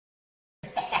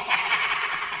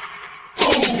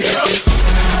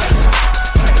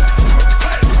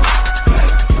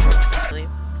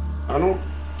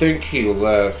think he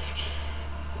left.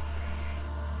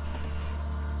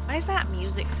 Why is that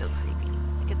music so creepy?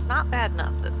 Like, it's not bad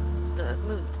enough that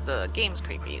the game's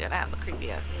creepy. You gotta have the creepy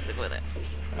ass music with it.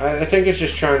 I think it's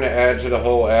just trying to add to the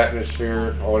whole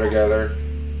atmosphere altogether.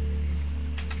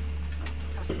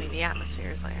 Has to be the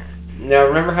atmospheres there. Now,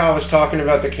 remember how I was talking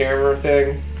about the camera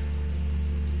thing?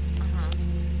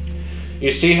 You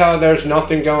see how there's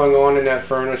nothing going on in that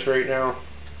furnace right now?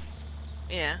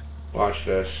 Yeah. Watch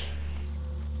this.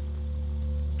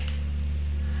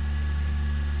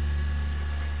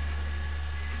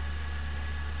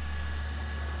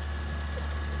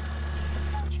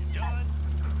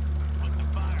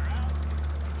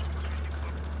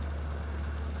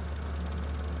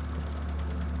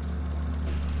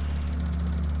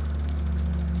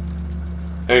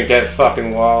 Ain't that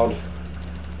fucking wild?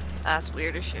 That's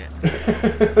weird as shit.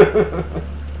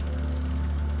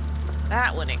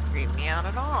 That wouldn't creep me out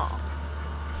at all.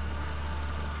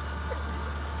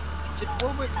 Did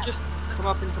Warwick just come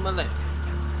up into my leg?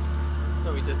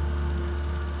 No, he didn't.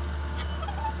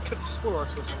 I could have swore I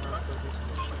saw someone else do this.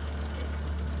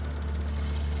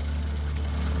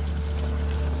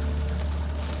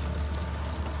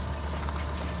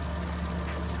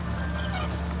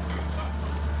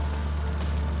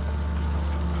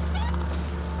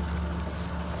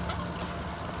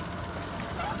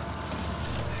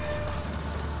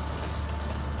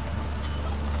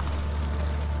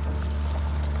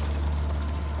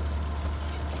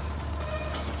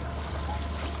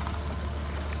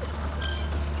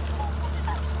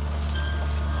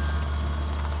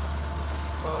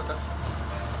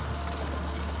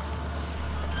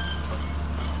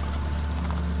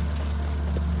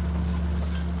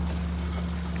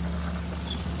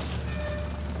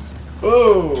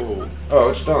 Oh! Oh,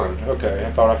 it's done. Okay,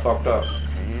 I thought I fucked up.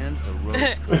 And the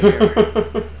road's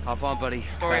clear. Hop on, buddy.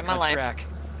 Story of Back my on life. track.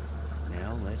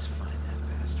 Now let's find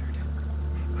that bastard.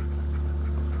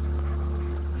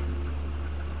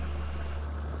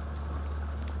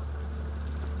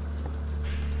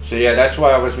 So yeah, that's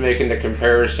why I was making the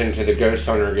comparison to the Ghost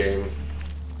Hunter game.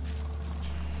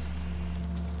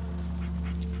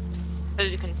 So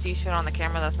you can see shit on the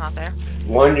camera that's not there?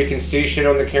 One, you can see shit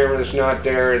on the camera that's not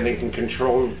there, and they can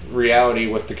control reality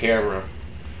with the camera.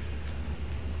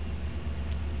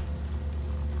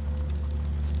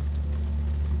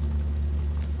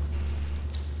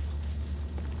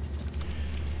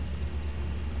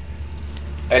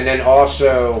 And then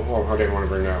also, well, I didn't want to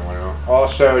bring that one out.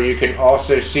 Also, you can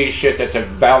also see shit that's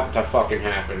about to fucking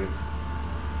happen.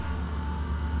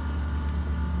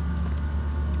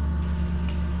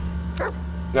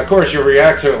 Now, of course, you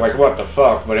react to it like, what the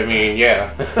fuck, but I mean,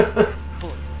 yeah.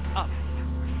 Pull it up.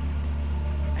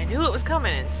 I knew it was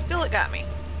coming and still it got me.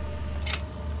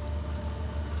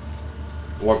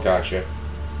 What got you?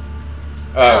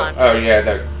 Oh, yeah,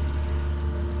 that...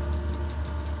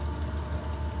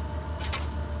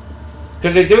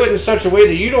 Because they do it in such a way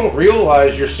that you don't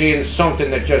realize you're seeing something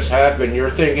that just happened. You're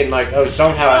thinking like, oh,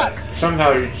 somehow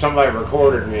somebody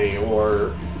recorded me,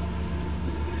 or...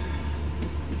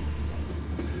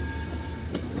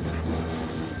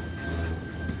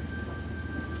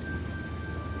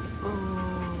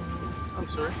 I'm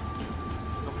sorry.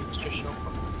 Nobody's just shot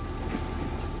from.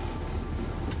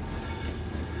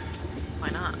 Why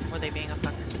not? Were they being a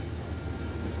fucker?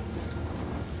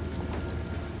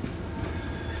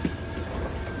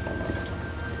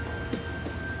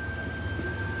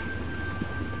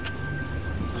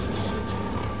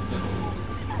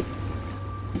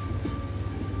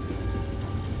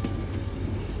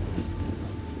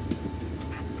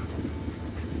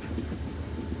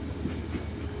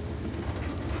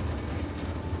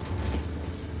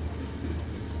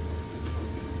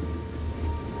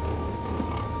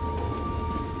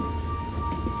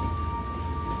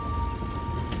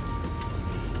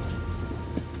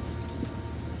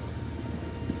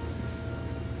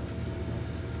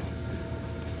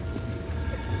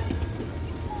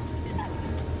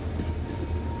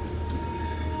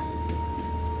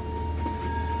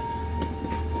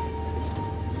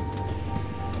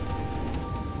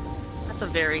 That's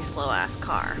a very slow ass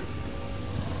car.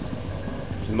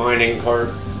 It's a mining cart.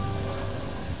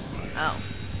 Oh.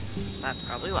 That's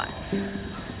probably why.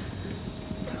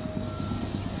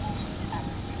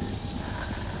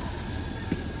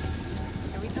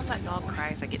 Every time that dog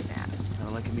cries, I get sad. I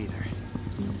don't like him either.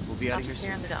 We'll be out of here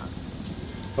soon. The dog.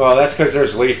 Well, that's because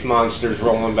there's leaf monsters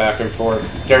rolling back and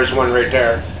forth. There's one right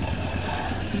there.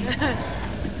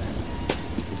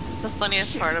 The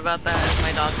funniest part about that is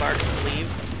my dog barks and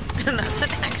leaves. And that's an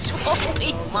actual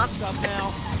leaf monster. Now.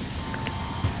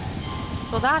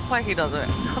 So that's why he does it.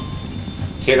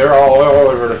 See, they're all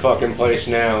over the fucking place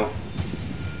now.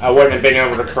 I wouldn't have been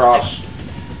able to cross.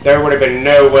 There would have been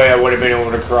no way I would have been able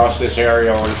to cross this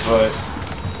area on foot.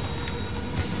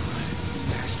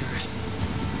 Bastards.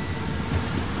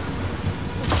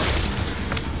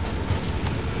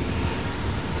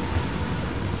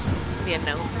 Be a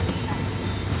no for me.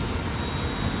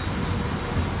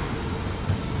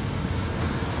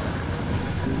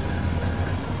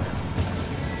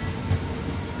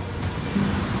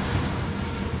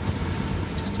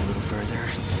 Just a little further.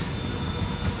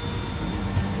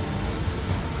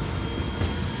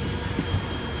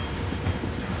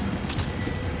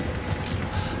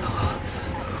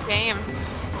 James,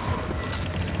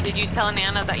 did you tell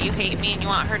Nana that you hate me and you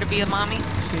want her to be a mommy?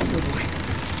 Stay still, boy.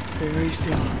 Very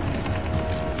still.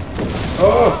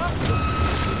 Oh!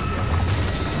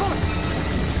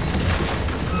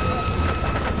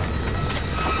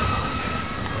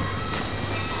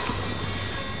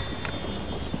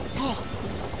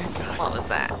 Thank God. What was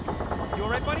that? You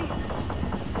alright, buddy?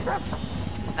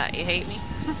 That you hate me?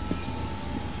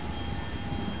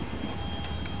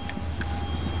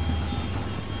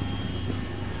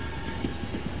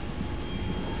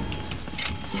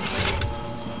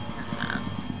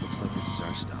 Looks like this is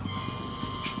our stop.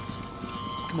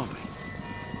 Come on, buddy.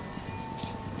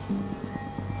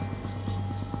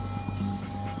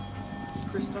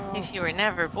 Crystal. If you were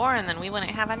never born, then we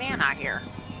wouldn't have a Nana here.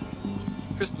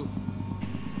 Crystal.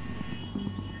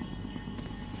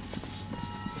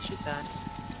 Shit, Dad.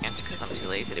 And because I'm too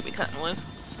lazy to be cutting wood.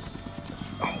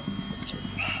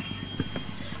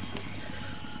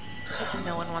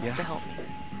 No one wants to help me.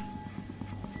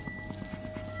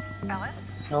 Alice?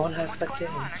 No one has that game.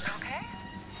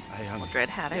 Dread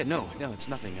had Yeah, it. no, it's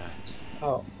nothing.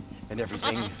 Oh, And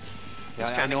everything. Yeah,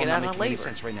 I trying to know get I'm out not of making any labor.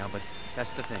 sense right now, but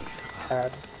that's the thing.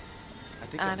 bad. I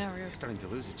think I I'm know, really. starting to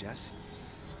lose it, Jess.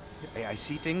 I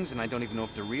see things and I don't even know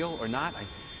if they're real or not.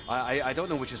 I don't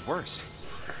know which is worse.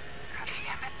 God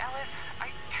damn it, Alice. I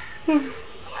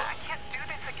can't do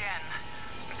this again.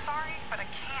 I'm sorry, but I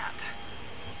can't.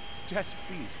 Jess,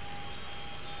 please.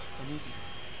 I need you.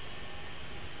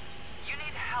 You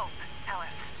need help, Alice.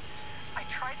 I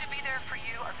tried to be there for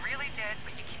you, I really did,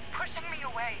 but you keep pushing me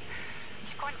away. You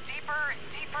keep going deeper and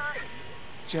deeper.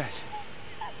 Jess.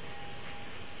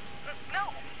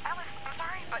 No, Alice, I'm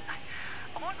sorry, but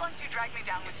I won't let you drag me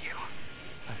down with you.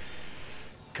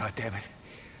 God damn it.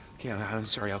 Okay, I'm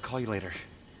sorry. I'll call you later.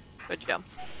 Good job.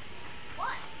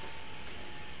 What?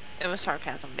 It was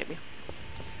sarcasm, baby.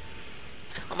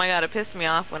 Oh my god, it pissed me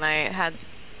off when I had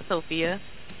Sophia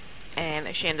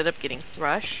and she ended up getting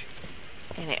thrush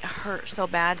and it hurt so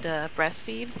bad to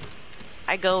breastfeed.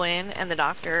 I go in and the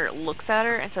doctor looks at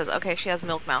her and says, okay, she has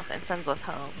milk mouth, and sends us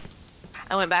home.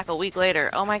 I went back a week later,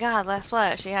 oh my god, guess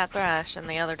what? She had thrush, and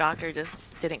the other doctor just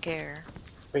didn't care.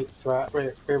 Wait, what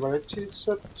did you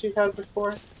said she had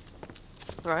before?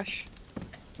 Thrush?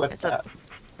 What's It's that?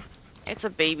 It's a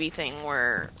baby thing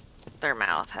where their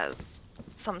mouth has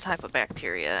some type of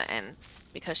bacteria, and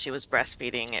because she was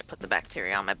breastfeeding, it put the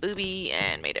bacteria on my boobie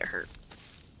and made it hurt.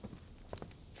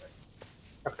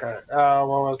 Okay.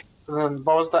 What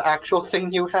was the actual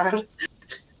thing you had?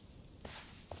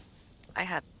 I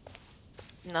had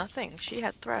nothing. She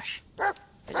had thrush.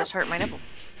 It just hurt my nipple.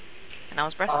 And I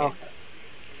was breastfeeding.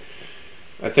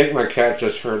 I think my cat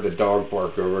just heard the dog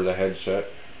bark over the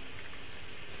headset.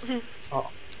 Oh.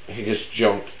 He just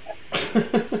jumped.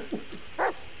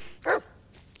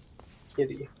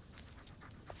 Kitty.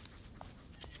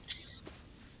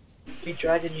 Hey,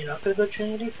 Dragon, you not gonna go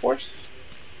Trinity Force?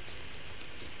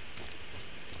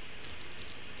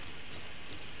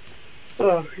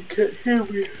 Oh, he can't hear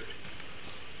me.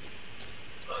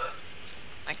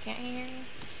 I can't hear you.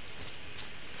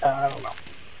 I don't know.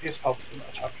 He's probably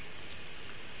not talking.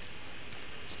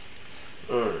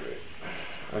 Alright.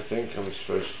 I think I'm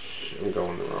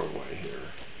going the wrong way here.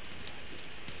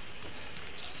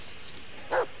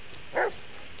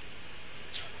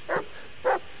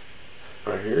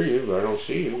 I hear you, but I don't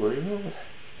see you. Where are you at?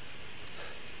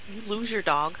 You lose your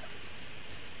dog.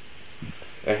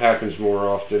 It happens more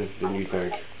often than you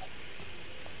think.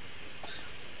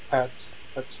 That's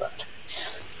sad.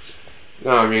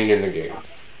 No, I mean in the game.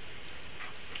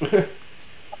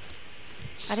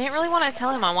 I didn't really want to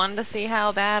tell him. I wanted to see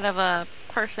how bad of a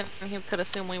person he could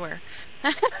assume we were.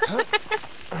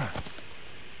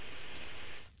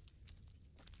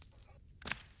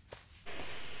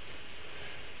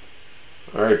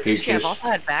 Alright, She Peaches. also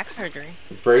had back surgery.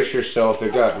 Brace yourself.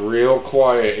 It got real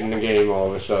quiet in the game all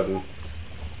of a sudden.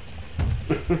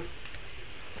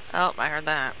 Oh, I heard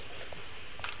that.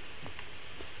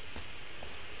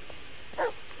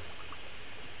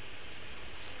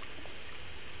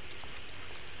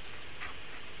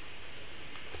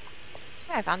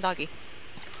 I found doggy.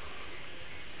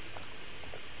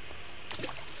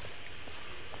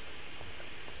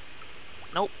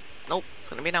 Nope. Nope. It's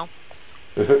gonna be no.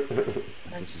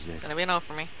 This is it. It's gonna be a no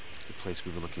for me. The place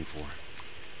we were looking for.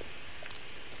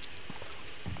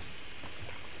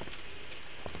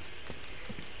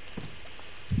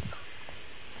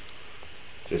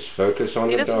 Just focus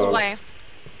on See, the dog.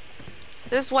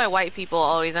 This is why white people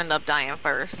always end up dying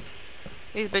first.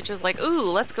 These bitches like,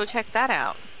 ooh, let's go check that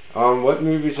out. What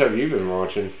movies have you been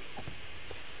watching?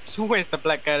 It's always the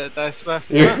black guy that dies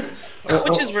first. Yeah.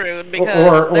 Which is rude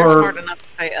because they're smart enough to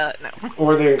say, no.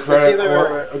 Or the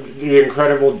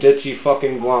incredible ditzy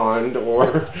fucking blonde,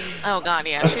 or Oh god,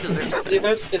 yeah, she deserves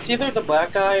it. It's either the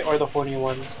black guy or the horny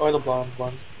ones or the blonde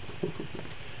one.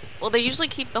 Well, they usually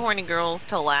keep the horny girls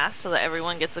till last so that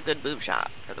everyone gets a good boob shot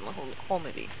for the whole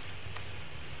movie.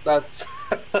 That's.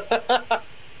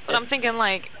 But I'm thinking,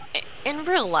 like, in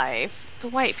real life, the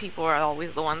white people are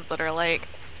always the ones that are like,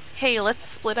 hey, let's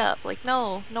split up. Like,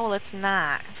 no, let's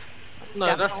not.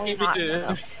 No, that's Definitely not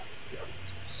Scooby-Doo. split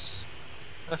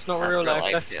That's not real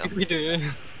life, that's too.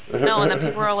 Scooby-Doo. No, and then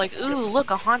people are like, ooh, look,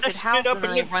 a haunted Let's house, split up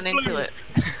and then and they run into it.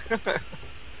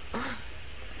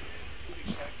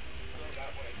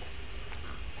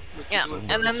 Yeah,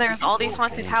 and then there's all these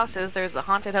haunted houses. There's the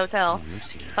haunted hotel.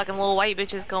 Fucking little white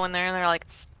bitches go in there and they're like,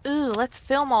 ooh, let's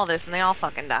film all this, and they all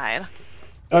fucking died.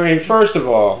 I mean, first of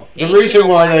all, the Yeah, reason you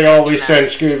why know they why always they're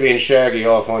send Scooby and Shaggy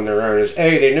off on their own is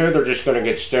A, they know they're just going to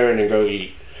get stoned and go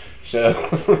eat. So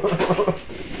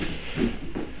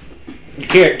you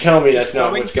can't tell me that's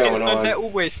not what's going on. They're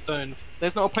always stoned.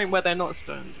 There's not a point where they're not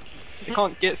stoned. They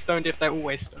can't get stoned if they're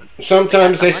always stoned.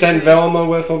 Sometimes they send Velma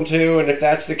with them too, and if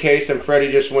that's the case, then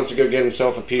Freddy just wants to go get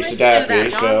himself a piece of Daphne.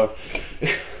 So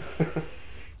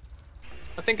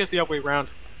I think it's the other way around.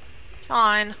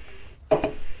 Sean.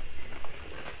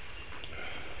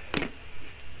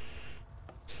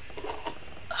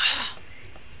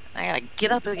 I gotta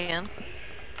get up again.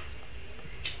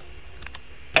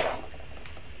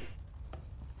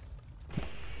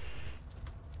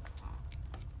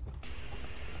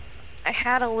 I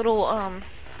had a little,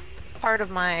 part of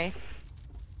my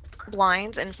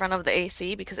blinds in front of the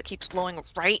AC because it keeps blowing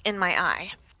right in my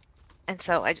eye. And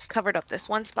so I just covered up this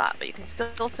one spot, but you can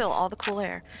still feel all the cool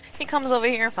air. He comes over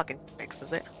here and fucking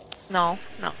fixes it. No,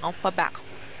 put back.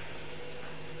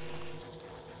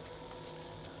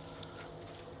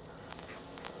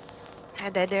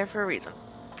 Had that there for a reason.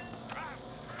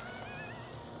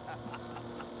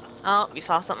 Oh, you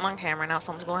saw something on camera, now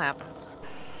something's gonna happen.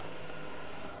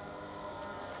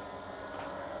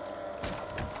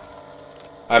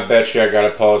 I bet you I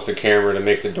gotta pause the camera to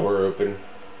make the door open.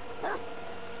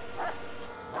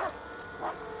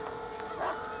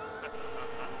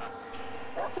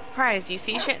 I'm surprised you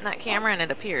see shit in that camera and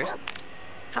it appears.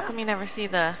 How come you never see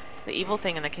the evil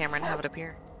thing in the camera and have it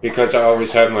appear? Because I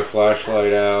always have my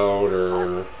flashlight out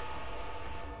or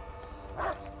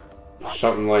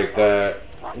something like that.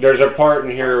 There's a part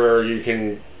in here where you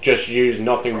can just use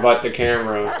nothing but the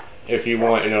camera if you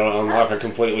want, and it'll unlock a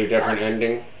completely different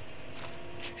ending.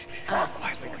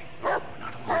 Quiet, boy. We're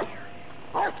not alone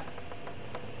here.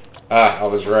 Ah, I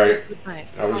was right. Right.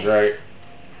 I was right.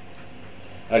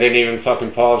 I didn't even fucking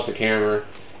pause the camera.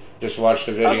 Just watch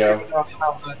the video.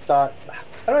 I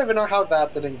don't even know how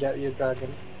that didn't get you,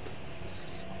 Dragon.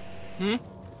 Hmm?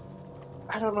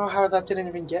 I don't know how that didn't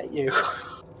even get you.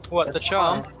 What, the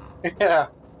charm? Yeah.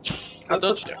 I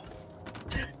dodged it.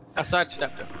 I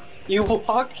sidestepped it. You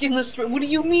walked in the straight. What do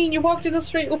you mean? You walked in a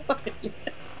straight line.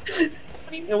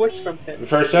 Away from him.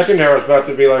 For a second there, I was about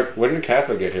to be like, when did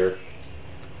Kappa get here?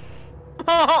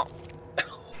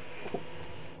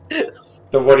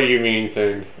 The what do you mean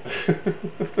thing.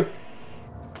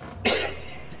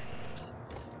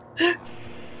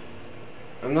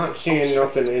 I'm not seeing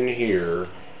nothing in here.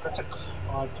 That's a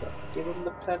quadra. Give him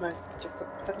the penna. Get the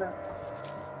penna.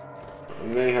 I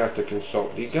may have to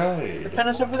consult the The guide.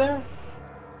 penna's over there.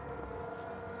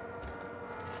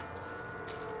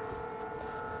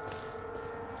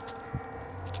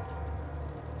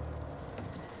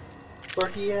 Where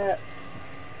he at?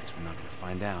 Guess we're not gonna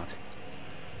find out.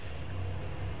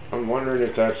 I'm wondering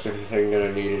if that's the thing that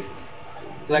I needed.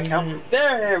 Does that count?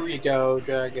 There we go,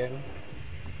 Dragon.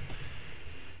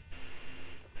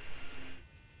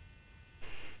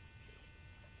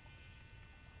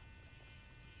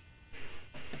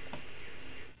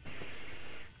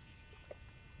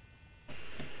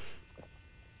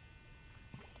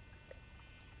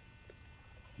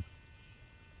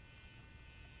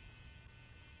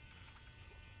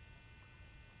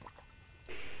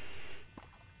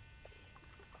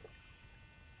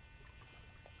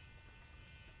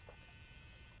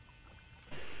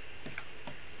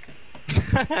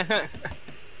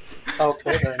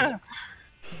 Okay then.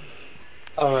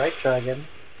 Alright, dragon.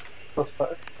 What the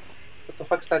fuck? What the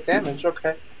fuck's that damage?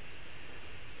 Okay.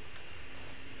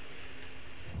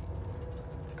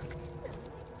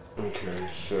 Okay,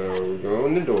 so we go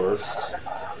in the door.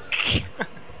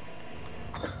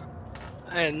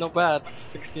 Hey, not bad.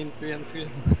 16, 3 and 2.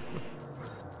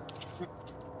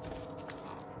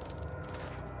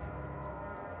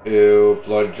 Ew,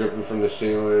 blood dripping from the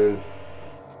ceiling.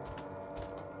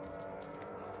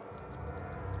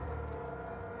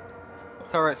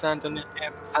 Turret sand and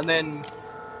then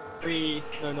 3,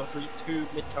 no not 3, 2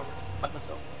 mid towers by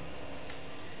myself.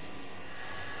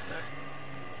 No.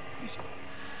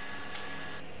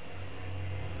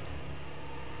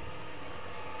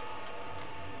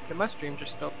 Did my stream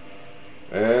just stop?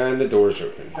 And the door's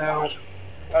open. Now,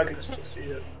 I can still see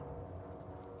it.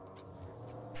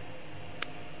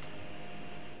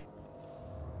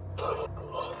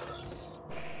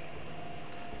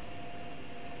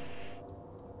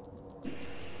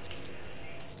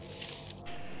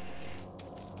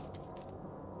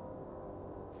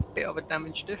 Bit of a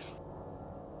damage diff.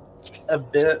 A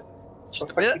bit.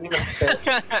 Just a What the bit. fuck do you mean a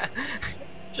bit?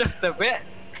 Just a bit.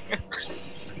 What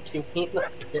do you mean a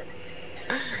bit?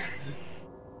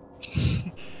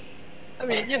 I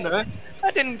mean, you know,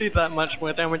 I didn't do that much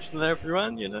more damage than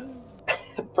everyone, you know.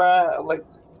 Bruh, like...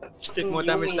 Just did more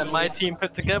damage than my team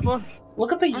put together.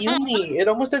 Look at the uni! It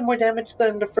almost did more damage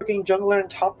than the freaking jungler and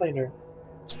top laner.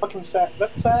 It's fucking sad.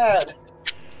 That's sad.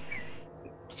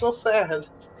 So sad.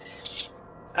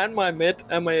 And my mid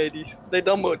and my ADC. They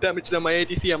done more damage than my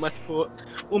ADC and my support.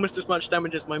 Almost as much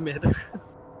damage as my mid.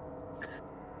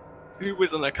 Who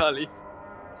was on Akali?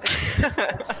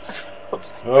 So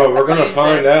sad. Oh, we're gonna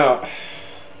find out.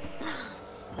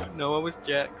 No, I was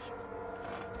Jax.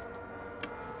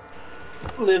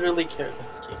 Literally carried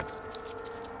the team.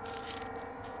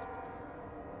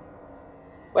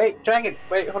 Wait, dragon!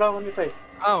 Wait, hold on, let me play.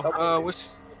 Oh,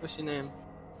 what's your name?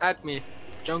 Add me.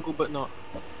 Jungle but not.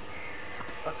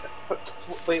 Okay.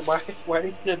 Wait, why are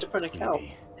you in a different account?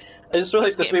 Maybe. I just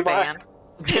realized this. Getting Wait, why? banned.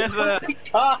 Yes, Oh my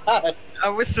god! I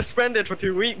was suspended for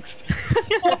 2 weeks.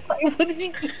 What did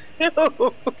you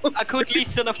do? I called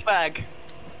Lisa a fag.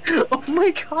 Oh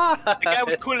my god! The guy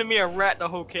was calling me a rat the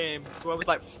whole game, so I was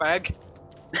like, fag.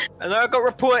 And then I got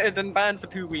reported and banned for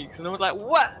 2 weeks, and I was like,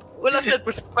 what? All I said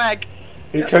was fag.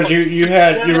 Because you were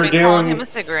Calling him dealing a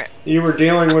cigarette.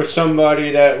 with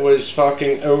somebody that was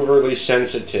fucking overly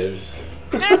sensitive.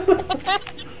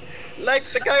 Like,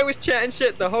 the guy was chatting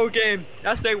shit the whole game.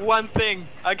 I say one thing,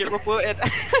 I get reported.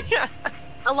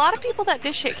 A lot of people that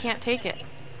dish shit can't take it.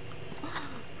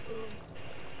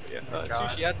 Yeah, God.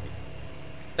 Sushi had me.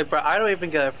 Like, bro, I don't even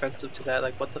get offensive to that.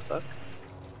 Like, what the fuck?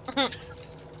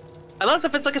 Unless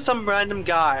if it's like some random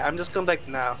guy, I'm just gonna be like,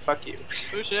 nah, fuck you.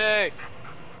 Sushi!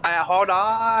 Hold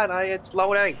on, it's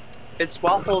loading. It's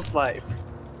Waffle's life.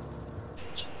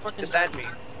 Fucking Just add me.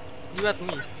 You had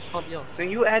me, not yours. So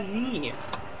you add me.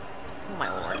 Oh my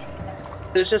lord.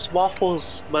 There's just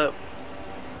Waffles, but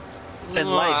in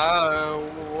life.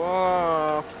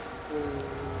 Waffles.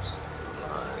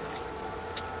 Nice.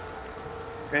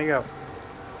 There you go.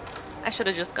 I should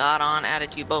have just got on,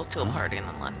 added you both to a party, and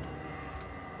then left.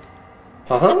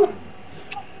 Huh?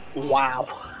 Wow.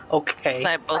 Okay.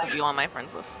 I have both of you on my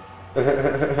friends list.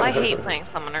 I hate playing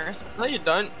summoners. No, you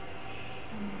don't.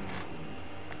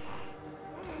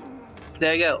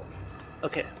 There you go.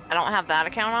 Okay. I don't have that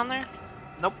account on there.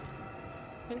 Nope.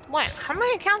 What? How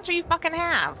many accounts do you fucking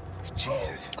have?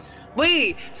 Jesus.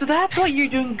 Wait, so that's why you're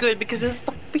doing good, because this is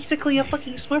basically a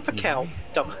fucking Smurf account.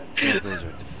 Dumb. Some of those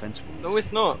are defense wounds. No,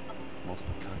 it's not.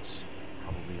 Multiple cuts.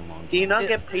 Probably a long Do you not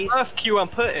It's get paid? Smurf Q I'm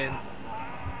putting.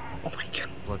 Oh my god.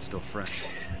 Blood's still fresh.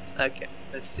 Okay,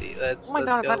 let's see. Let's. Oh my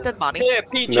god, is go. that dead body? Here,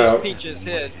 Peaches, No. Peaches,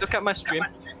 here. Look at my stream.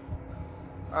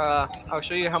 I'll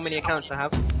show you how many accounts I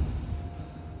have.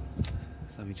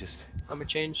 Let me just... I'm gonna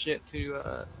change it to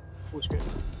full screen.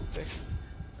 Okay.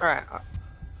 Alright,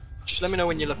 just let me know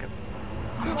when you're looking.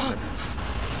 What?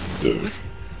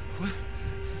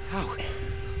 How?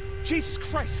 Jesus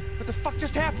Christ! What the fuck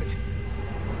just happened?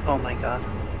 Oh my god.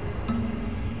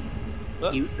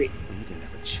 Look. You. Well, you didn't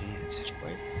have a chance. Just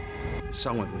wait. The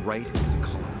saw went right into the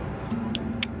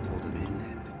collarbone. Pulled him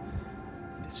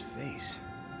in his face.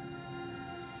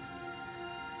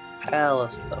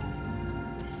 Alice, though.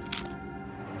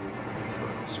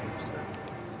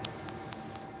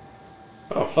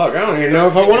 Oh fuck, I don't even know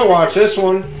if I want to watch this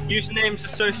one. Usernames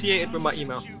associated with my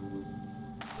email.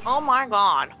 Oh my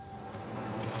god.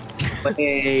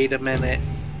 Wait a minute.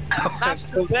 That's,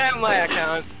 They're my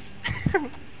accounts.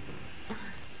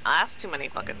 that's too many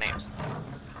fucking names.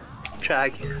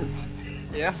 Drag.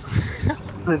 Yeah.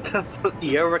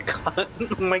 You're a cunt.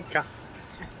 Oh my god.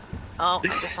 Oh, I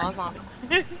just saw a zombie.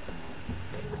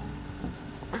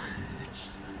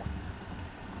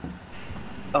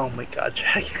 Oh my god,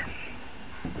 Jack.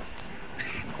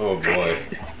 Oh boy.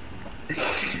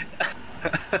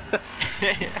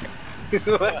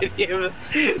 Why do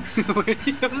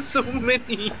you have so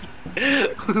many?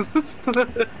 Because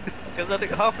I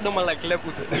think half of them are like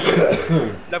level 3,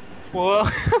 level 4.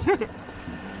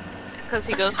 It's because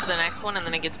he goes to the next one and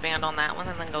then he gets banned on that one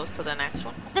and then goes to the next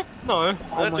one. No,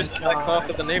 Oh they're my just like half God.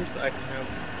 of the names that I can have.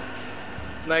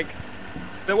 Like,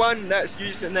 the one that's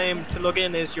username to log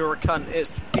in is you're a cunt.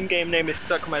 Its in-game name is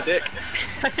suck my dick.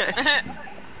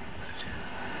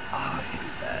 Oh, I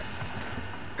hate that.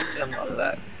 I love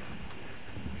that.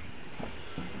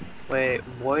 Wait,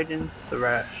 Warden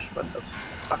Thrash. What the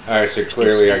fuck? Alright, so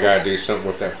clearly I gotta do something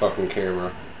with that fucking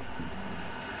camera.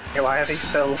 Yeah, why are they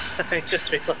so? I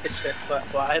just realized it, but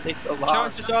why are they so long?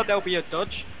 Chances are there'll be a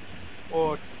dodge.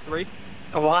 Or 3.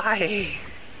 Why?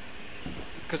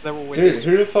 Because they're all Dude, wizards.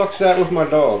 who the fuck's that with my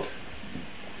dog?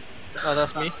 Oh,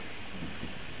 that's me.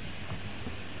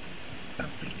 Oh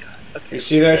my god. Okay. You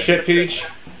see that shit, Peach?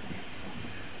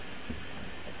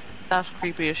 That's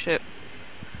creepy as shit.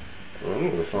 Well, I'm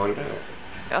gonna find out.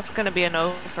 That's gonna be a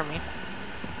no for me.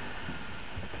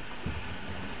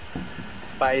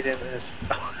 Biden is.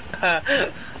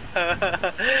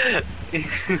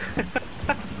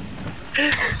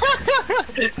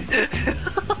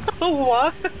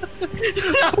 What?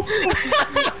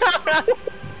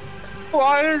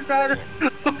 Why is that?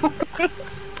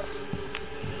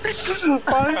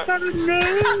 Why is that a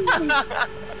name?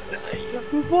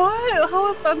 What?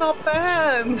 How is that not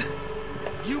banned?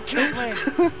 You killed Blair.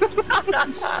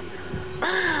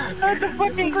 That's a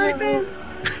fucking great name!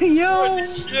 Yo! Holy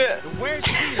shit! Where's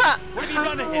Peter? What have you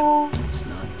done to him? It's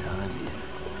not time yet.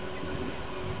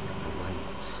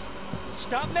 Wait.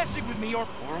 Stop messing with me or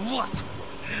what?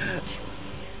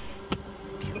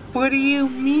 What do you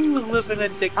mean we live in a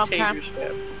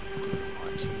dictatorship?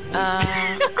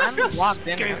 I'm locked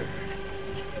in here.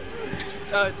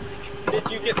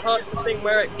 Did you get past the thing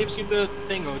where it gives you the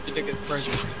thing, or did it get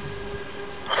frozen?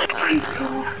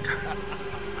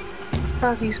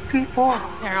 Are these people?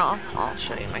 Here, I'll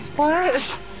show you my. What?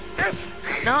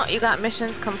 No, you got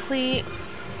missions complete.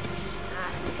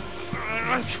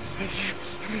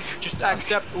 Just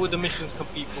accept all the missions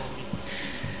complete for me.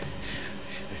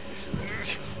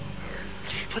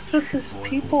 What do these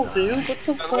people do? What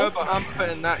the I know, but fuck? I'm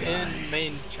putting that in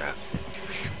main chat.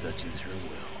 Such is her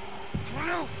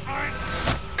will.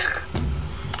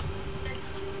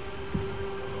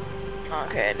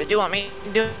 Okay, did you want me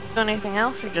to do anything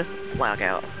else or just log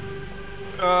out?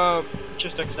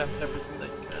 Just accept everything that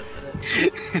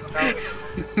you can.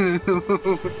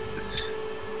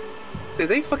 Did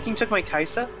they fucking took my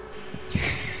Kaisa?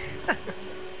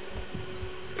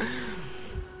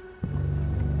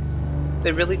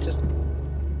 They really just.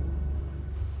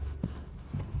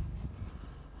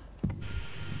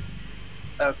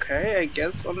 Okay, I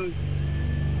guess I'm.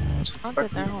 I'll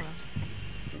get there, hold on.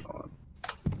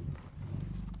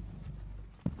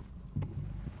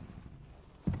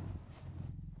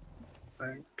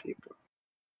 People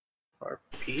are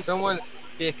people. Someone's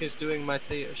dick is doing my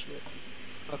tater shit.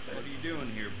 Okay. What are you doing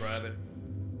here, Private?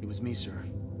 It was me, sir.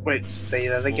 Wait, say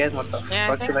that again. What the Yeah, I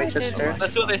fuck think did I I just did. hear?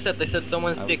 That's what they said. They said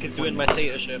someone's dick is doing my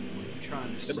tater shit.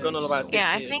 They were going on about dick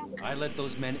Yeah, I shit. think I led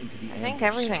those men into the I think ambush.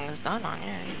 everything is done on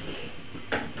here.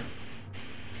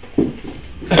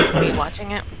 Are you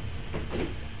watching it?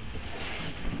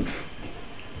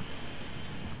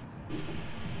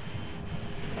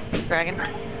 Dragon,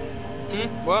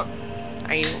 What?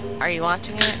 are you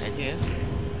watching it? Did you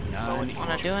Nine,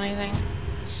 want to do anything?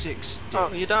 6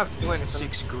 Oh, you don't have to do anything.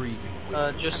 6 grieving.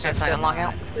 Just Okay, so I can log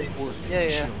out. Yeah,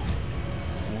 yeah.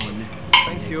 One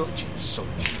Thank you. negligent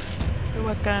soldier. You're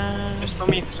welcome. Just for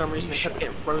me, for some reason, it kept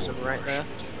getting frozen right there.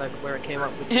 Like where it came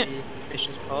up with the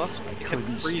missions pass. It kept Couldn't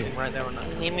freezing stay. right there on that.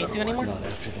 You need me to do any more? Not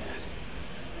after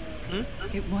that.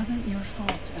 It wasn't your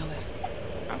fault, Ellis.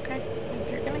 Okay,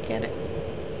 if you're gonna get it.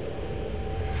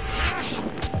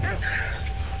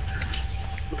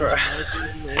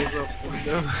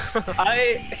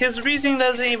 His reasoning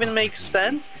doesn't even make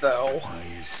sense though. Oh,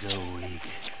 you're so weak.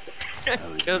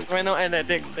 Because we're not in a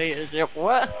dictatorship.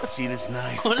 What? See this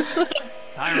knife?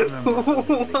 I remember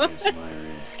holding it against my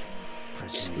wrist,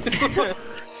 pressing it deeper,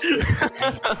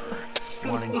 deeper,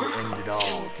 wanting to end it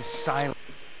all, to silence.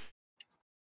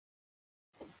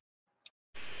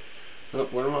 Oh,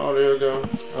 where did my audio go?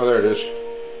 Oh, there it is.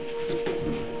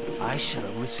 I should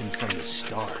have listened from the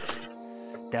start.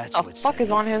 That's Oh, what fuck set is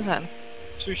me on his free. head?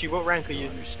 Sushi, what rank are You'll you?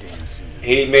 understand soon.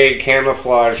 He made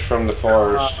camouflage from the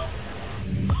forest.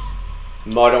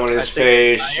 Mud on his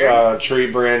face,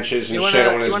 tree branches, and shit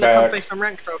on his you wanna come back. play some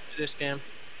ranked for this game?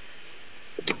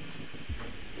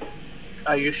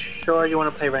 Are you sure you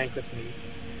want to play rank with me?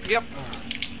 Yep.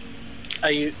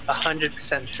 Are you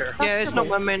 100% sure? Yeah, it's not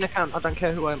my main account. I don't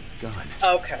care who I am. God,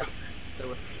 Okay.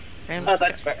 Oh,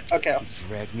 that's fair. Okay.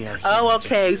 drag me out here. Oh, and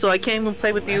okay. just So I can't even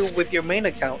play with you left. with your main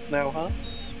account now, huh?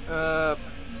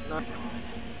 No.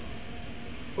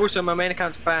 Also, my main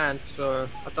account's banned, so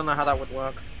I don't know how that would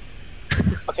work.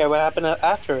 Okay, what happened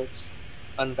after it's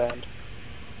unbanned?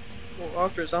 Well,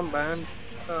 after it's unbanned,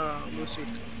 we'll see.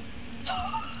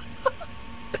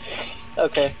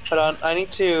 Okay, hold on. I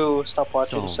need to stop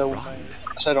watching all so rotten.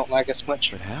 I don't lag as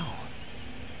much. But how?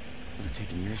 It would have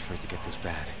taken years for it to get this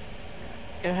bad.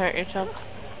 You hurt yourself?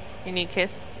 You need a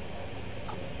kiss?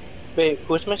 Wait,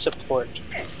 who's my support?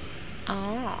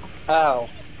 Oh. Ow.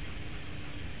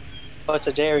 Oh, it's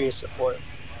a Darius support.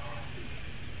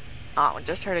 Oh, it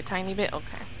just hurt a tiny bit?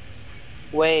 Okay.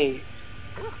 Wait.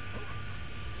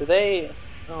 Do they...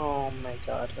 Oh my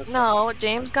god. Okay. No,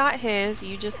 James got his.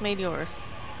 You just made yours.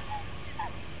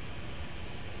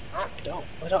 I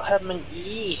don't have an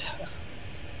E.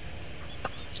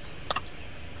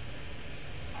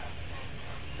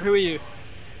 Who are you?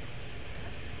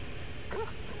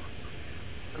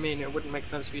 I mean, it wouldn't make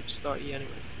sense for you to start E anyway.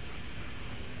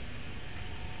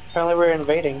 Apparently we're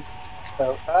invading.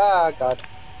 So, ah, god.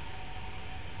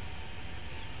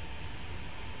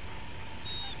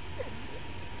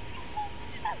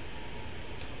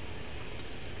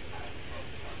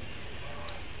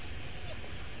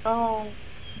 Oh.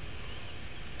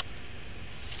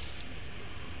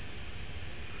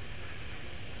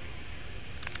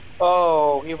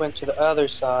 Oh, he went to the other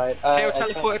side. KO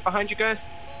teleported behind you guys.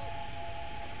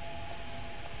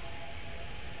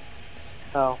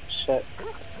 Oh, shit.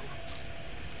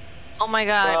 Oh my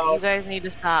god, Well- you guys need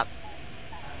to stop.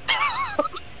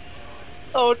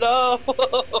 Oh no!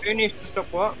 Who needs to stop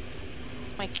what?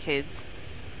 My kids.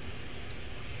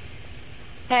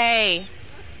 Hey!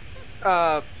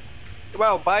 Well,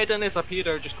 Biden is a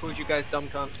pedo, just called you guys dumb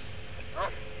cunts.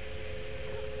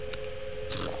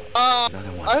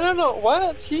 Another one. I don't know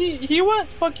what he went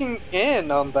fucking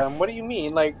in on them. What do you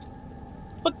mean? Like,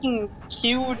 fucking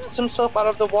hewed himself out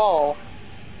of the wall.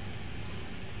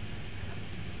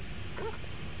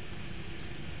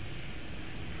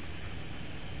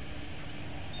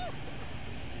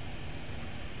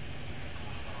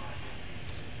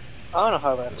 I don't know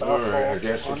how that's awful. Alright, I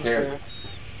guess you honestly. can't.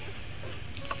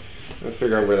 I'll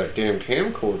figure out where that damn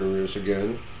camcorder is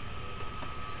again.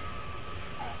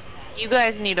 You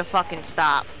guys need to fucking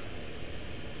stop.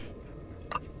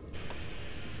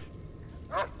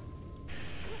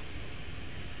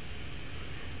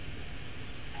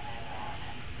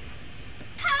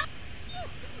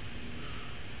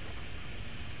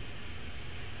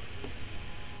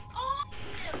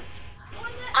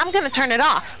 I'm gonna turn it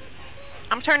off.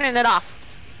 I'm turning it off.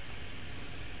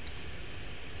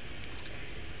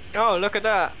 Oh, look at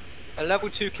that! A level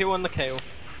 2 kill on the KO.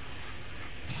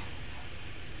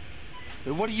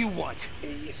 Hey, what do you want?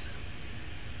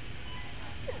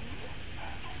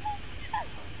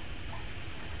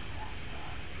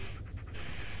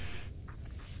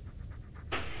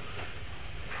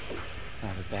 I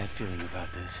have a bad feeling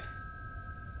about this.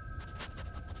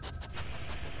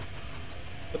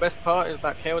 The best part is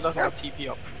that KO doesn't have TP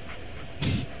up.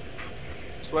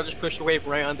 So I just pushed the wave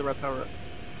right under her turret.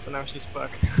 So now she's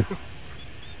fucked.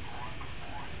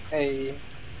 Hey.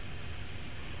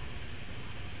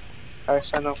 I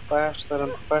saw no flash, let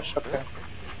him flash. Okay.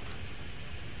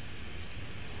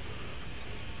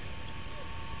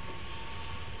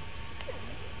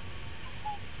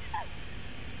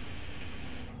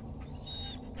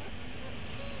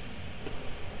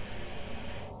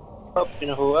 Oh, you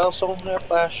know who else on there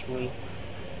flashed me?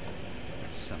 That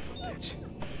son of a bitch.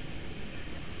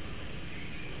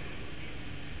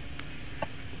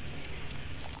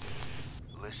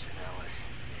 Listen, Alice,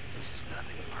 this is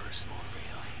nothing personal,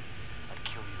 really. I'd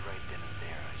kill you right then and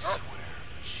there, I swear.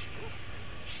 But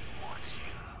she wants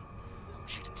you.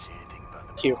 She didn't say anything about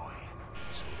the Cute. boy.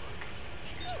 So look,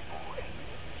 here's the boy.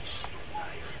 Here's the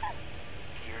knife.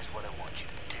 Here's what I want you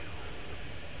to do.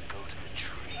 Go to the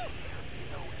tree. You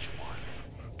know which one.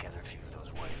 Gather a few of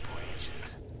those white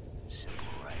branches.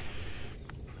 Simple, right?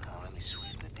 Now let me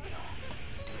sweeten the deal.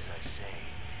 Do as I say.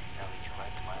 I'll lead you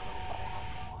right to my little corner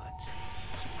of the woods.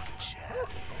 So we can chat.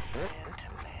 Man to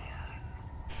man.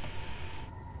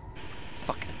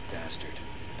 Fucking bastard.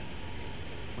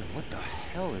 Wait, what the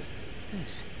hell is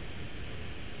this?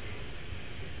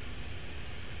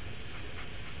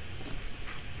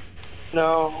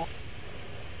 No.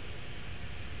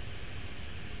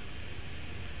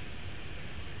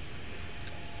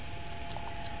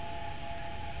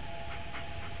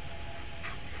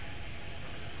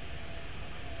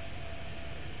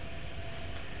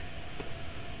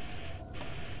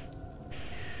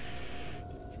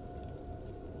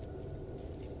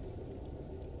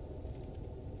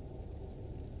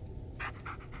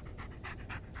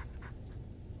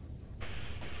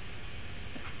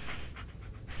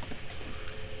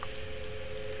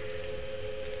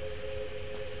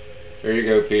 There you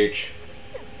go, Peach.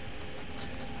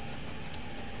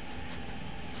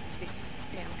 These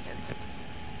damn kids.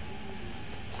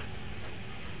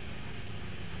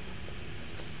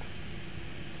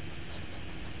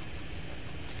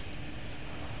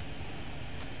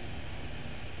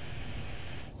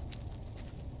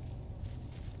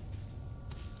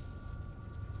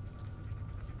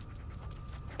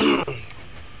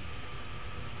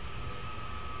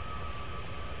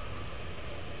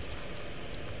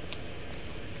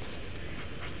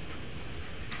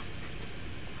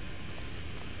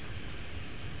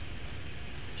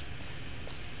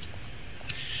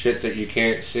 Shit that you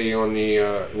can't see on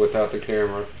the without the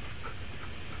camera.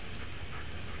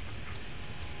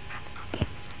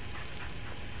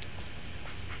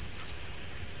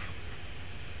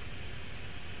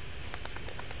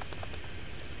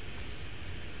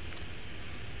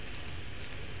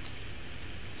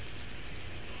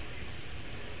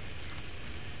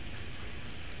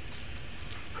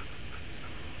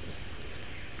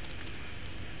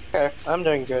 Okay, I'm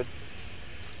doing good.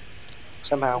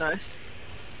 Somehow. Nice.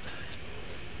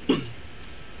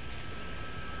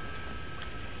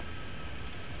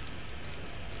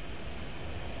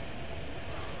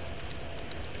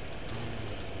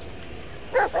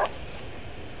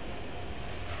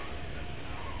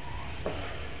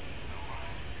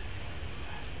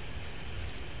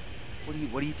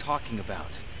 What are you talking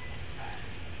about?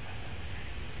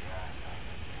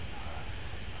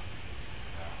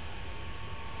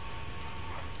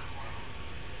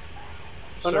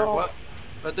 Sir, no. what?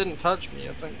 That didn't touch me,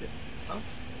 I think it. Huh?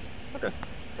 Okay.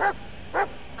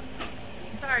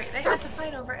 Sorry, they had to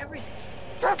fight over everything.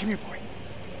 Come here,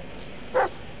 boy.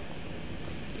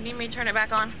 You need me to turn it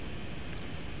back on?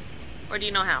 Or do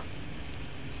you know how?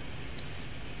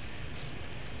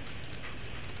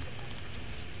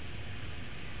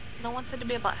 No one said to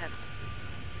be a butthead.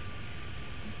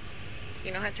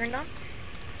 You know how to turn it on?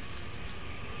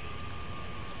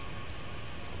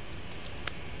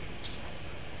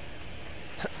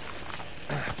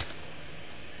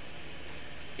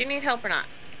 Do you need help or not?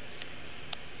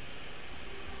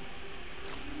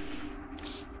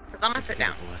 Because I'm gonna sit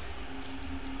down.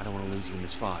 I don't want to lose you in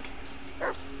this fog.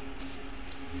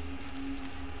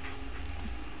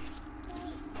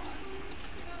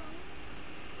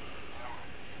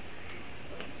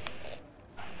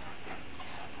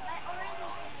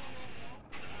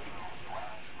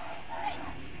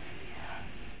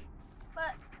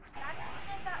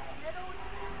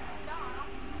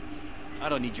 I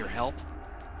don't need your help.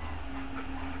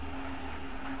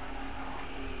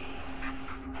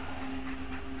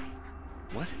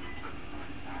 What?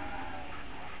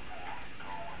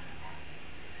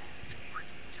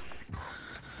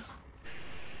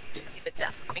 The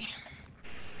death of me.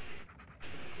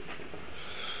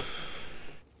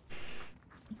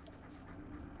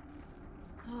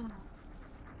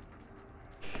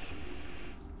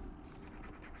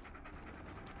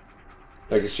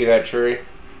 Like, you see that tree?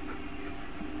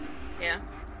 Yeah.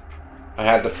 I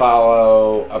had to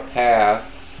follow a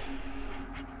path.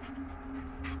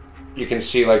 You can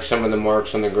see like some of the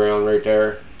marks on the ground right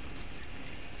there.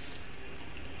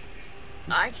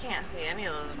 I can't see any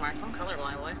of those marks. I'm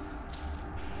colorblind, boy.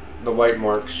 The white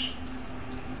marks.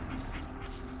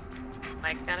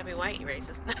 Like, gotta be white, you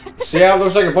racist. See how it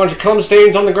looks like a bunch of cum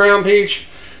stains on the ground, Peach?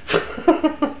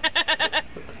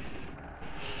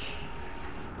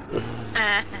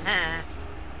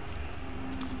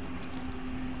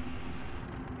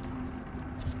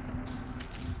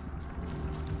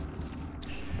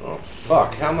 Oh,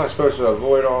 fuck. How am I supposed to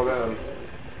avoid all them?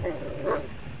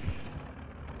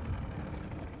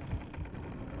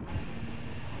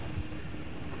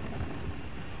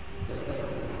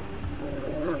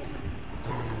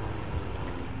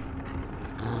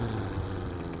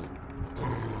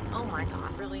 Oh my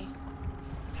god, really?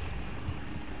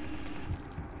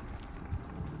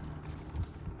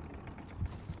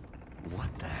 What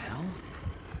the hell?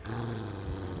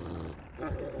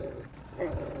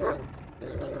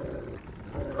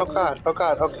 Oh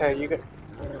god, okay, you can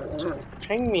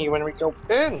ping me when we go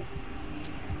in!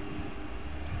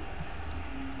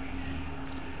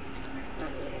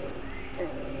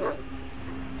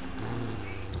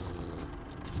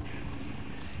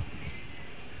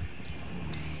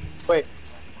 Wait.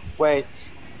 Wait.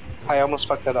 I almost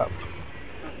fucked that up.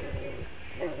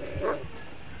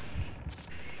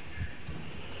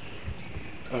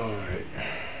 Alright.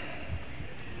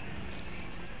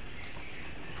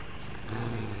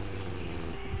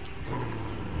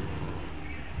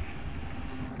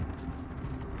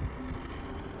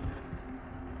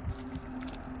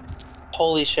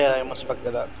 Holy shit, I almost fucked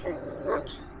it up.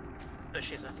 What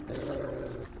she said.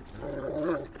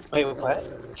 Wait, what?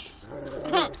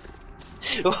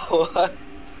 What?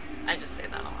 I just say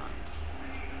that a lot.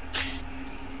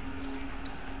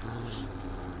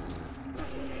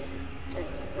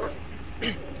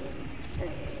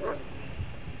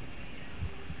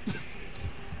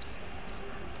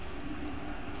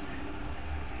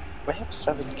 I have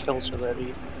 7 kills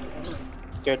already.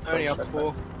 Good. I only have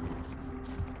 4.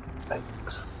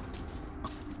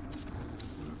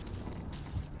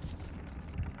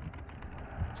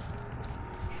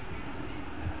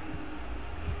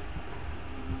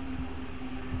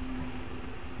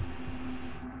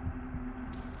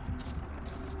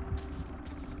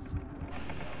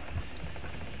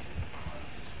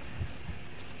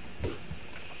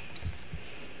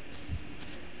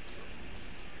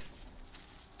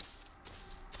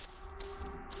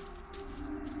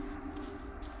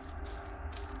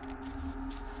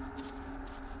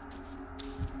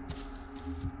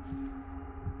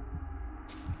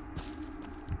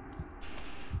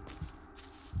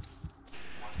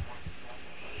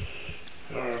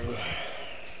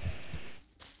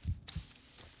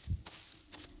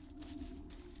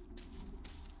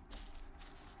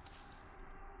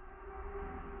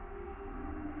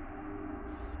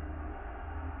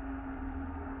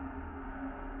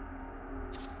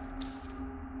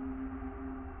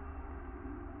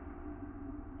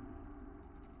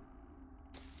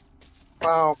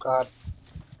 Oh god.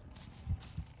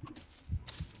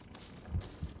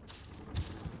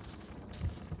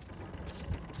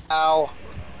 Ow.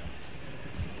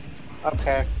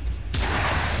 Okay.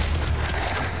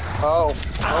 Oh.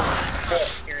 Oh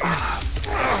shit.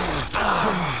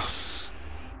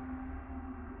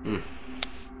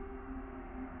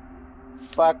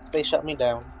 Fuck, they shut me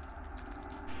down.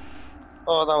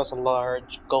 Oh, that was a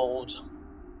large gold.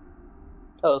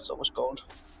 That was so much gold.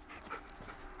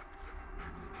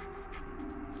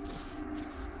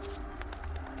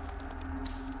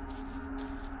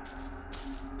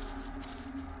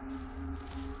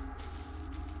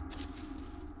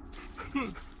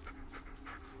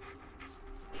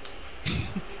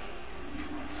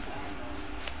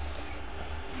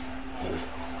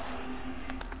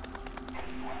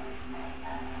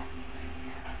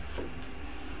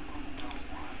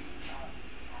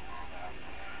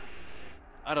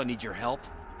 I don't need your help.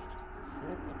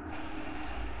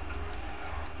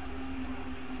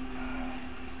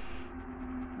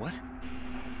 What?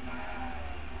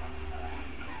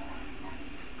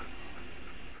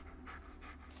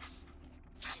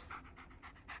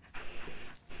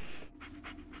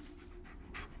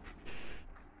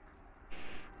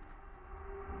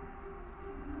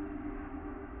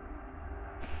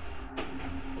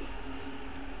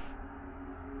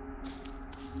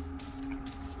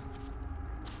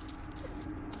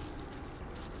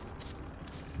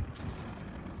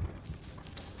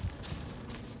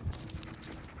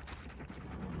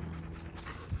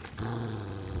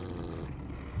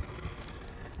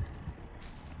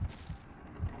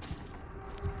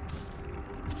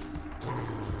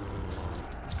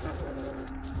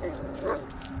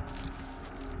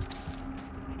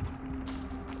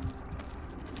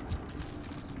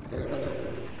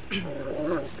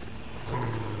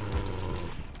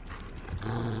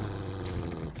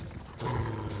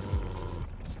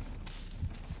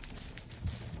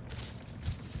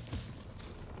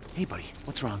 Hey, buddy,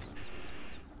 what's wrong?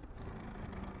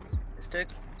 Stick.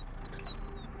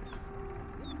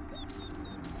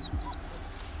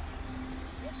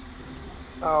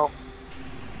 Oh.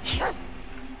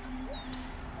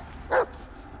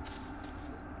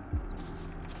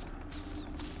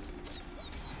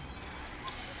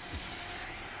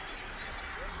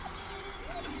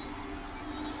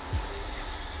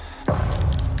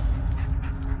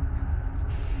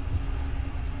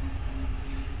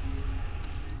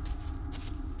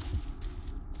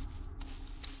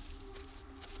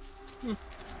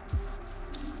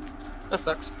 That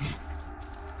sucks.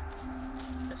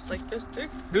 Just like this stick.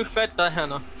 Who fed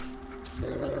Diana?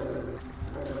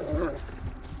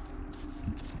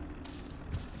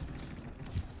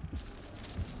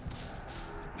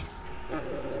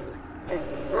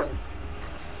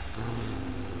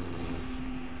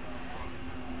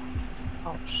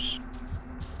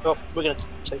 Oh, we're gonna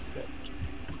take that.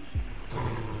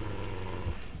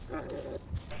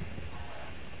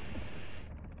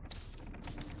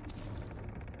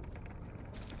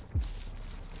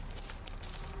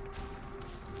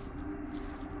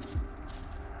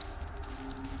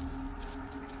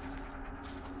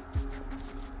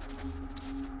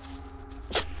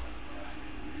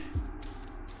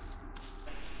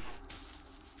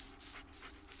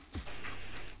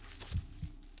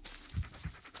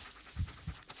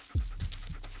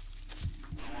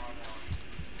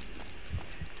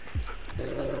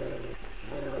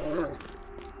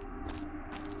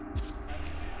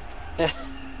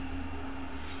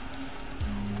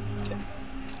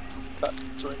 got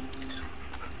drink.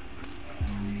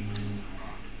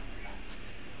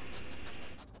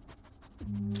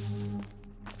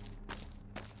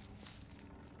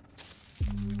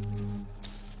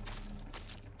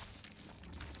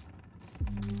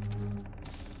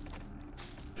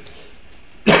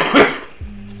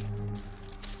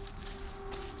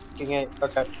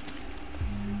 Okay.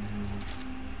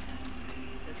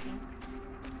 Listen.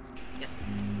 Yes.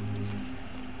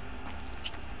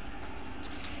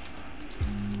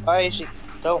 Why is she?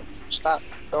 Don't stop.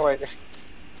 Go away.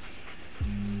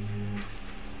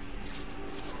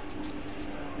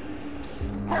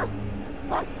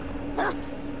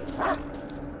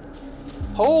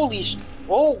 Holy sh!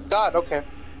 Oh God. Okay.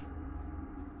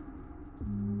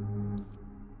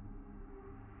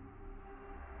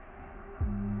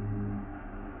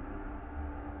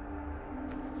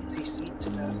 CC to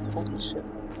death. Holy shit.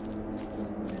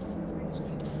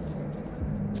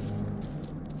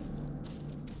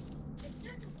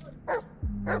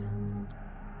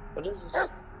 What is this?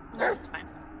 No, it's fine.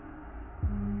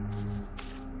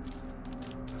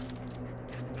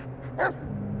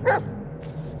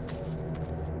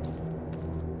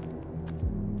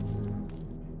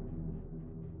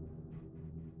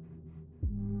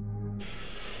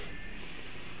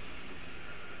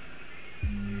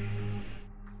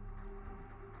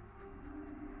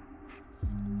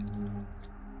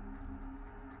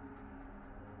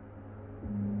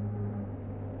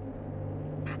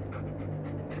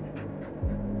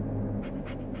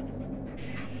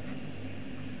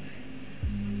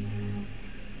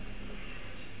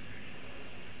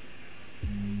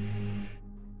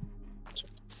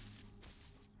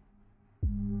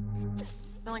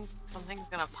 I feel like something's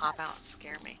gonna pop out and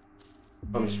scare me.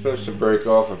 I'm supposed to break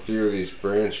off a few of these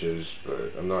branches,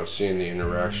 but I'm not seeing the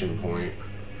interaction point.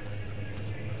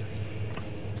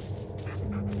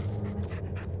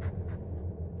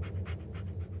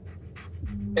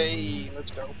 Hey,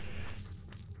 let's go.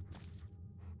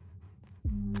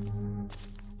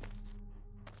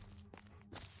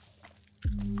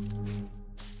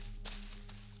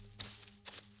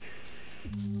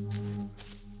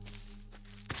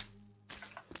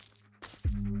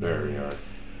 There we are.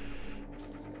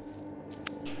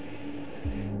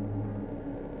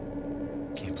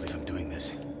 Can't believe I'm doing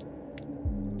this.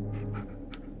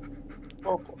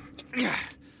 Oh boy.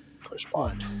 Push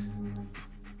button.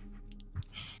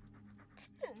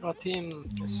 Our team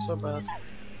is so bad.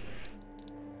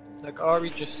 Like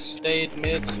Ari just stayed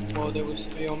mid while there was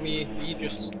 3 on me. He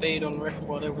just stayed on rift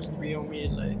while there was 3 on me.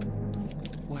 Like,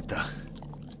 What the?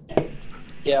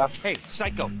 Yeah. Hey,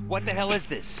 Psycho, what the hell is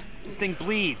this? This thing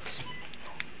bleeds.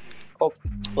 Oh,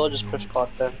 we'll just push bot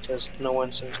then, because no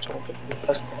one seems to want to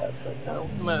contest that right now.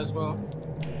 might as well.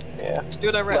 Yeah.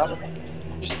 Steal that red. Got it.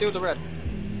 Just steal the red.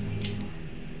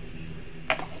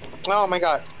 Oh my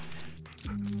God.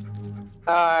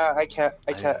 I can't.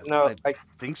 No, I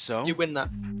think so. You win that.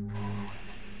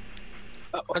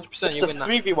 100% it's you a win that.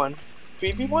 3v1.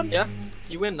 3v1? Yeah,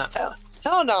 you win that.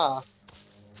 Hell nah.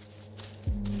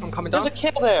 I'm coming down. There's a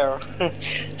kill there.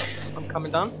 I'm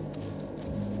coming down.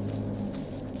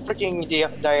 Freaking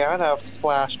Diana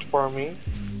flashed for me.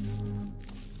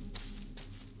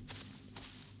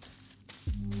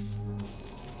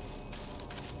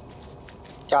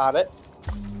 Got it.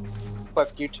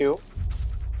 Fuck you too.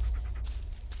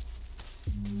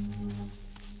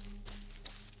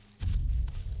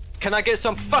 Can I get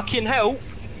some fucking help?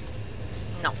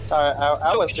 No. Sorry,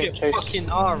 I was Shit, being chased. fucking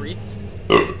Ari.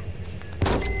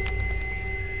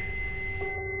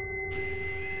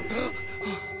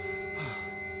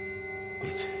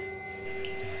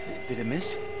 Did it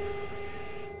miss?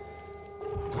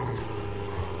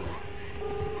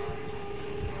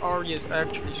 Ari is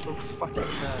actually so fucking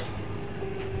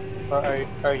bad.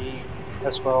 Are you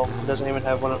as well? Doesn't even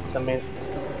have one of the main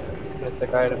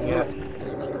mythic item yet.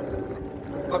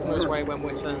 Fuck knows why he went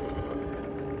with Sam.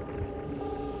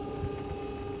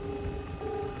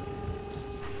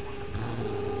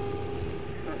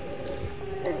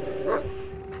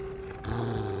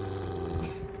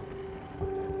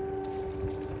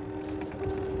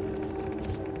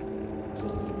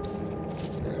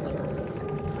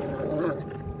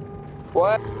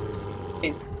 What?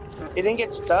 It didn't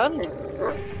get stunned?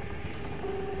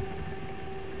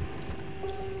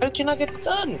 How did you not get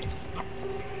stunned?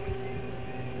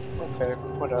 Okay,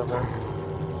 whatever.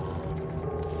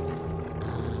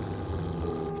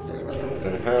 What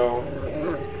the hell?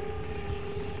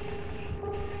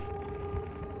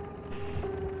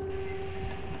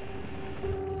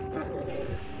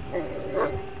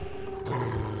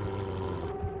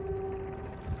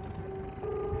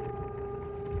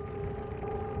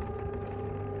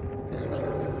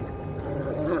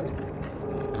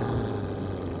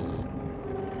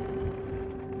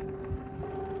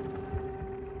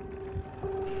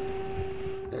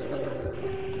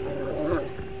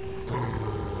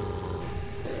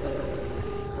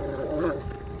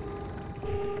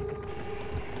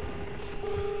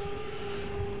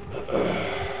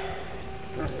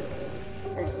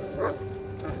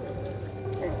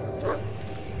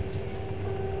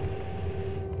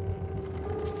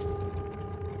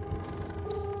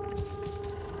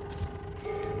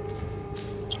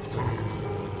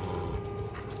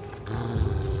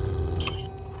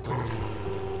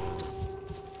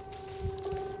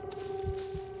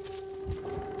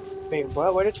 Wait,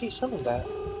 what? Why did he summon that?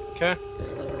 Okay.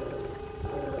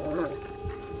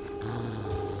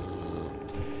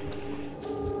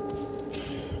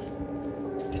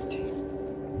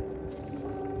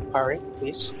 Alright,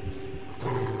 please.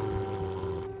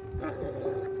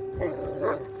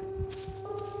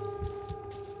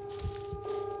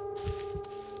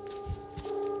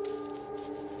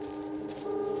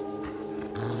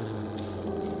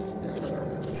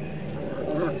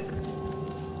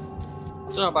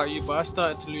 I don't know about you, but I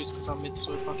started to lose because our mid's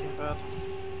so fucking bad.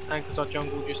 And because our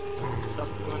jungle just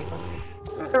doesn't do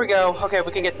anything. There we go. Okay,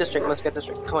 we can get district. Let's get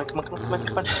district. Come on, come on, come on, come on,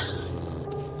 come on.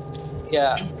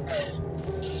 Yeah.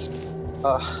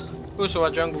 Also,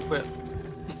 our jungle quit.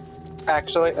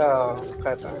 Actually,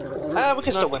 okay. We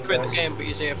can still win quit this. the game, but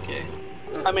he's AFK.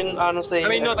 I mean, honestly. I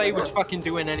mean, not that he was fucking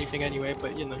doing anything anyway,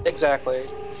 but you know. Exactly.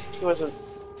 He wasn't.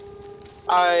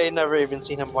 I never even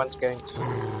seen him once ganked.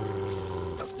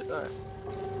 Up to that.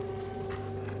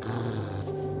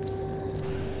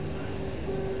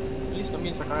 At least that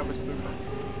means I can have his boot off.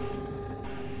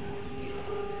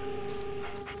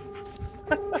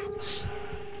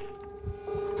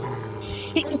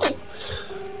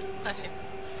 Bless you.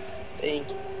 Thank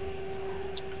you.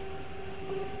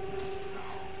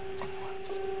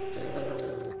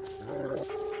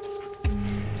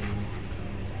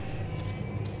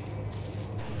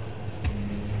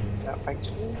 That back to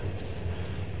you.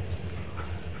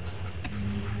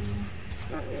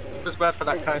 It was bad for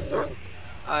that guy, so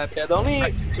I Yeah, the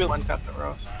only real one tapped the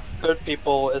Ross. good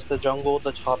people is the jungle,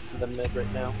 the top, and the mid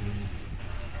right now.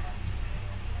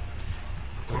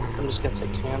 I'm just gonna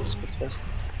take cams because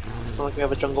it's not like we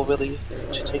have a jungle really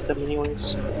to take them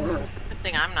anyways. Good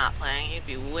thing I'm not playing. You'd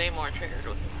be way more triggered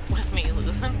with me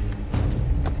losing.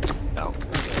 No.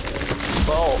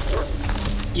 Well,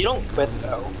 you don't quit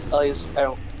though. At least I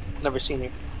don't. Never seen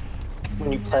you.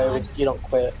 When you play, you don't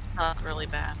quit. Suck really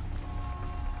bad.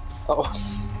 Oh.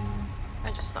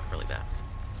 I just suck really bad.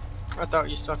 I thought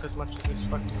you suck as much as this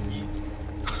fucking me.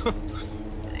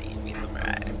 You'd be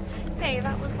surprised. Hey,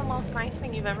 that was the most nice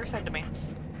thing you've ever said to me.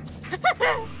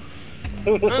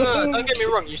 No, don't get me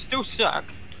wrong, you still suck.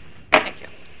 Thank you.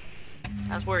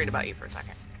 I was worried about you for a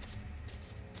second.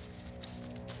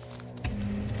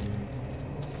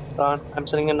 Hold on, I'm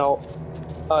sending a note.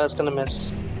 Oh, that's gonna miss.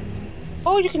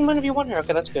 Oh, you can win if you want here.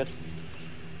 Okay, that's good.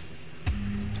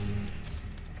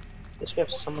 At least we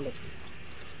have someone that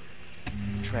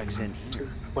Tracks in can here.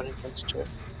 win against it.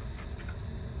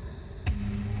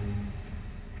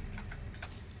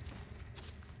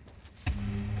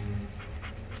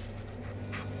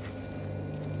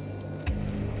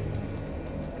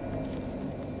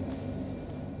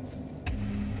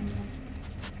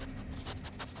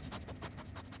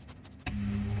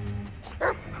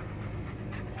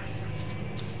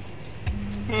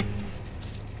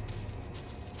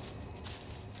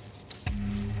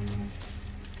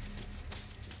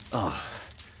 Oh.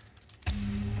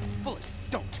 Bullet,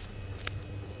 don't.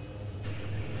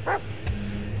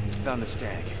 Found the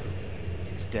stag.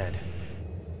 It's dead.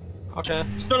 Okay.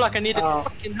 It's not like I needed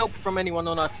fucking help from anyone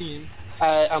on our team.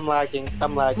 I'm lagging.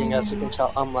 I'm lagging, as you can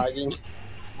tell. I'm lagging.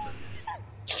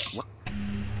 What?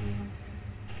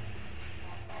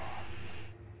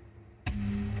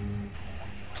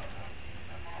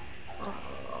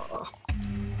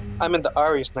 I mean, the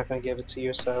Ari's not gonna give it to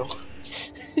you, so.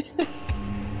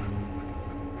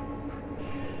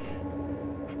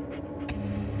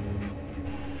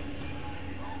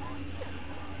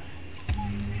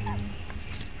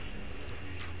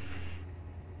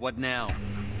 What now?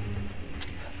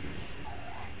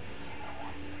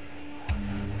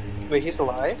 Wait, he's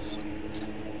alive?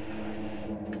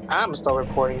 I'm still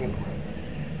reporting him.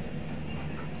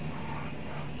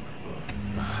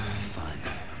 Fine.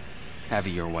 Have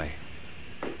it your way.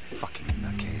 Fucking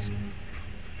nutcase.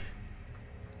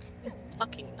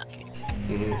 Fucking nutcase.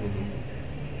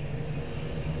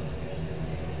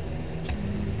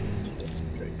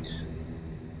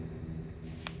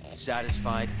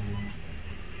 Satisfied?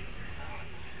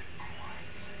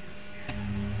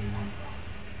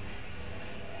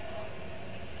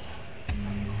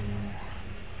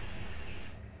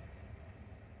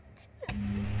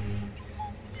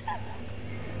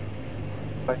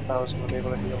 5,000 would be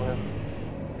able to heal him.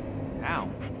 How?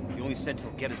 The only scent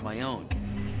he'll get is my own.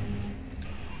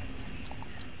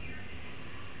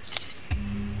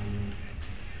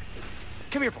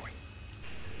 Come here, boy.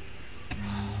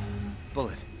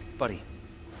 Bullet, buddy.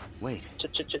 Wait.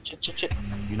 Chit.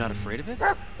 You're not afraid of it?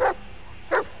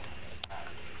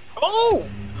 Oh!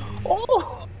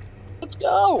 Oh! Let's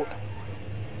go!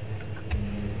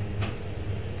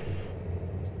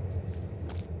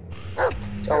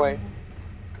 Go away.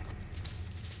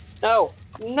 No!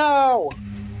 No!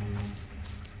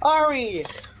 Ari!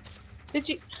 Did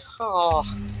you... Oh.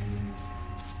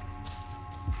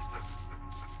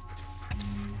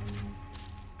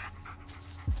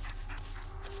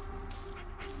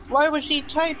 Why was she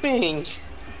typing?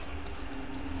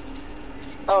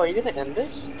 Oh, are you gonna end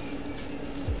this?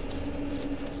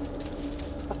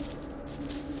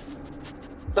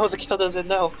 Oh, the kill doesn't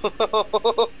know.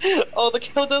 Oh, the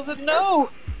kill doesn't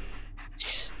know!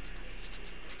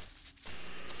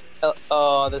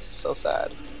 Oh, this is so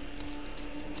sad.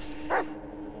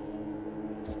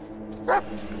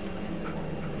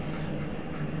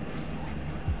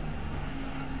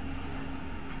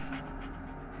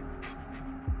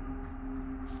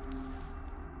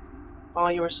 Oh,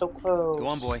 you were so close. Go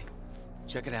on, boy.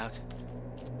 Check it out.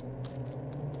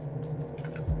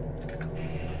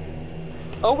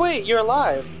 Oh wait, you're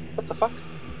alive. What the fuck?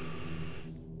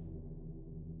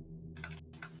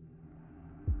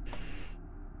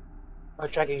 Oh,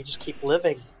 Dragon, you just keep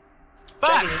living.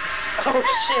 Fuck! Dragon, oh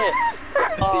shit!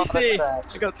 Oh, CC! that's sad.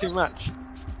 I got too much.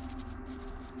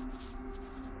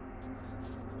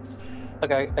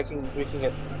 Okay, we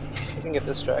can get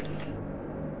this Dragon.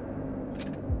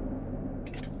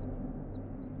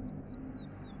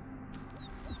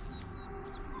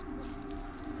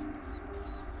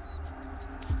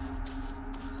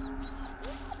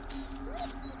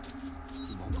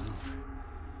 He won't move.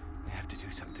 I have to do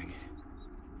something.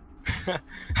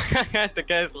 I had the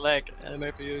guy's leg. I don't know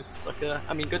if you sucker.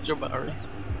 I mean, good job, Ari.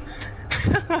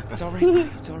 It's alright, buddy.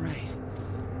 It's alright.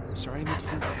 I'm sorry I meant to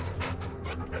do that.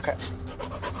 Okay.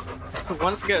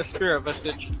 Once I get a spirit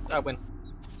vestige, I win.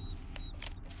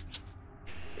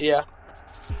 Yeah.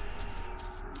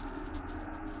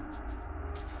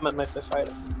 I'm at my 5th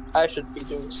item. I should be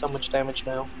doing so much damage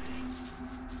now.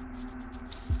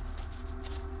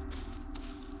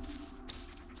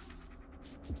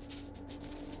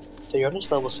 You're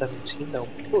almost level 17 though.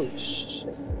 Holy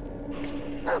shit.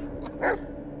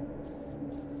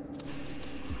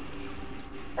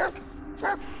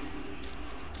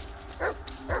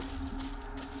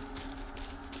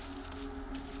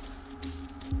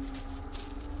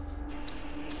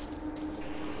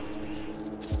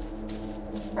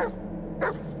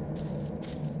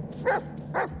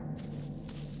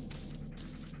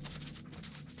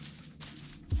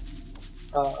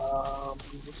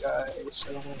 Guys,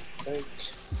 I don't want to think.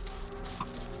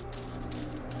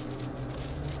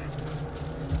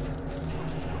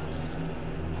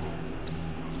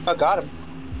 I got him.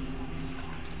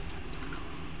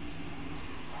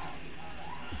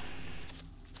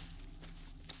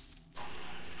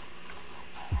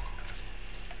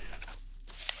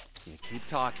 Yeah, keep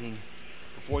talking.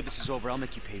 Before this is over, I'll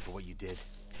make you pay for what you did.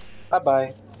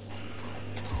 Bye-bye.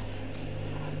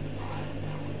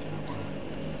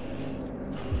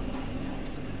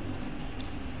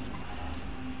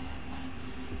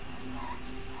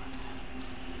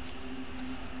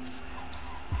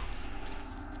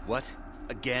 What?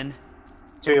 Again?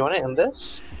 Do you want to end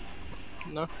this?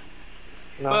 No.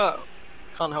 No. But,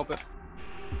 can't help it.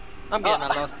 I'm getting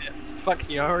that last hit. Fuck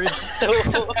you, Ari.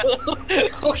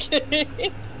 Okay.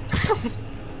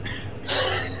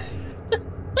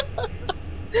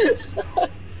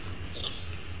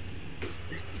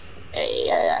 Hey,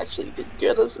 I actually did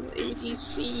good as an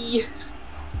ADC.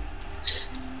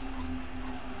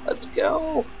 Let's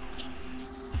go.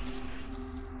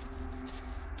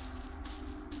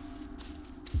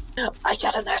 I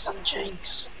got an S on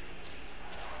Jinx.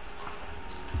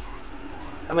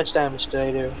 How much damage did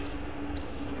I do?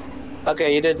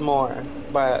 Okay, you did more,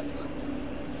 but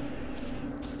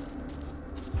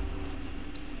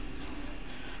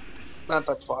not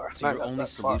that far. So not your that only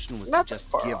solution was not to just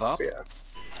that far give off, up? Yeah.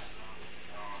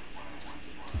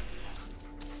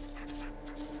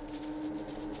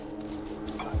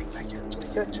 Can I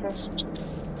get a chest?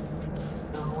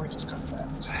 No, I just got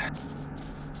that.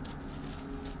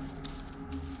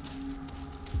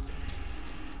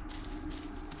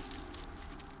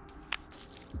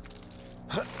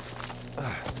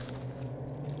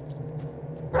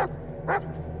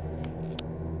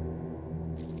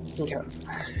 Okay.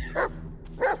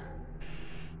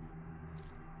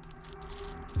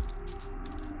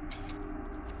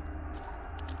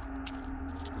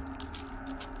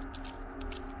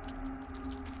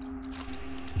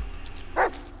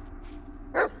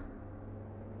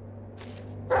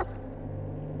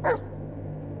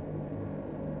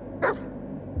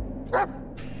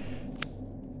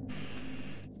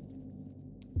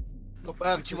 Not bad.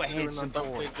 Aren't you a considering handsome I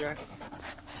don't boy? play Jack.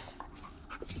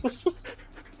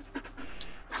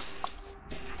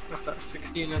 That's at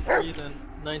 16 and 3, then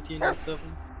 19 and 7.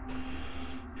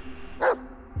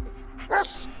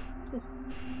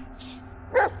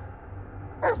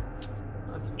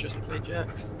 I'd just play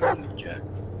Jacks. Only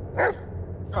Jacks.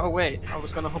 Oh wait, I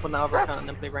was gonna hop on the other account and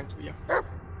then play ranked with you. That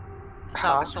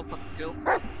was so fucking cool.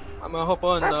 I'm gonna hop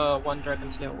on 1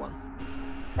 Dragon Slayer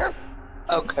 1.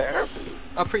 Okay.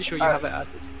 I'm pretty sure you have it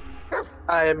added.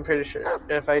 I am pretty sure.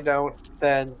 If I don't,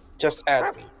 then just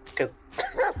add me. Cause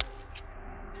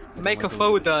Make a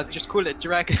folder, just call it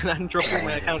Dragon and drop all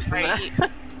my accounts in there.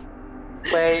 Right.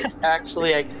 wait,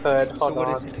 actually I could. So Hold what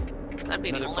on. is it? That'd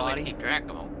be the Another only way body? to keep track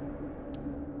of them.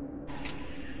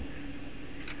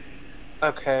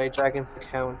 Okay, Dragon's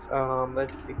account.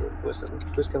 Let's see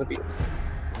who's gonna be.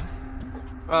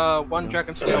 1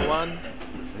 Dragon Slayer 1.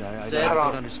 I Zed. don't Hold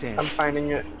on. understand. I'm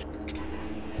finding it.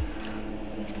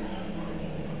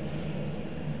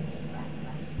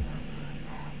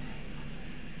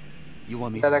 You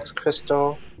want me ZX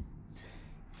Crystal.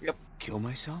 Yep. kill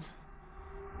myself?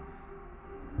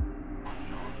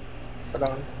 Hold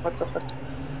on. What the fuck?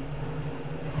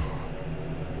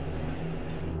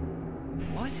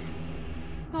 What?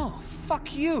 Oh,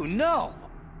 fuck you, no!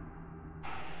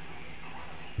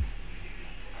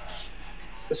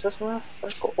 Is this enough?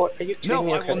 What are you kidding No,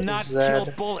 me? I will Okay, not Zed.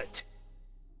 kill Bullet!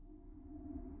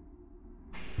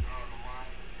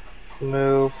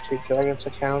 Move to Dragon's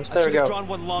accounts. I There we should have go. drawn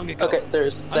one long ago. Okay,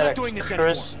 there's I'm not doing ZX this anymore.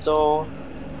 Crystal.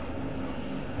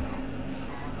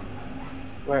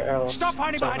 Where else? Stop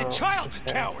hiding behind a Don't know. child, you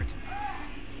Okay. coward!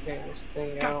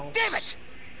 Anything God else? damn it!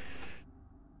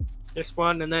 This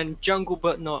one, and then Jungle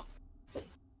But Not.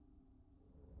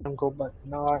 Jungle, but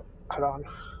not. Hold on.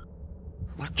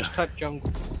 What Just the? type Jungle.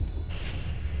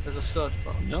 There's a search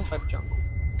bar. Just No. type Jungle.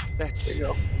 That's... There you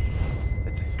go.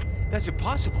 That's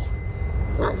impossible.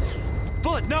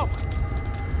 Bullet, no!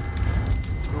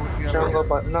 Jungle,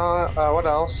 but not. What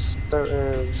else? There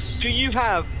is. Do you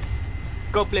have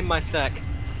Goblin My Sack?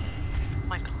 Oh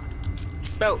my god.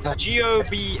 Spelled Goblin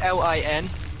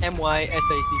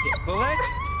MySack. Bullet?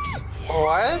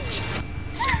 What?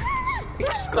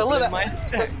 Spell it Goblin My out.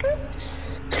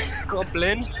 Sack.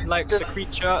 Goblin, like the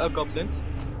creature, a goblin.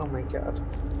 Oh my god.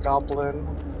 Goblin.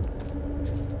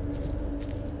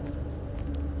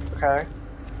 Okay.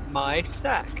 My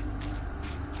sack.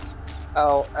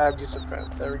 I'll add you as a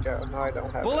friend. There we go. No, I don't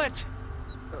have it. Bullet!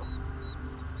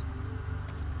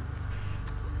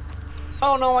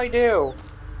 Oh no, I do.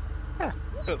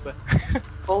 What's that?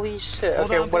 Holy shit.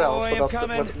 Hold Okay, on, what else? boy, What I'm else?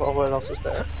 coming. What else is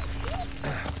there?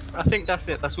 I think that's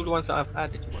it. That's all the ones that I've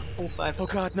added. All 5. Oh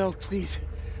god, no, please.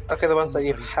 Okay, the ones that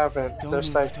you Buddy, haven't. Don't There's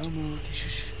move, like. don't move. Shh,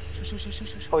 shh, shh, shh,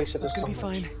 shh, shh. Holy shit, It's there's gonna so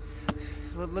be much.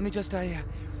 fine. Let me just,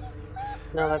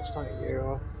 No, that's not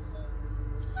you.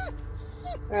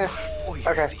 Boy, you're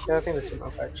Okay, heavy. yeah, I think that's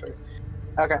enough actually.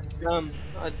 Okay,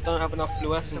 I don't have enough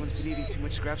blue essence. Someone's been eating too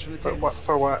much scraps from the for table. what?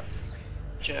 For what?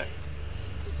 Jack.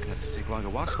 Gonna have to take longer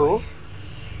walks, Cool. buddy.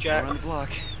 Jack. Around the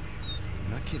block.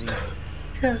 I'm not kidding.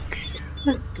 Yeah.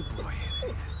 Good boy.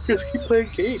 Just keep playing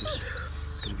games.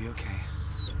 It's gonna be okay.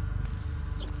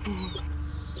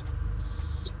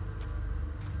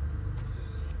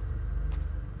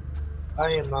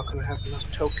 I am not gonna have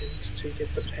enough tokens to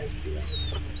get the Pantheon.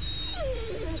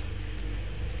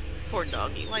 Poor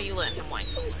doggy. Why you letting him whine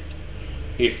so much?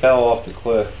 He fell off the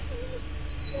cliff.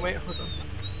 Wait, hold on.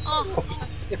 Oh,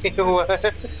 What?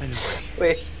 I know, buddy.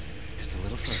 Wait. Just a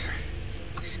little further.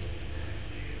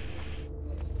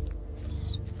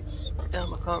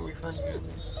 Damn, I can't refund you.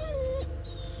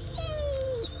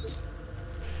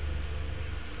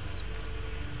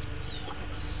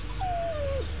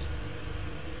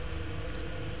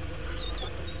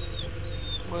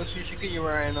 Well, so you should get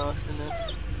your iron ass in there.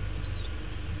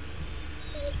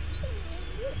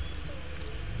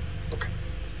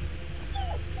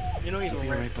 You're not even You'll be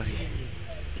right. alright, buddy.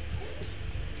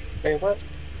 Wait, what?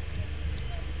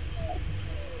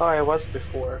 Oh, I was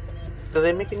before. Did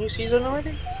they make a new season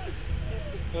already?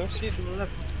 No, season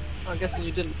 11. I'm guessing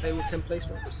you didn't play with 10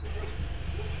 placements.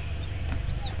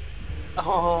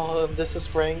 Oh, this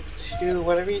is rank 2.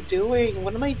 What are we doing?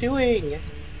 What am I doing?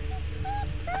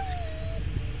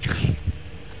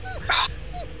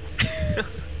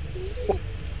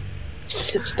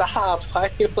 Stop! Why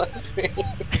are you laughing?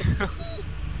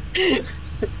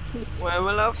 Why am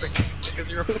I laughing? Because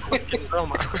you're a fucking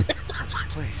dumbass. This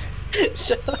place.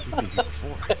 Shut up. We've been here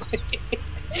before.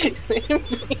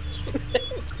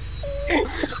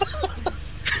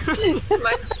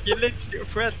 Like, you literally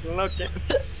pressed login.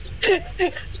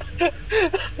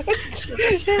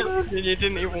 And you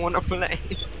didn't even want to play.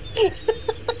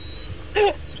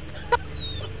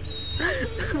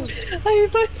 I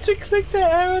went to click the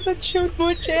arrow that showed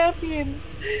more champions,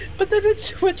 but then it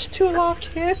switched to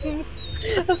lock in.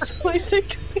 So I said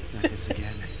click Not this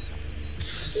again.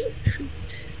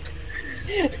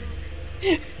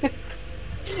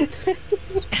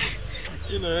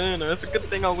 You know, it's a good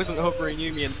thing I wasn't hovering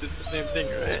Yumi and did the same thing,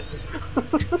 right?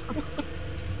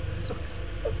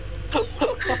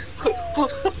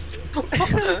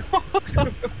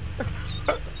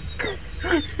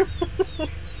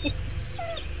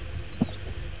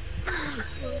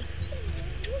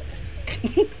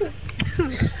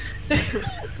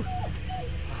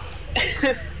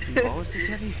 You always this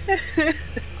heavy?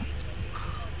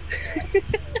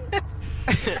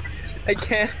 I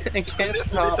can't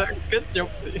stop. Good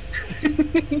jump scenes.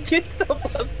 Get the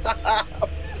fuck stop.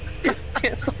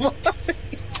 Can't stop.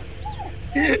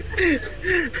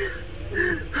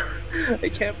 I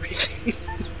can't breathe.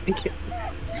 I can't.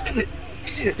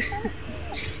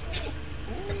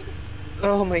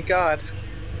 Oh my god.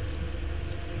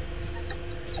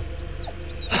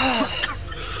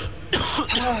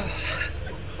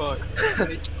 Fuck. I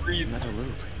need to breathe. Another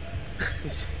loop.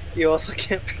 This You also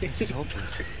can't breathe. is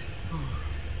hopeless.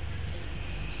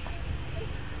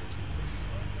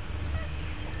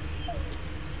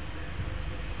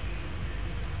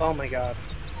 Oh my god.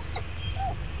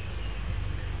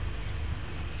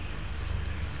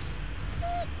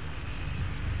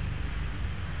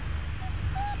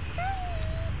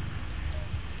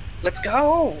 Let's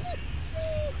go!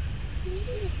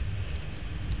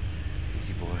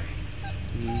 Easy boy.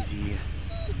 Easy.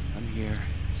 I'm here.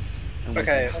 I'm with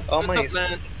Okay, you. all my... Good job,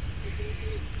 man.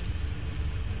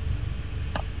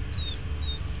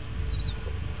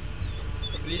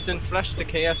 Lee Sin flashed to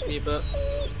KS me, but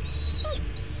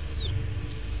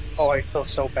Oh, I feel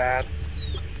so bad.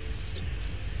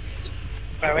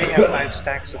 I already have 5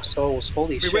 stacks of souls,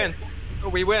 holy we shit. win. Oh,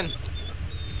 we win.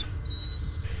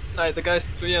 Like, the guy's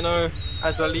 3-0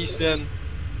 as a Lee Sin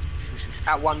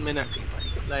at 1 minute. Okay,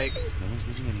 buddy. Like, No one's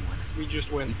leaving anyone. we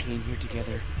just We win. came here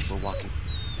together. We're walking.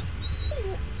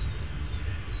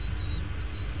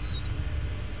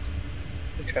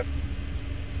 Okay.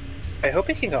 I hope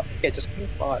he can go. Yeah, just give me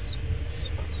 5.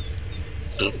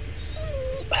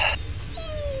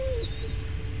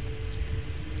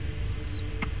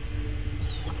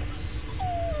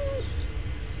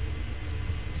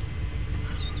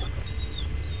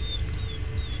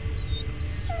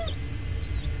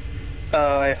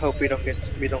 I hope we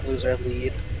don't lose our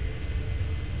lead.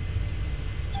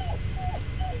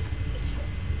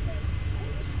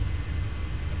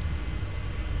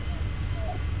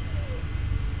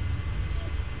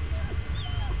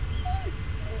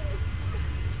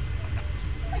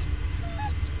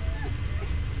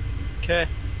 Okay.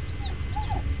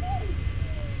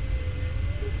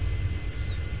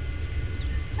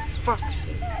 Fuck's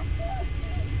sake.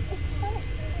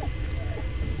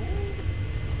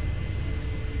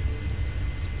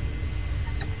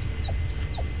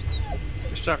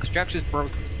 It sucks. Jax is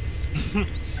broken.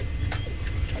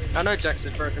 I know Jax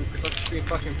is broken because I've been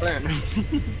fucking playing.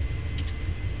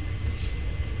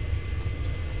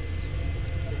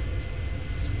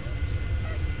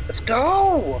 Let's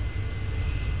go!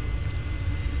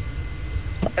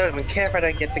 I don't even care if I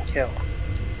don't get the kill.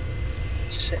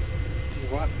 Shit. You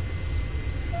what?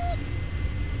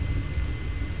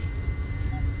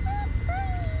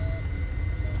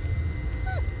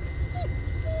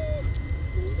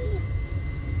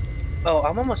 Oh,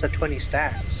 I'm almost at 20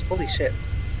 stacks. Holy shit.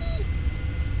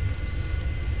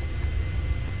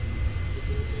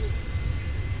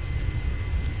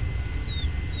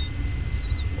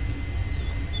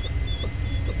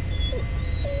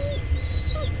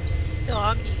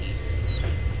 Doggy.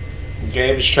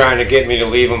 Gabe's trying to get me to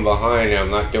leave him behind, and I'm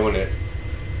not doing it.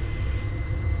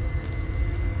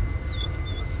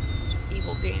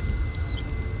 Evil game.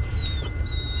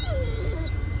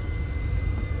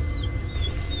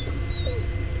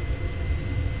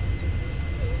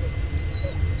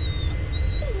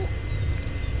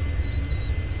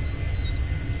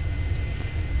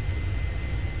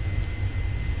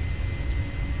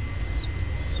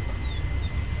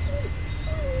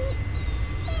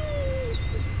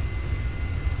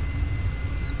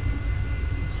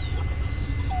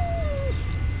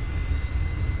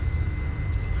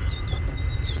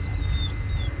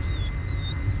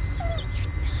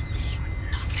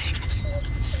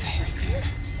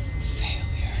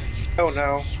 Oh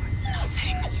no.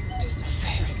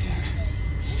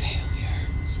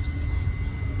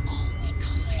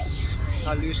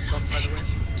 I lose top, by the way.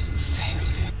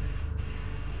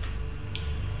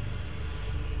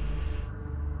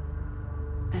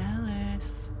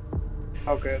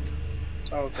 All good.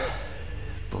 It's all good.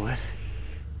 Bullet?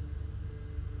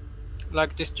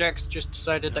 Like, this Jack's just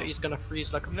decided that he's gonna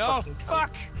freeze like a No, fucking cunt.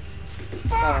 fuck!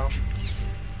 Oh.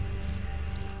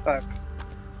 Fuck.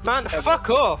 Man, fuck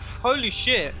off! Holy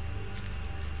shit!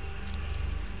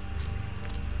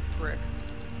 Frick.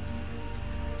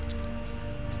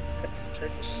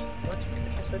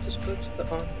 I just go to the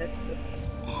on head.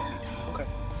 Okay.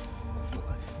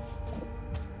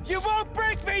 You won't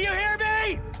break me, you hear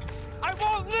me? I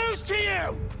won't lose to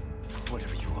you!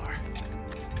 Whatever you are.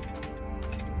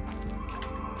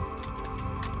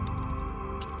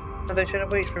 Oh, they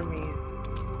shouldn't wait for me.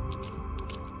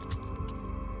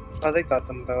 Oh, they got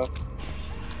them though.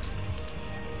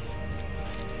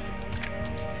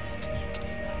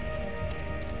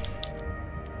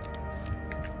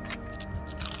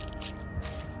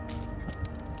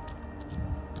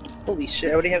 Holy shit,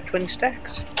 I already have 20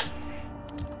 stacks.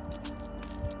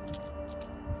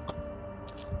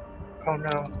 Oh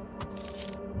no.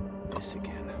 This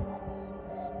again.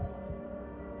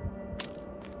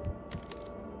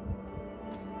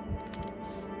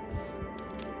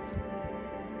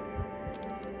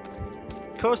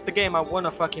 Close the game, I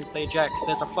wanna fucking play Jax.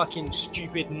 There's a fucking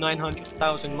stupid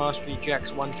 900,000 mastery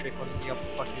Jax one trick on the other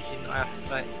fucking team that I have to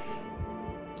play.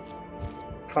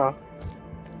 Huh.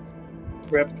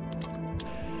 Rip.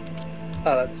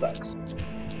 Oh, that sucks.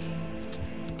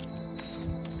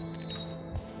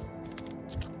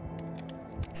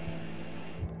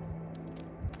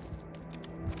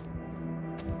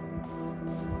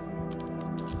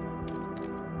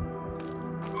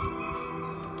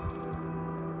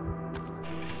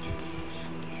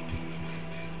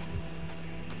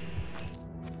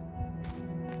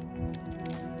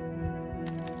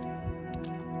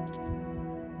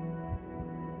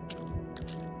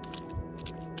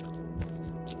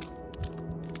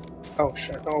 Oh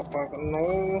shit, oh fuck,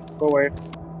 no. Go away.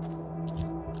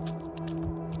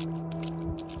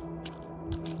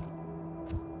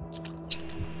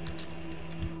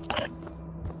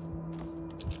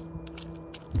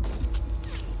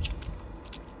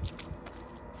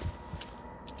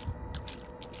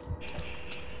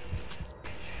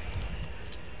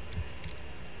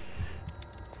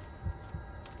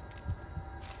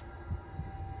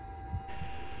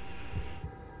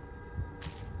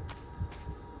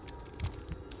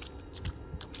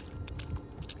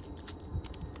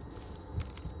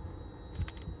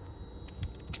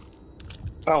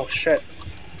 Oh shit.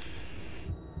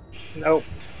 Nope.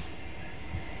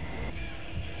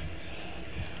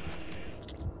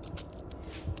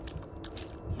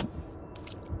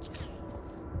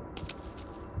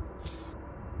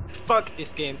 Fuck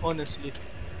this game, honestly.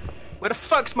 Where the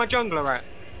fuck's my jungler at?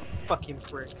 Fucking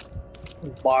prick.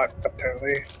 Bot,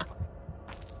 apparently.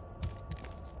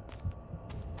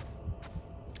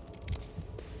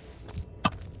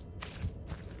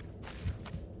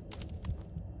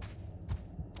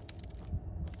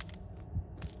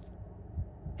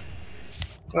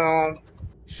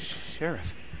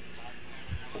 Sheriff.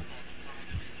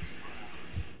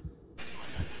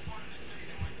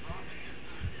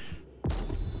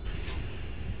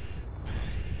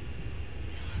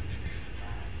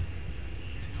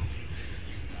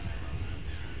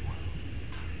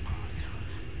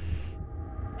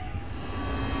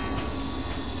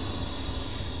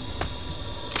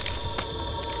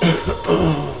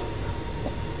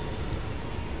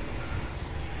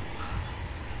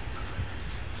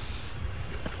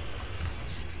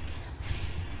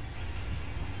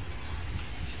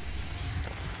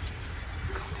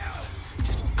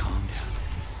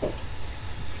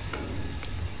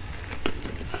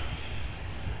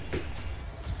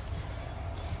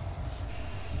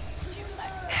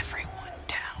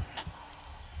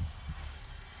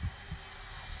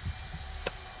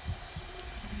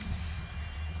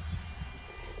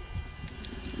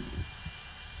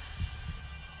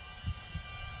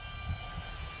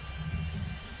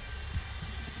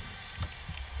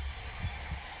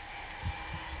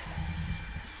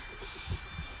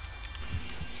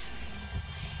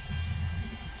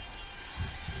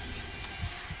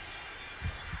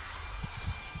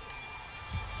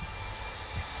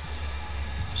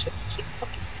 Shit,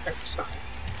 fucking hurts.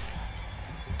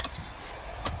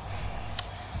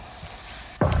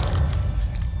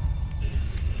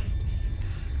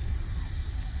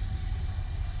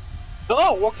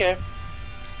 Oh, okay.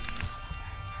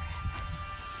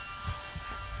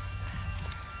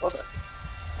 What the?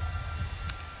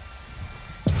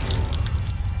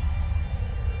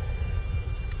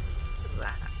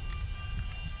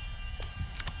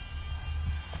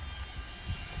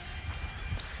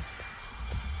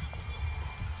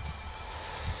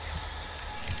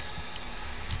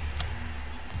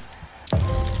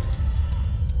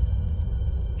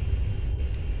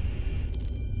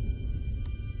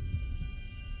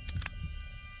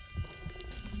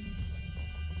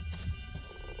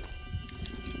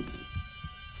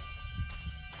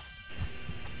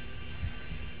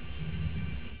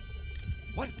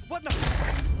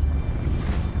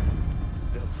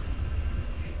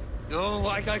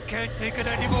 I can't take it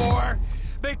anymore.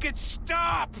 Make it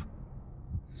stop.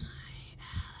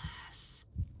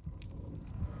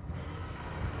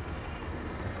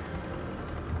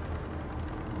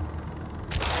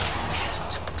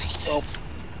 Oh.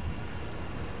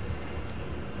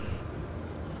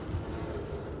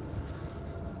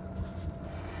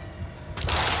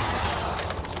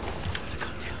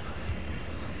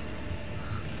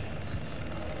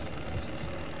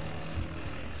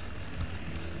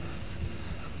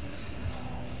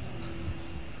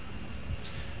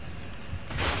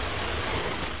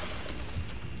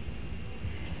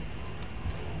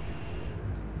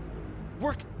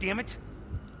 Work, damn it.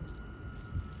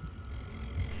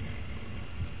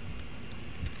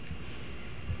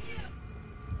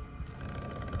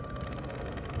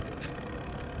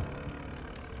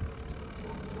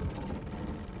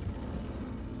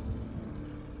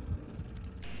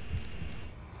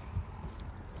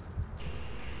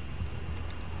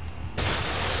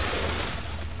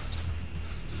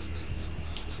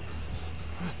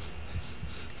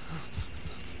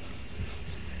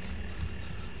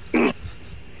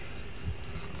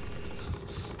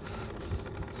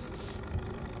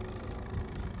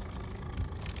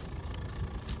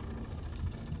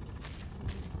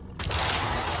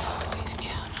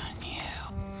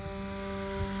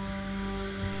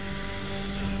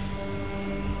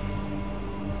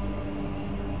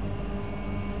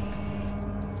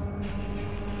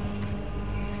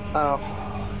 Oh.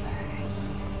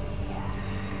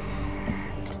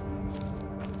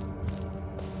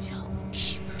 Don't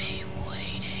keep me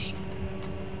waiting.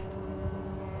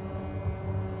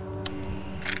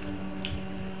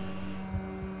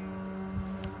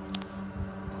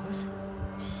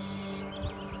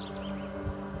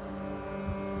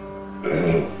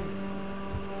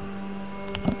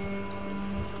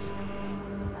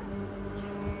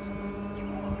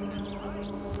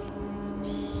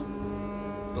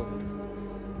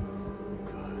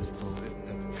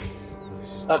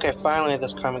 Okay, finally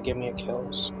this karma gave me a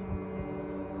kills.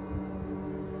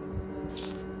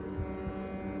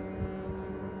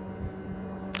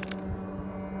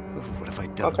 What have I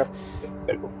done? Okay.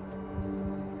 Very cool.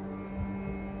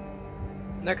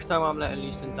 Next time I'm letting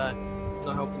Leeson die.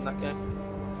 Not helping that guy.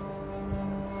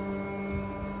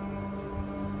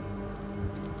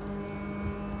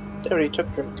 They already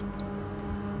took drink.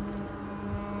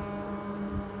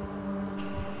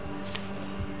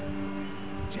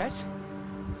 Jess?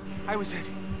 I was at...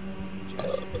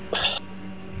 Jess?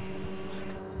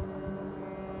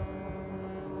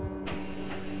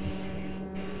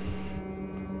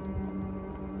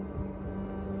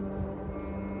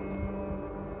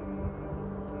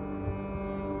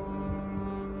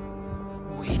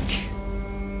 Weak.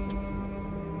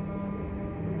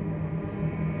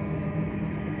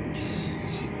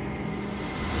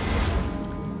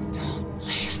 Don't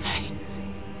leave me.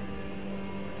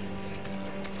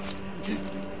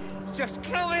 Just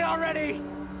kill me already!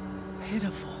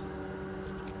 Pitiful.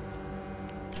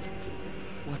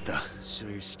 What the? So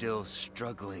you're still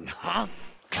struggling, huh?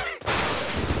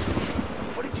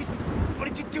 What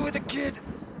did you do with the kid?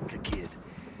 The kid.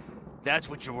 That's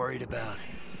what you're worried about?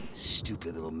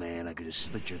 Stupid little man, I could just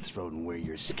slit your throat and wear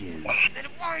your skin. Then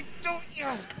why don't you?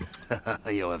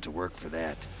 You'll have to work for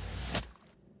that.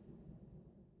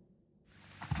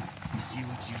 You see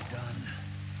what you've done?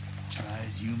 Try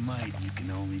as you might, you can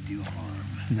only do harm.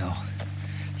 No,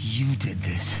 you did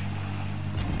this.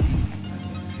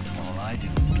 All I did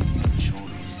was give you a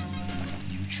choice.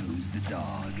 You chose the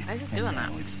dog. Why is it and doing now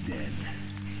that? it's dead.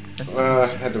 I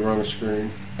had the wrong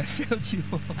screen. I failed you.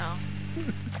 Oh.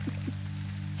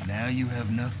 Now you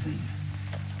have nothing.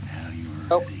 Now you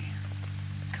are ready.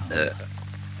 Come.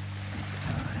 It's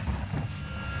time.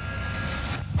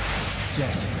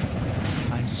 Jess,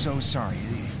 I'm so sorry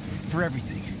for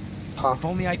everything. Huh. If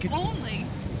only I could...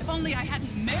 If only I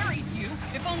hadn't married you.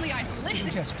 If only I'd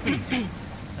listened. Jess, please.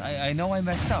 I know I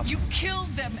messed up. You killed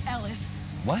them, Ellis.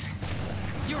 What?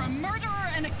 You're a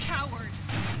murderer and a coward.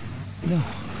 No.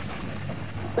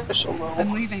 They're so low.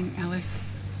 I'm leaving, Ellis.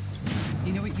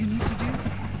 You know what you need to do?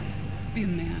 Be a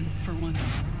man for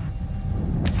once.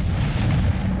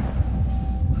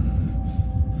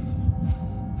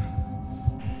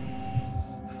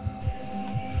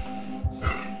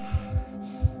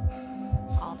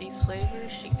 All these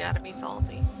flavors, she gotta be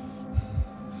salty.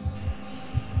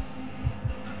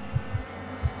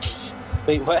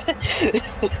 Wait, what?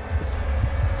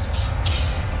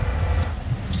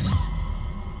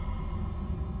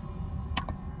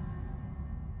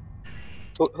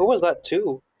 Who was that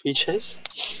too? Peaches?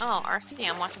 Oh, RC,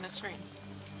 I'm watching the stream.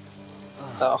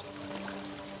 Oh.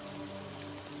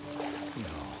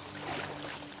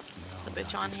 the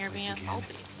bitch on here being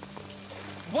salty.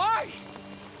 Why?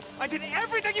 I did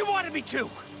everything you wanted me to!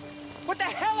 What the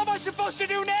hell am I supposed to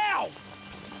do now?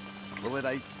 Well,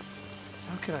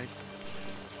 how could I?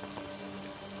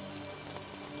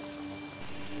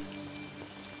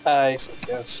 I said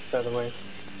yes, by the way.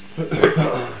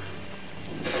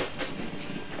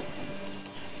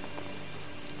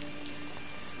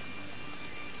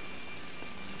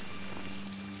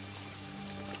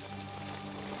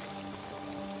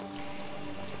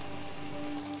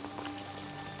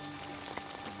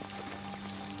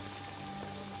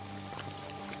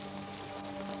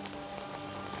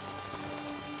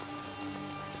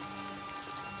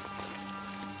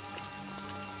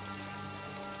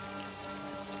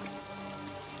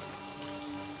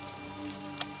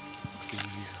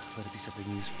 Please, let it be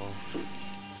something useful.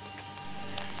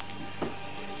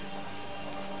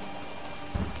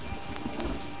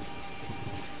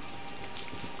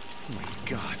 Oh my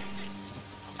God.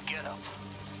 Get up.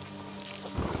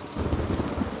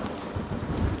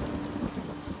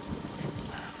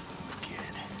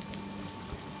 Kid.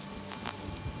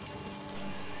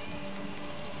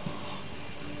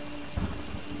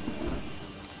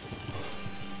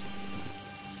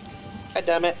 God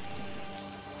damn it.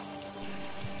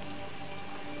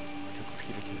 Took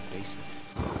Peter to the basement.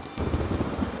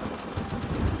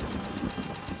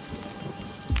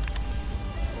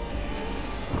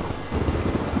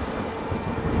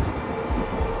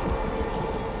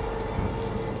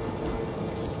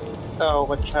 Oh,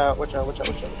 watch out, watch out, watch out,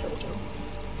 watch out, watch out, watch out.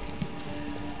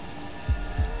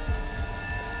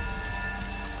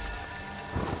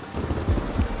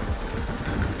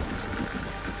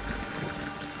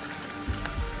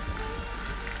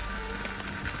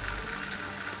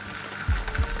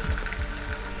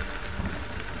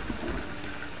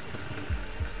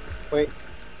 Wait.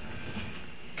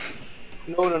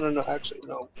 No, no, no, no, actually,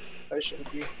 no. I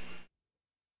shouldn't be.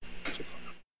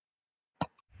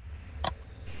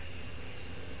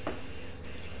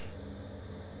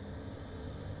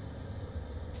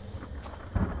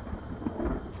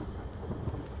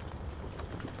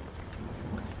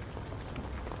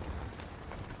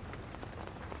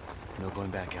 No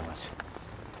going back, Ellis.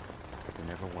 There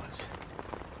never was.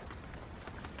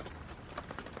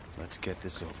 Let's get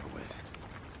this over with.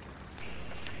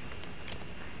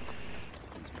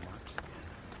 These marks again.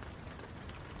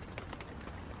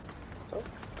 Oh.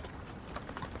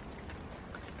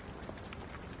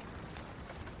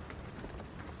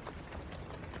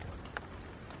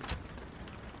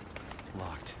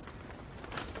 Locked.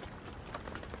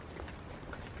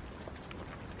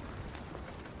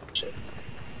 Shit.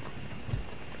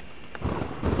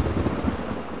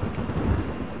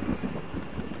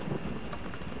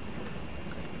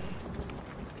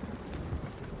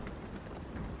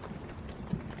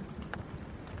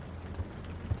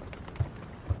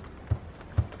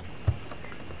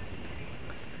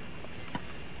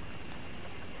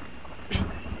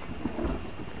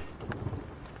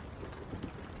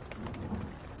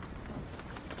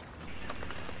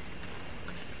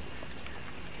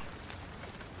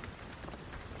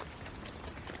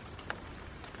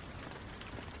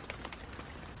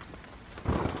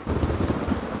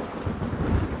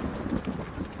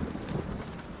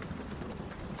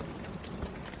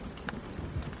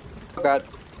 Oh God.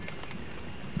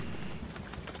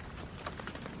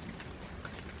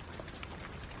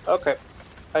 Okay.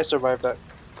 I survived that.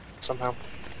 Somehow.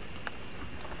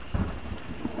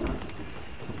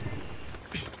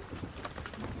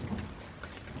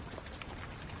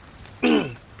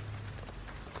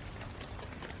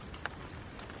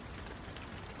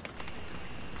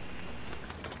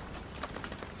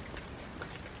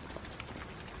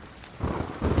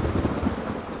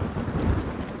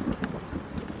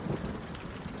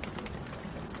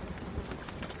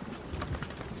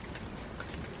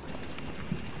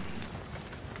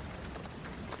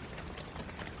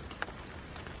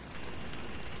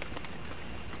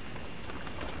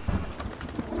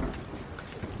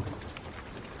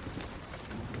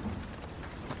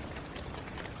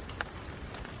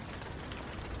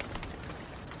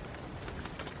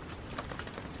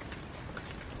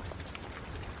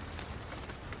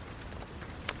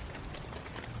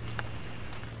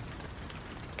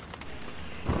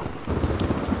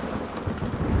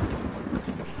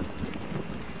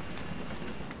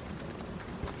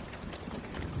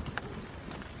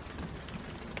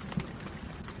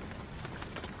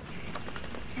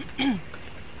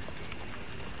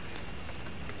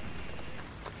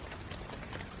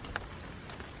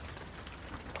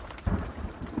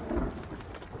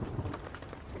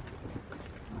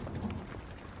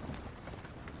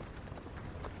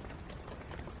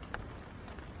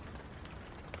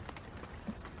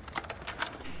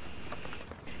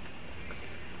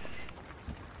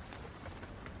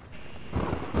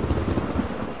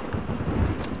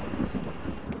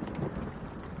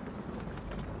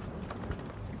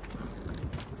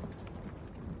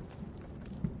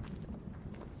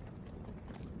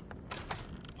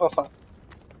 Oh fuck.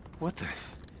 What the?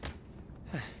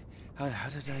 How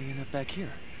did I end up back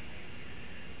here?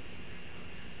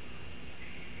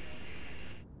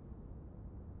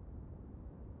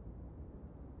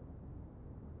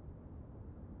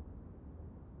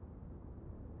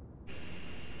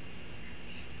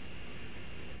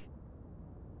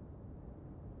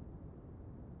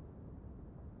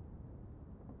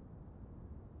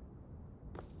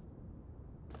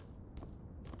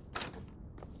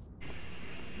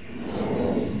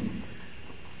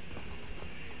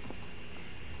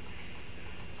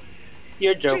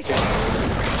 You're joking.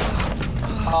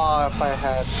 Oh, if I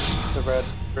had the red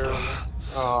room.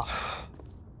 Oh.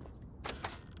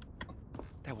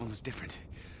 That one was different.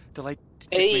 The light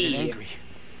just Hey. made it angry.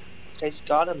 Guys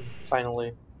got him,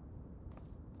 finally.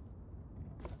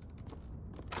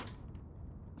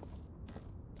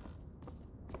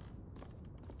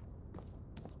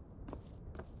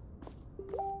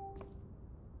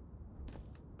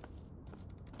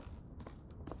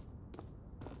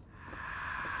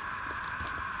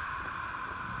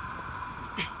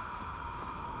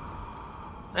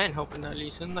 I ain't hoping that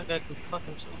Leeson, that guy can fuck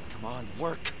himself. Come on,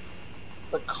 work.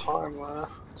 The karma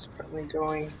is probably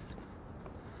going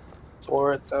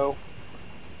for it though.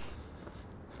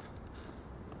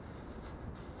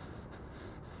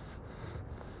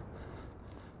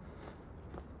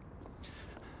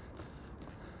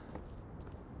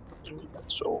 Give me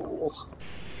that soul.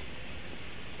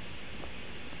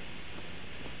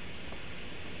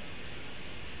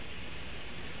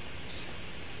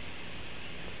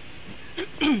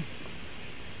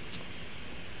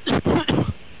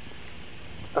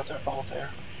 Oh, they're all there.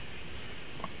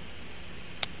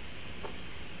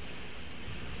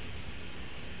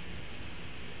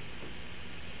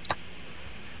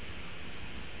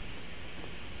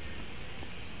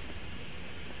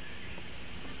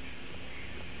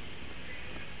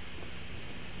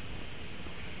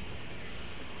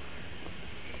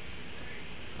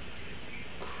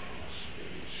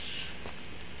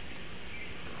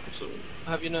 So,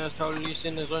 have you noticed how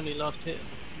Leeson is only last hit?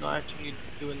 Not actually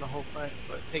doing the whole fight,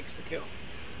 but it takes the kill.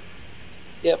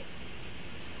 Yep.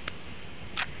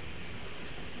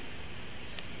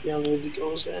 He only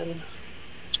goes in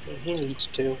when he needs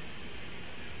to.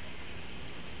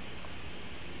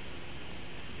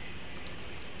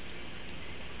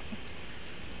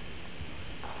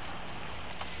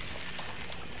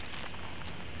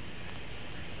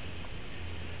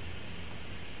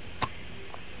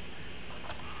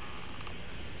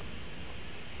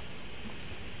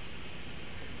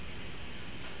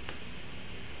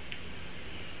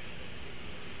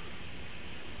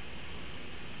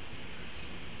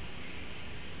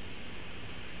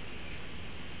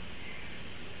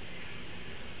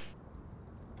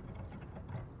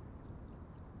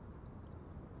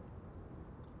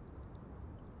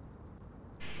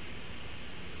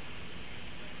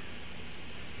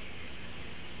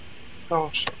 Oh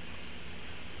shit.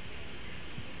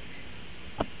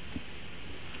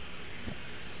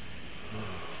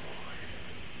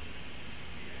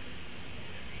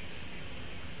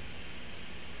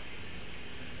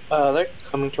 They're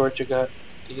coming towards you guys.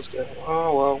 These guys.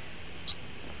 Oh well.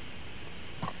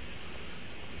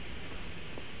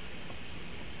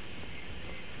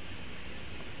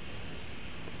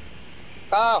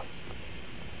 Oh!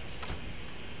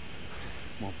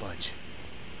 Won't budge.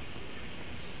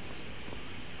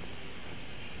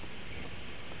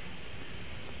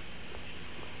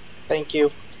 Thank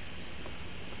you.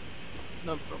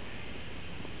 No problem.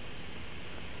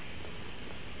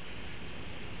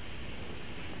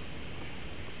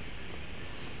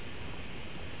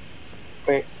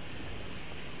 Wait.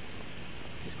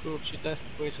 It's cool if she dies to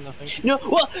poison, I think. No,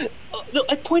 well, no,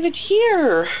 I pointed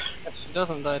here! If she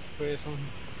doesn't die to poison.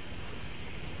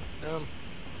 I'm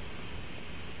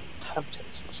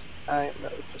pissed. I'm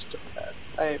really pissed at that.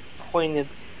 I pointed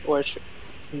where she...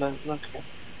 and then, okay.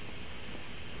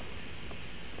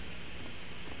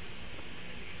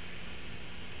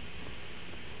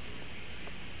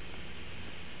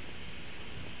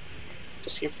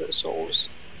 Just here for the souls.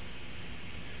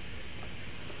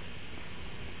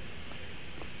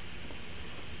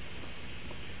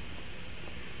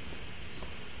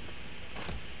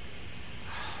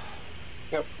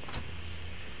 Yep.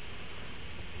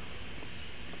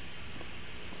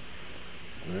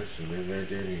 Listen, maybe I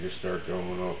do need to start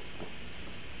going up.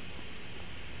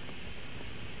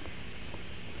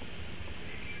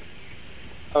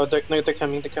 Oh, they're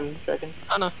coming, Dragon.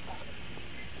 Oh no.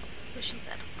 That's what she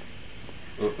said.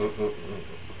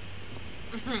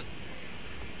 It's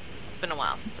been a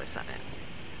while since I said it.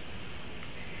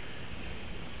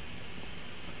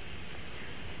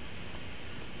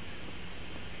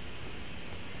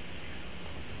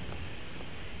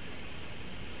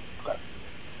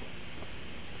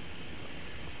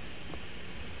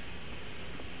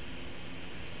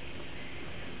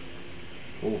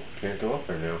 Ooh, can't go up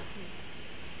there now.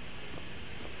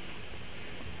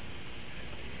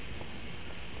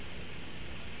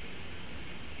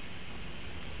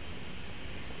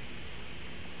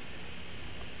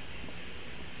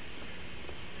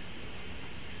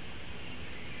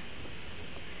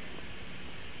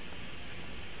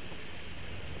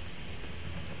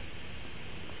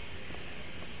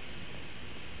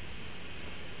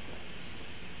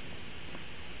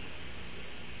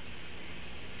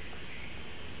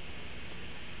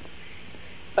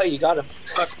 Oh, you got him.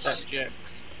 Fuck that,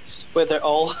 Jax. Where they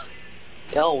all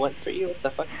went for you. What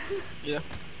the fuck? Yeah.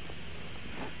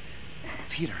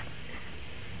 Peter.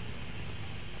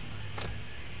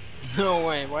 No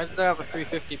way. Why did I have a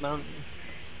 350 mountain?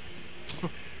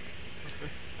 Okay.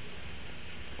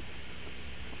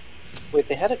 Wait,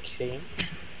 they had a cane?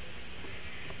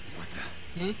 What the?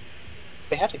 Hmm?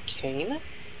 They had a cane?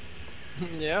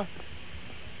 Yeah.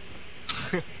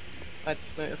 I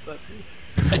just noticed that too.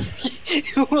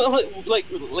 Well, like,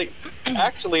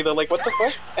 actually though, like, what the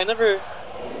fuck? I never...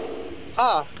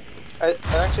 I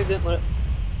actually didn't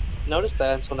notice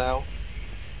that until now.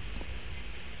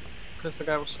 Because the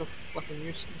guy was so fucking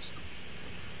useless.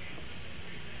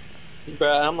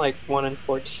 Bruh, I'm like 1 in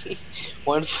 14.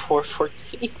 1 4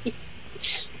 14.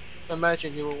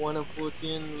 Imagine you were 1 in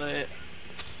 14, like...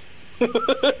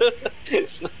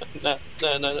 No.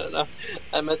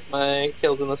 I meant my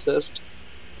kills and assist.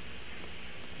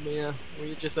 Yeah, what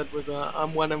you just said was,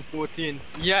 I'm 1 in 14.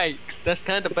 Yikes, that's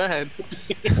kind of bad.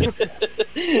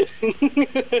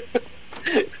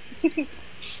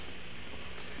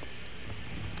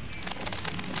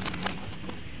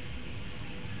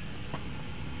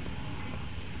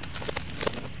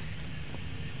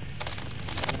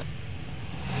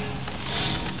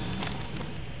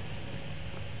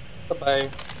 Bye-bye.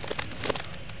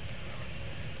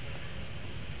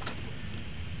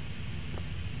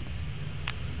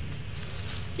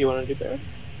 You want to do Baron?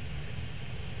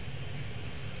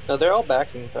 No, they're all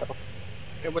backing though.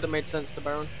 It would have made sense to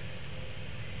Baron.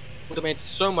 Would have made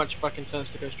so much fucking sense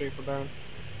to go straight for Baron.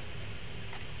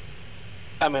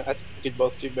 I mean, I think we could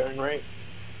both do Baron, right?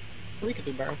 We could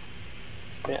do Baron.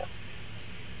 Yeah.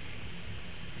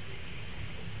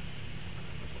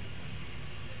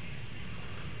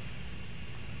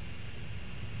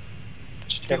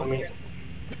 Just Kill me.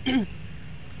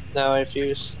 No, I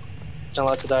refuse. Not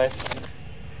allowed to die.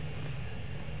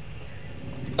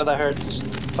 Oh, that hurts.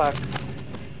 Fuck.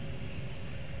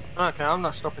 Okay, I'm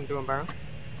not stopping doing Baron.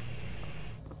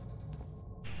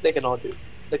 They can all do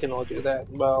that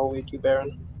while we do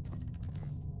Baron.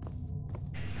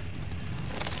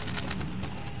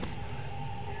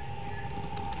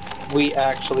 We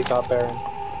actually got Baron.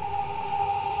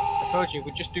 I told you,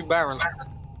 we just do Baron.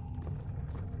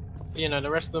 You know,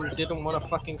 the rest of them didn't want to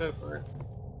fucking go for it.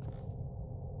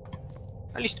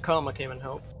 At least Karma came and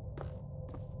helped.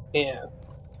 Yeah,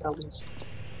 at least.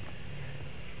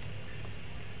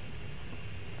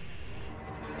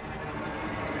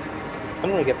 I'm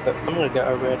gonna get a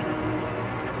red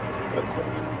real quick.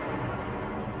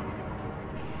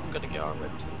 I'm gonna get our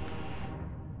red too.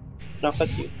 No, fuck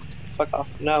you. Fuck off.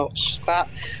 No, stop.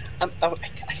 I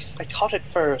caught it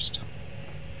first.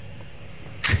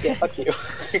 Yeah, fuck you.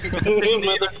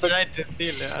 I tried to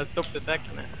steal it, I stopped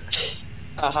attacking it.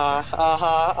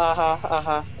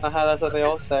 That's what they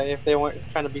all say if they weren't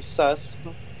trying to be sus.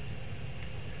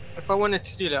 If I wanted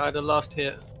to steal it, I'd have last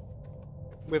hit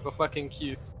with a fucking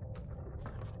Q.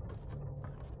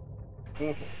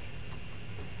 What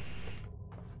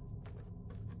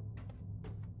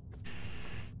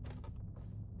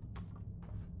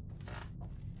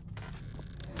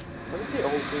is the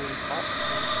old green top?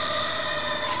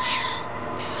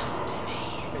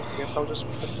 I guess I'll just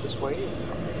put it this way.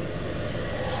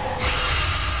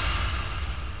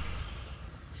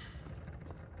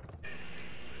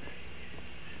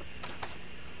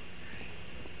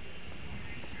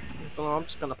 Well, I'm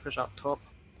just gonna push up top.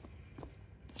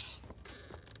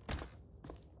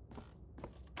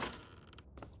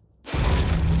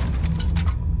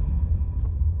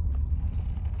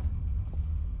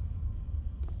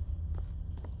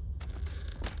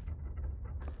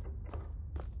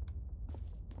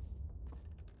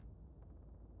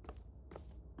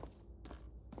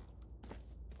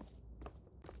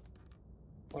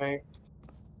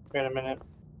 Wait a minute.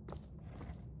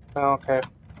 Oh, okay.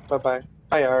 Bye-bye.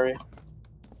 Bye, Ari.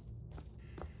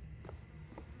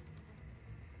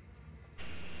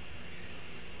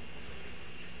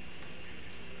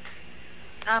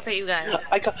 Stop it, you guys.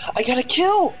 I got a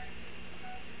kill!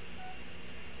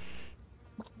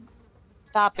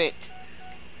 Stop it.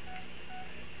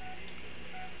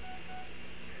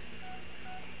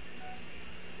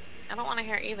 I don't want to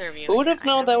hear either of you. Who would have I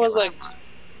known have that to was get like... loud.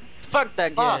 Fuck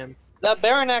that Fuck. game. That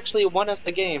Baron actually won us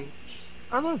the game.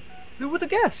 I know. Who would have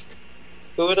guessed?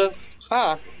 Who would have...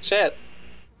 Huh. Shit.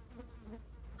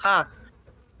 Huh.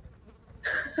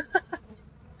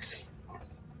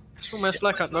 It's almost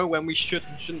like I know when we should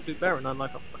and shouldn't do Baron. I'm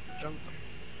like a fucking jump.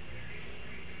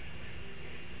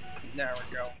 There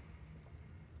we go.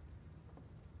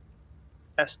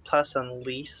 S plus and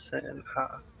lease and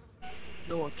huh.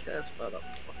 No one cares about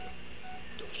that fucking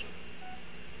douche.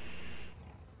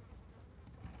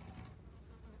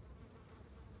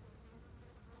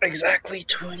 Exactly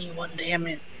 21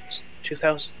 damage.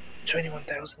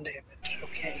 21,000 damage.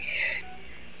 Okay.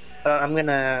 I'm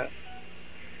gonna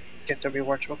get the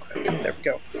rewards real quick. There we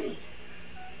go.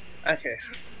 Okay.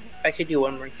 I could do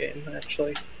one more game,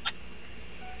 actually.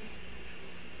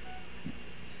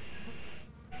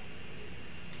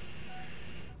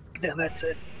 No, that's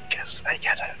it. Guess I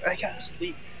gotta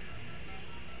sleep.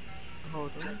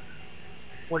 Hold on.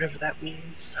 Whatever that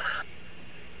means.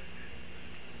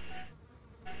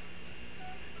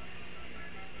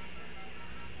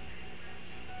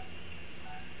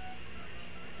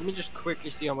 Let me just quickly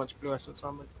see how much blue essence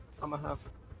I'm gonna have.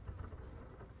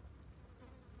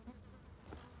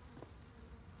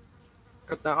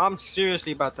 God, now I'm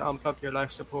seriously about to unplug your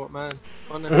life support, man.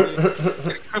 Honestly.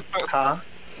 Huh?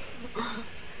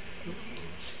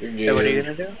 Yeah, what are you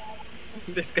gonna do?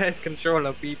 This guy's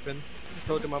controller beeping. I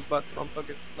told him I'm about to unplug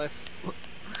his life support.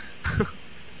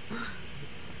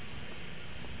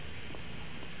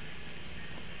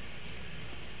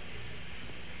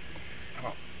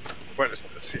 Oh, what is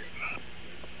this here?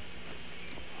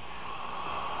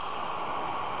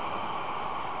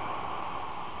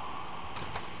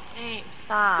 Hey,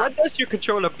 stop. Why does your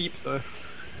controller beep though?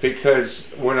 Because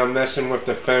when I'm messing with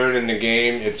the phone in the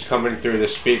game, it's coming through the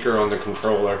speaker on the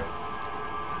controller.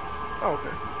 Oh,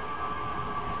 okay.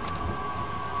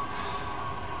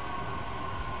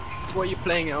 What are you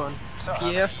playing it on?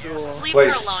 PS or? Leave her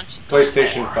alone. She's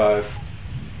PlayStation 5.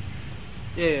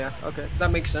 Yeah, okay. That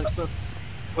makes sense though.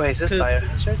 Wait, is this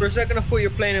For a second I thought you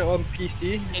were playing it on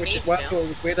PC, It which is needs why I to. thought it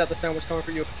was weird that the sound was coming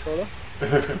through your controller. I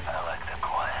like the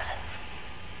quiet.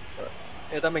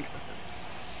 Yeah, that makes more sense.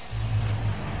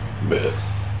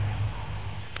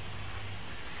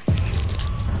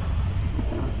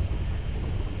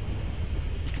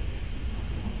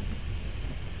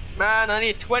 Man, I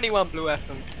need 21 blue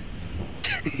essence.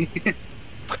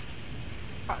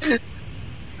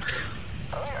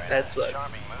 That's like...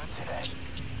 Charming mood today.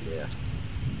 Yeah.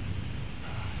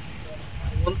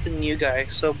 I want the new guy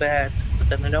so bad, but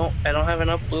then I don't have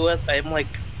enough blue essence. I'm like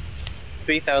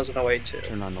 3,000 away too.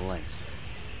 Turn on the lights.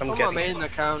 I'm On my getting main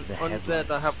account, The on Z, I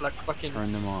headlights. have like fucking Turn them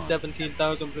on.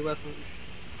 17,000 blue essence.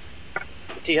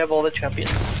 Do you have all the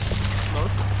champions? No?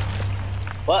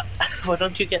 What? Why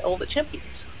don't you get all the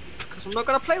champions? Because I'm not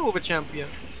gonna play all the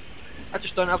champions. I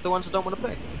just don't have the ones I don't want to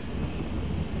play.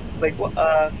 Like what?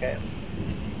 Okay.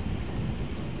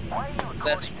 Why are you That's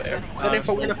recording fair. this anyway? And if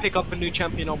I Honestly. want to pick up a new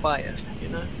champion, I'll buy it, you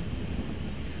know?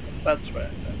 That's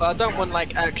fair. But I don't want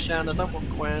like Akshan, I don't want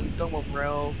Gwen, don't want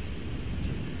Rel,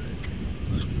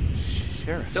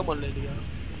 Sheriff. don't want Lydia.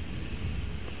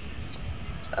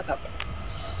 It's not that bad.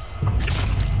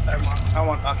 I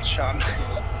want Akshan.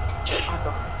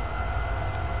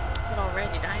 It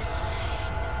already died.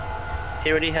 He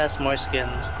already has more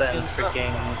skins than Good stuff.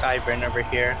 freaking Ivern over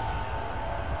here.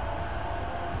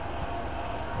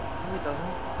 No, he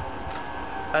doesn't.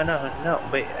 Oh no,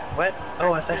 wait, what?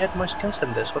 Oh, I thought I had more skins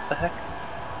than this, what the heck?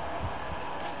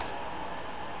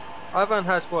 Ivan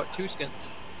has what, 2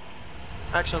 skins?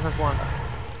 Akshan has 1.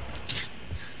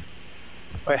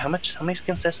 Wait, how many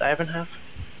skins does Ivan have?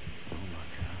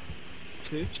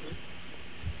 2?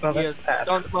 Well, He that's has bad.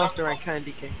 Dunk Master and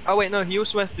Candy King. Oh wait, no, he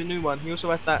also has the new one. He also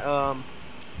has that,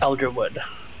 Elderwood.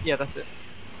 yeah, that's it.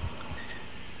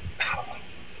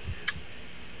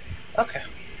 Okay.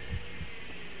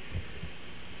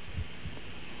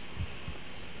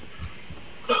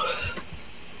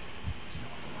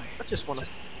 I just wanna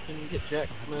get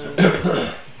Jax, man.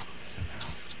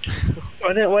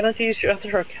 Why don't you use your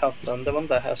other account then, the one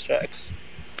that has Jax?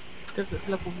 It's because it's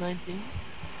level 19.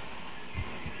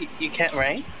 You can't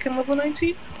rank in level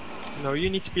 19? No, you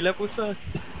need to be level 30.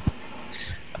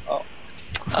 Oh.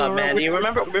 Oh man, do you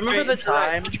remember the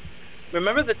time?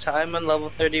 Remember the time when level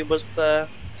 30 was the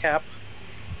cap?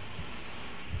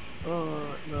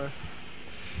 Oh, no.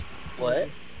 What?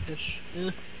 Ish.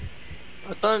 Yeah.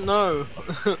 I don't know.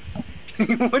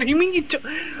 What do you mean you don't?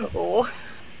 Oh.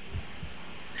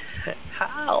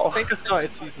 How? I think I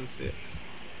started season 6.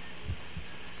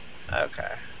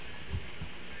 Okay.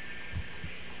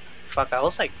 Fuck, I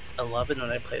was like 11 when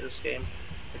I played this game.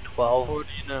 Or 12. How old are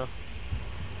you now?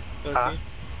 13? Huh?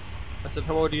 I said,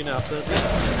 how old are you now? 13?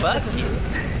 Fuck you.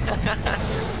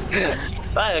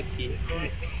 Fuck you.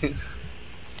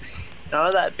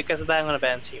 No, that because of that I'm gonna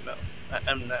ban Timo.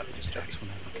 I'm just joking. That's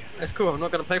when I look at it. It's cool, I'm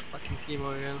not gonna play fucking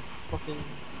Teemo again. Fucking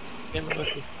game of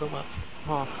this so much.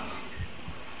 Oh.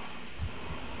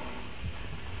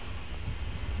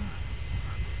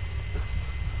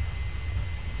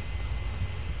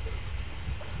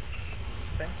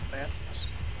 Thanks, masses.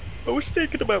 I was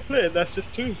thinking about playing that's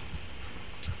just too.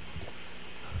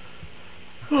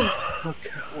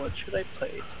 Okay, what should I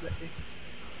play today?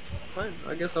 Fine,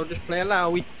 I guess I'll just play a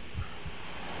Lowy.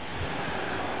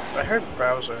 I heard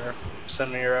Browser,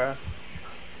 Samira,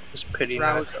 is pretty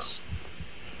Browser. nuts.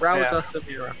 Browser Yeah.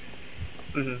 Samira.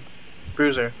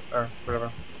 Bruiser, or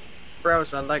whatever.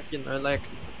 Browser, like, you know, like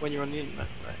when you're on the internet,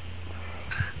 right?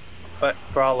 But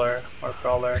Brawler, or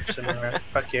Brawler, Samira.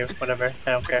 Fuck you, whatever,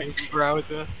 I don't care.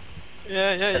 Browser.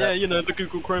 Yeah, you know, the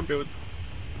Google Chrome build.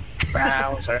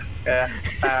 Browser, yeah,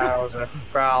 Browser,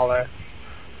 Brawler,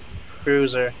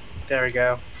 Bruiser. There we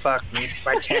go. Fuck me.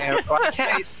 Why can't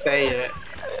I say it?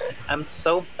 I'm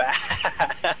so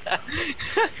bad.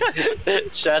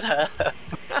 Shut up.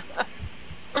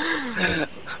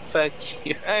 Fuck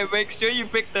you. Hey, make sure you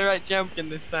pick the right champion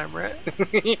this time, right?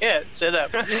 Yeah, shut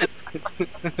up.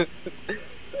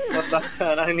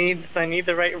 Well, I need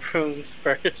the right runes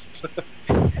first.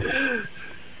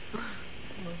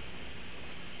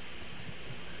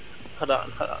 Hold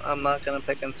on. I'm not gonna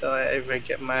pick until I ever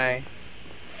get my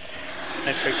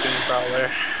freaking Brawler.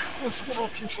 What's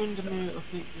fucking Tryndamere? I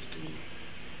think this game.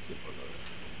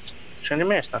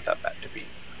 Tryndamere's not that bad to beat.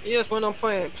 Yes, when I'm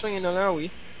playing an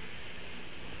Lowy.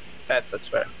 That's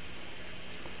fair.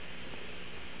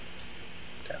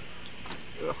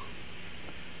 Ugh.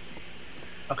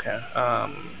 Okay,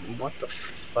 what the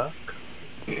fuck?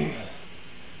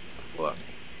 What?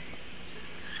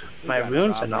 My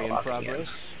runes are not locked in. A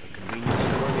convenience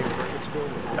store near Burkittsville.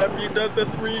 Have you done the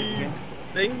 3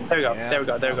 things? There we go, Yeah. there we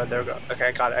go. Okay,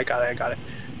 I got it.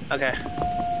 Okay.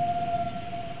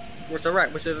 Was it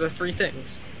right? Was it the 3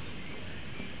 things?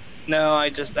 No, I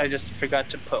just forgot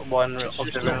to put one of Just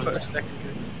the not put a runes. second.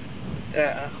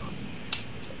 Yeah.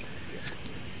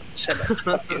 Shut up.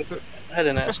 Fuck you. I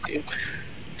didn't ask you.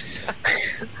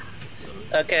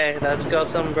 Okay, let's go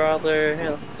some Brawler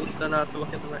Hill. At least I know how to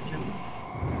look at the right channel.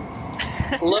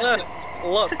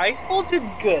 Look, I still did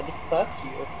good. Fuck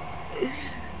you.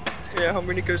 Yeah, how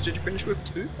many kills did you finish with?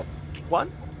 2?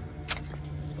 1?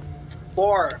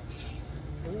 4.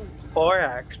 4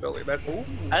 actually.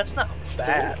 That's not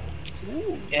bad.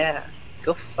 Ooh. Yeah.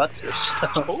 Go fuck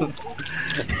yourself.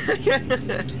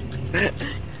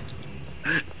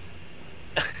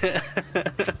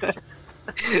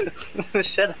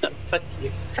 Shut up. Fuck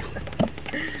you.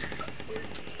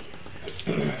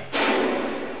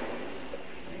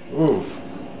 Oof.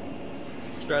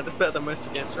 That's right, that's better than most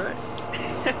of the games, right?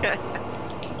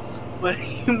 What do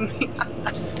you mean?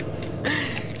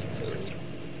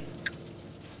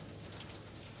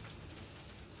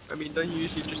 I mean, don't you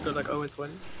usually just go like 0 and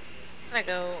 20? I'm gonna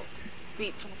go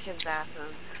beat some kids'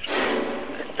 asses.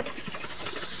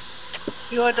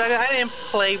 You know what, Doug? I didn't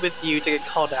play with you to get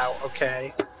called out,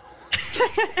 okay?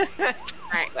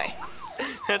 Alright, bye.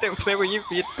 I didn't play with you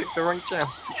for you to pick the wrong champ.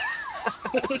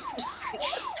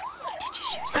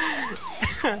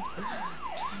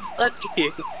 Look at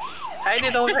you. I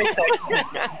did all right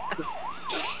there.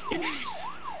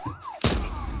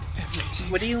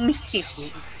 What do you mean?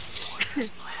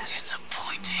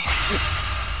 Disappointing.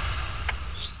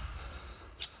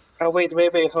 Oh, wait,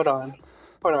 hold on.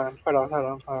 Hold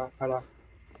on.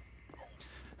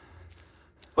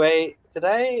 Wait, did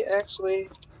I actually?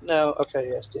 No, okay,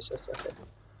 yes, okay.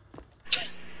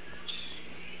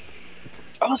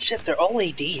 Oh shit, they're all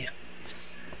AD.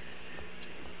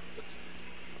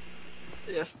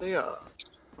 Yes, they are.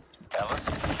 Alice?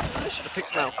 I should have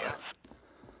picked Malphite.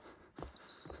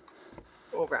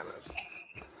 Or Ramos.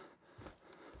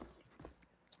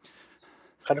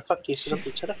 How the fuck do you set up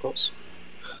your tentacles?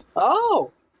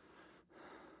 Oh!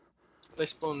 They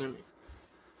spawn near me.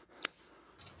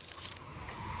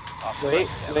 Wait,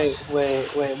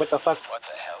 what the fuck? What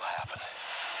the hell happened?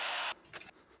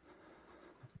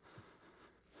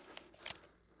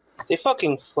 They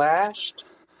fucking flashed?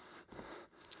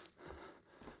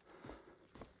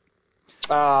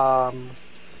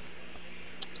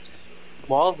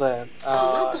 Well then, a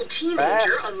local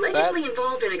teenager allegedly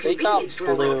involved in a convenience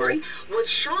store robbery was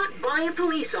shot by a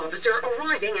police officer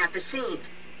arriving at the scene.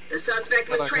 The suspect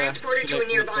was transported to a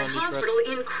nearby hospital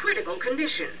in critical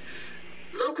condition.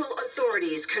 Local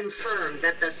authorities confirm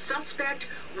that the suspect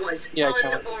was Yeah, I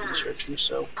unarmed. can't sure too,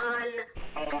 so.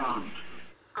 Unarmed.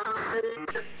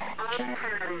 Unarmed.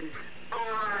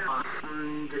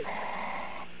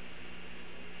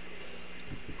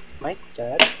 Mike,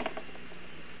 Dad?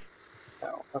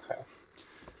 No, okay.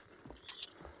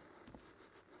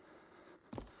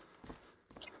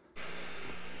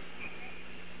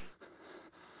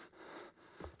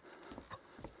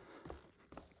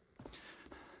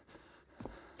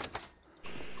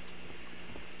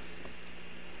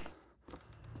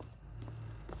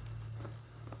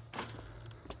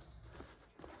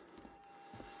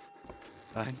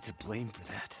 I'm to blame for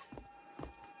that.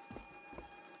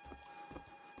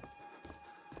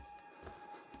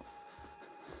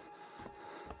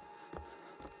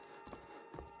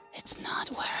 It's not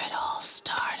where it all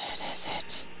started, is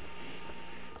it?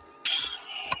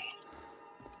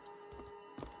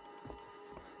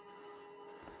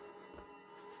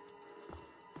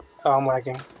 Oh, I'm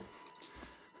lagging.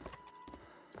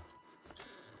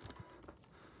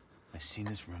 I've seen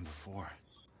this room before.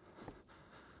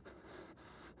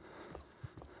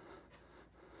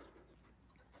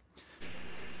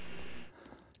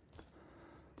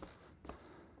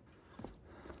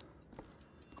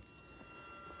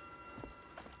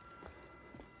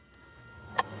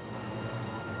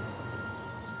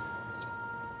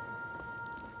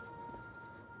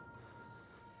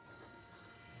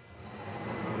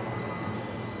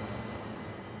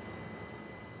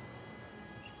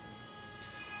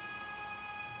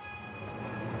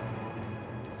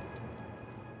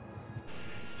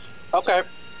 Okay.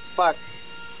 Fuck.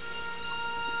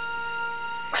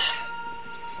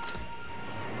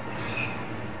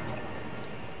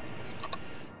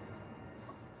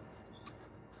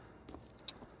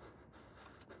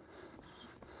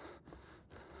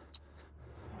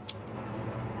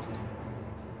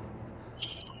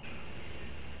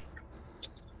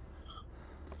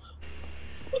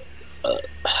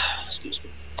 Excuse me.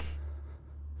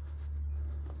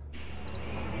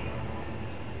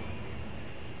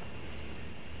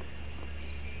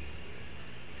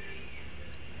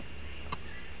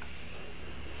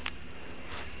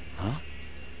 Huh?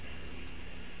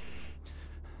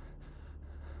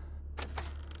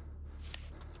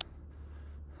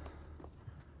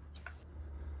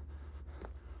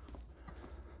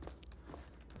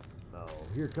 Oh,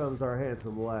 here comes our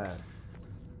handsome lad.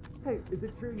 Hey, is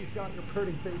it true you shot your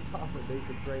pretty face off at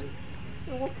basic training?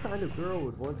 And what kind of girl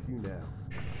would want you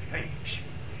now? Hey, shh.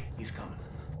 He's coming.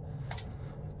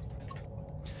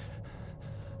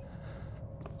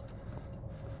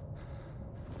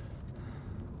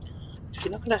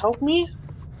 You're not gonna help me?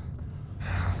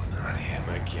 Not him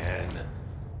again.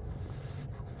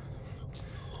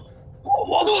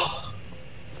 What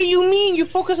do you mean? You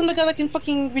focus on the guy that can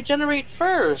fucking regenerate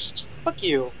first. Fuck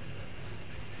you.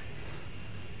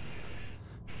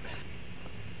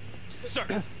 Sir!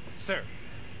 Sir!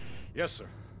 Yes, sir.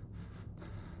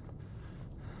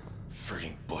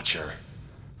 Frigging butcher.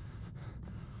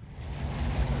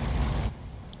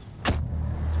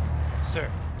 Sir!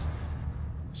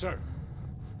 Sir!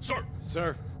 Sir!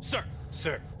 Sir! Sir!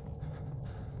 Sir!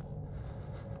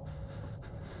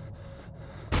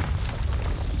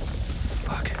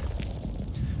 Fuck.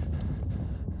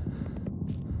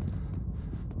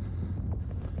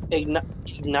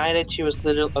 Ignited, she was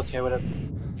literally. Okay, whatever.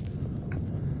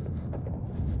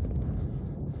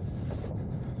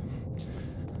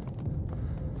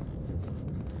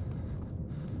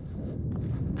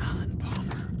 Alan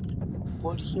Palmer.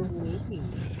 What do you mean?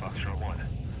 Foxtrot 1,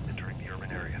 entering the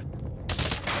urban area.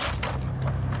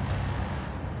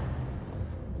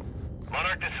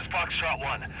 Monarch, this is Foxtrot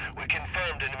 1. We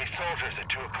confirmed enemy soldiers at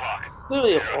 2 o'clock.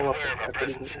 Literally, They're all of aware them of our are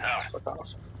pretty presence. good. Out. Fuck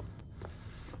off.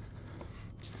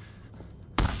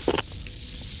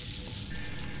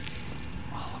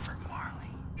 Oliver Marley.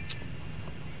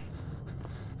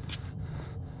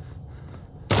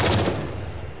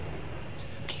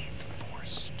 Keith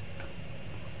Forrest.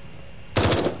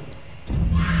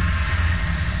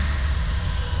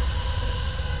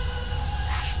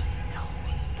 Ashley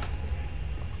Elwood.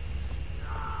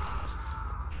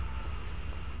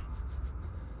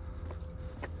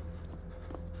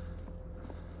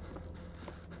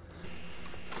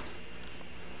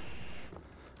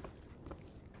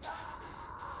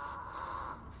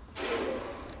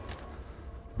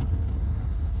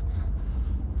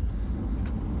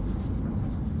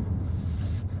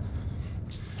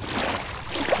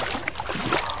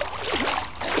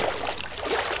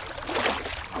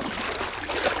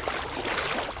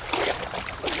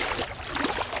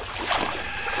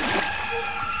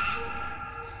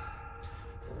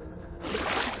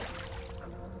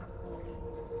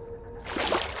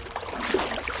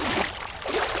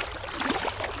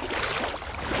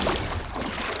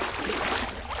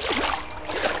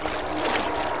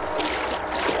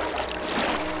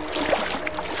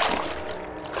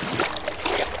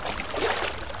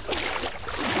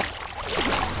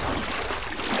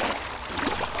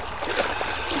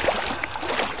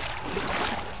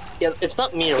 Yeah, it's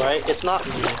not me, right? It's not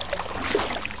me.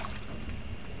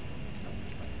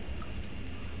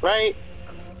 Right?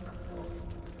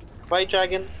 Right,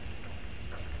 Dragon?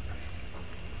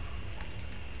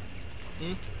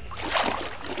 Hmm?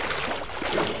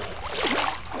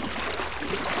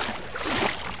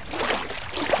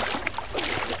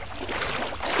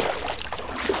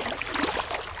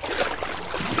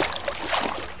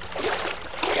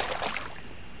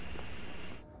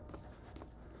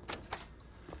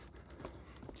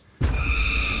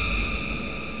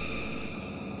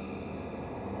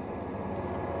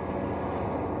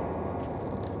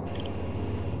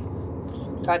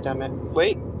 God damn it.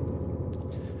 Wait.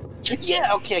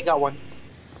 Yeah, okay, I got one.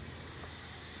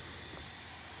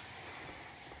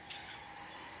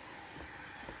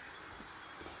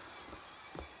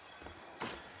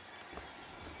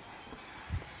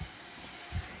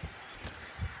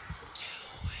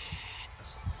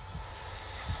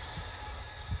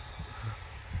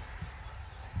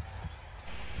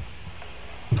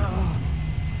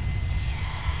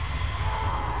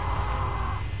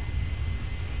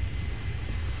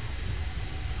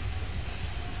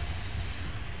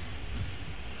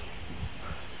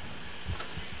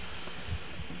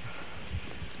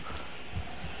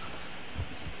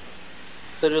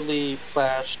 Literally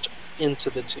flashed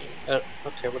into the team.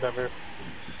 Okay, whatever.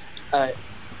 Alright.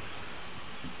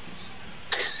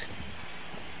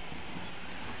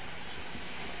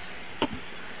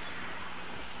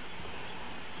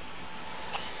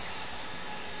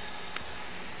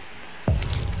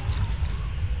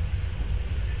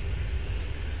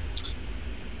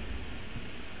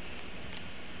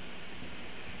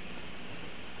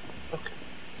 Okay.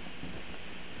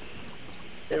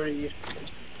 There you go.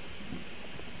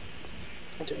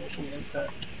 I don't know who is that.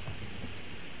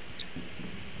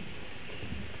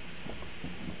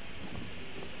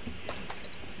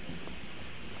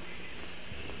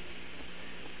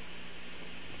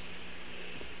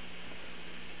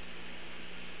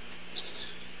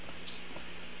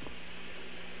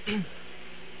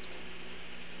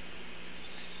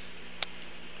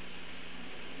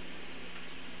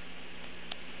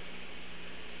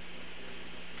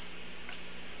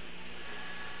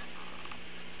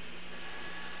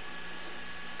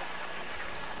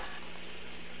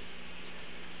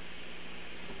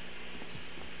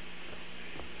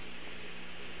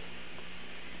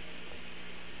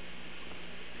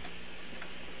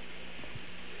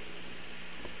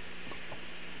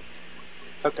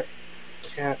 Okay.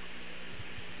 Can't.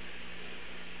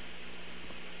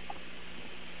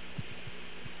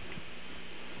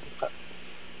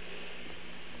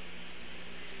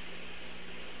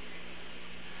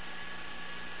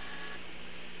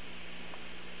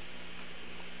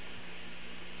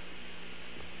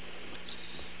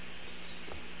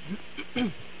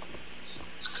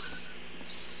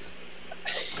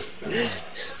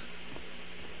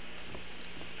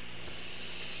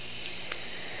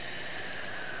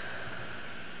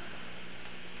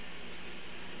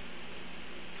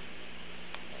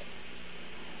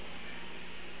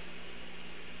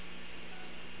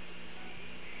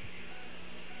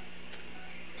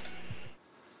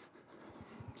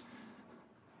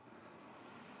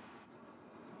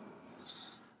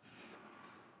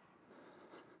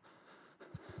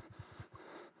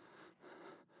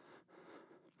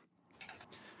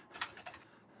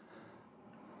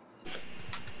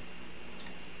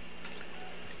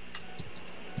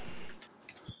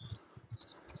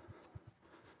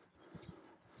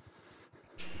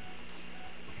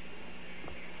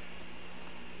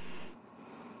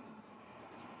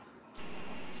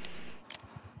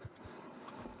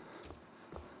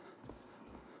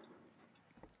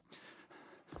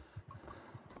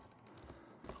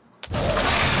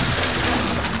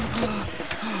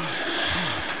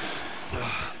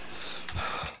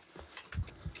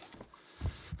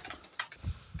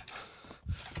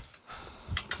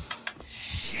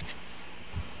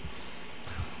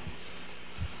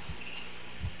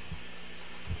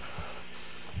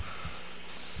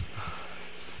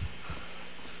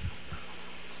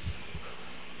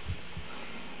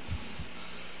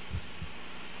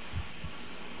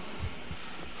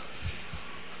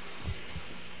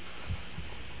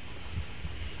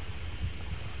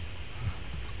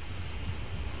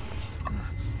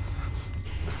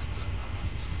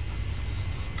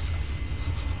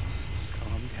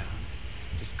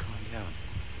 Just calm down.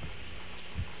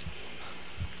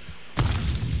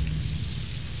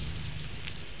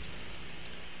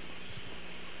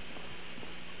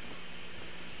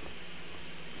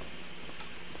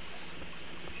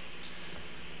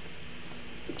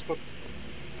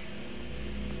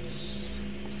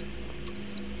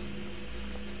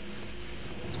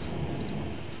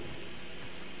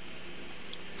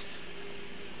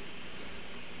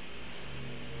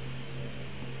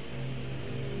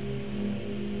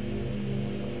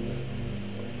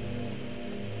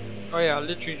 Oh yeah, I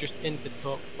literally just entered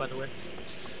talk, by the way.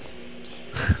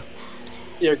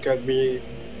 You're gonna be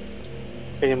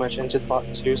pretty much into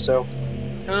bot too, so.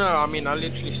 No, I mean, I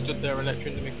literally stood there and let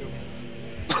Trinity kill me.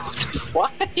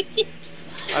 Why?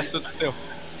 I stood still.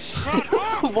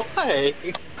 Why?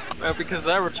 Well, because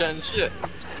they were chatting shit.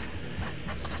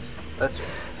 That's...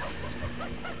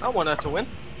 I want her to win.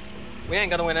 We ain't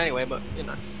gonna win anyway, but you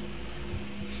know.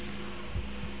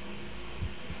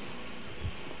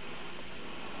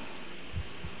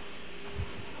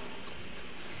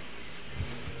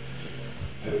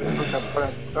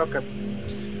 Okay.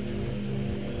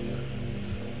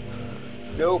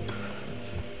 Nope.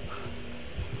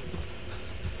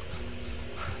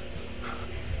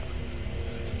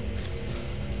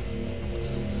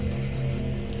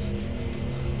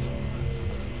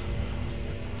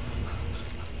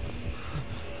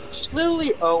 She's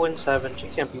literally 0-7. She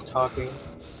can't be talking.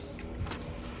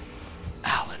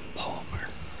 Alan Palmer.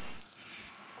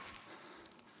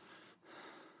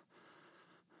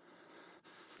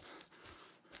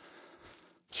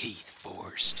 Keith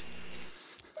Forrest.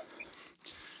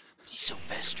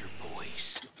 Sylvester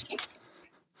Boyce.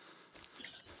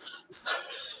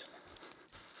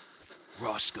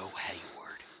 Roscoe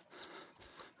Hayward.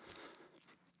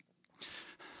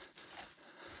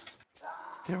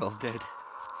 They're all dead.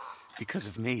 Because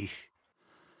of me.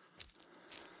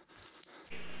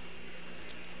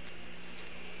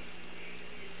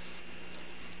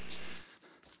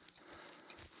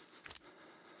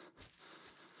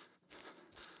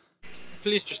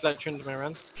 Please just let Trinity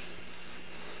around.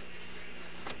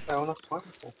 I wanna find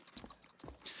her.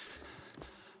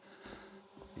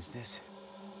 Is this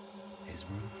his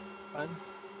room? Fine.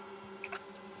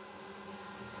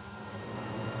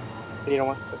 You don't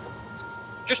want.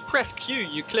 Just press Q,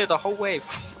 you clear the whole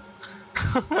wave.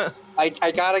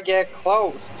 I gotta get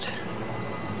close.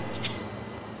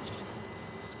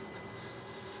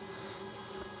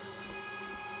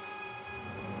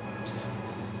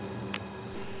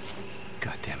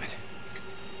 God damn it.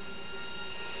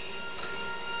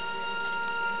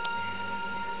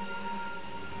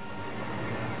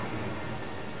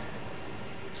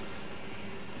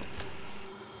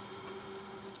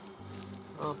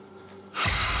 Oh.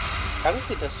 How does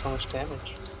he do so much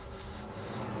damage?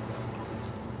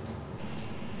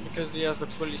 Because he has a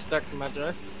fully stacked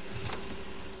Magi.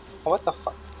 What the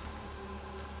fuck?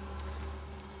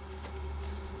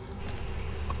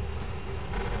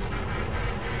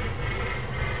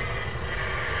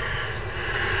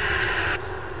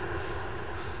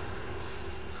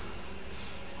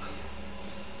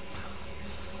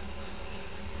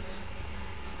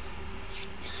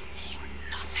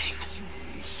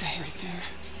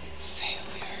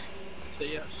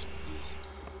 Say yes, please.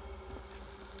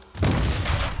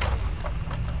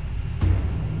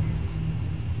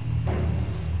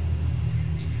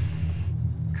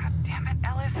 God damn it,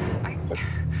 Ellis.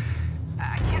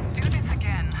 I can't do this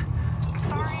again. I'm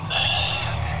sorry, but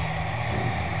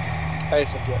I I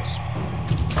said yes.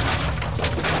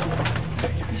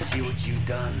 You see what you've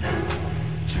done.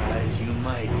 Try as you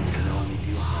might, you can only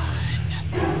do harm.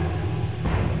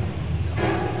 No,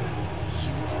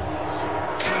 you did this.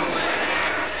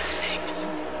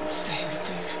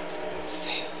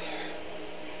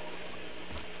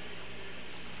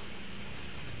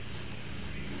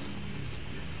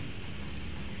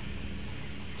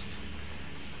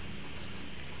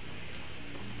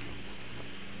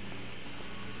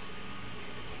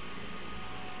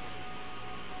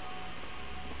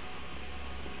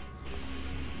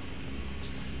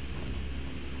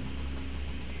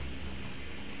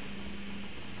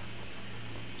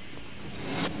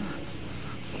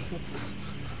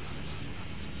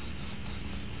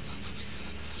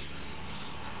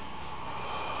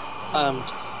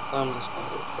 I'm just gonna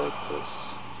go like this.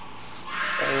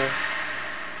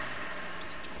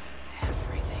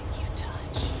 Everything you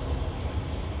touch.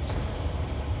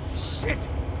 Shit!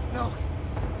 No.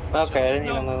 Okay, I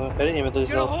didn't even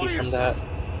lose LP from that.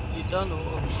 You done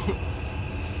all.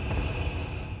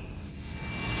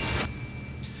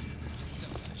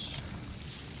 Selfish.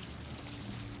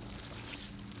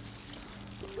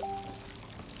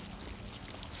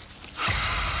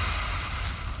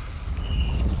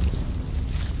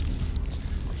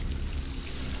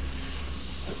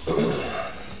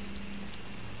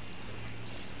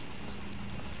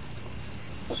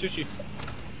 Sushi,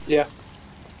 Yeah.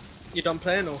 you done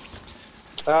playing or?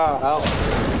 Ow.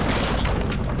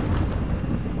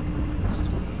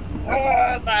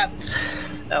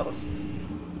 That was.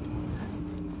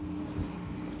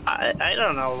 I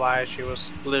don't know why she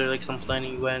was literally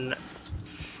complaining when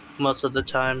most of the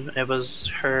time it was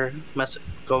her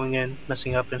going in,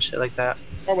 messing up and shit like that.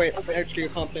 Oh wait, actually you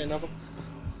can't play another.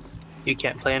 You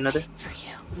can't play another?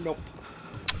 Nope.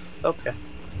 Okay.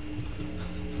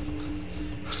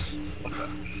 I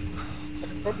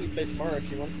could probably play tomorrow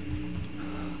if you want.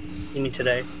 You mean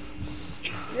today?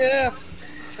 Yeah,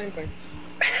 same thing.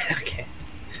 Okay.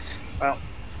 Well,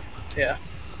 yeah.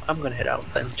 I'm gonna head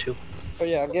out then too. But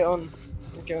yeah, I'll get on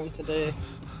today.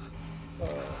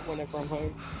 Whenever I'm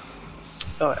home.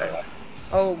 Alright.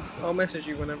 I'll message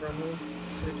you whenever I'm home.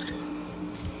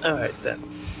 Alright then.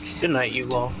 Good night, you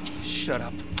all. Shut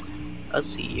up. I'll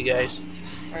see you guys.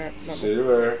 Alright, See you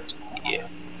later. Yeah.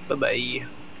 Bye-bye.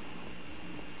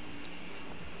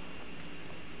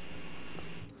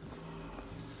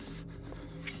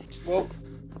 Well,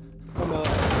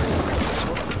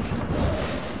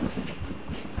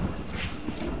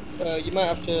 you might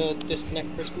have to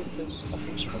disconnect Crystal because I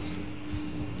think she's frozen.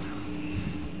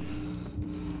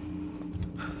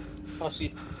 I'll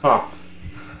see. Huh.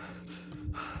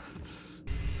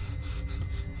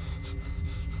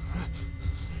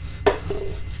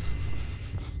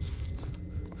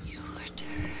 Your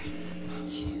turn.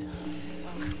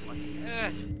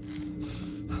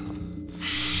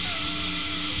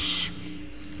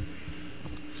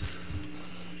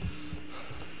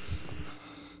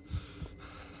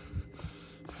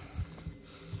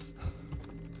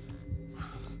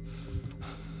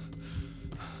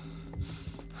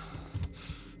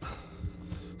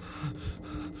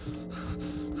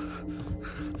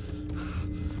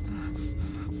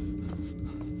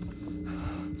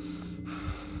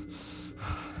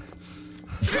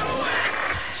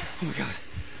 Oh my god.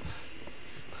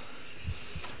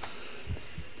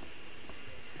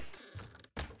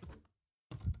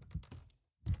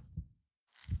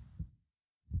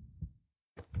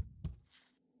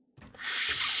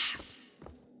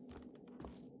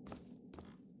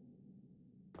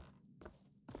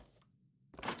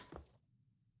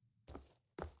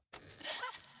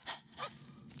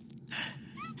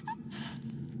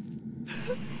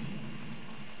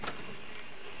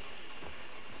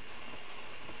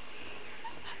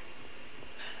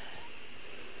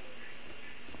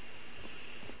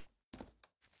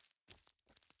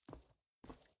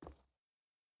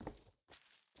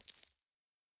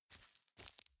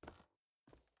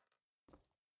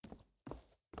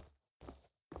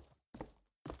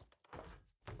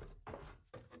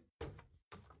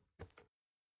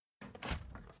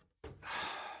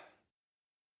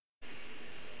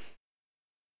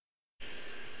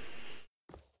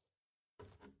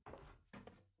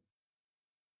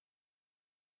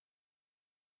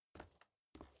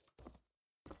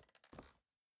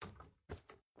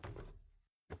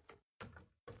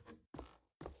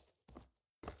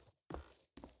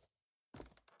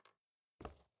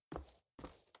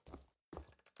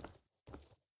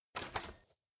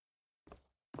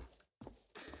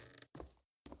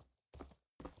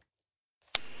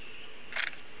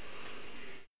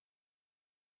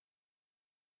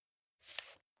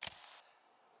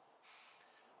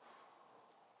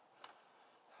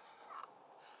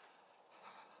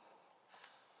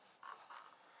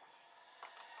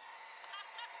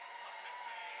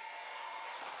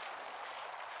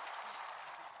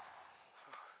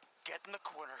 Get in the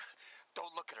corner.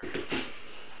 Don't look at her.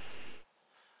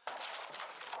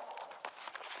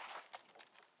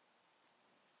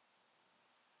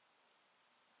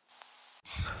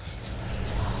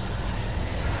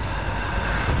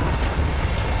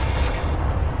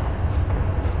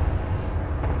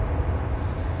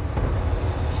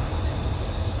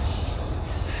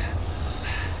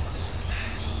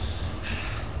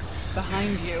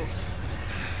 Behind you.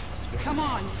 Come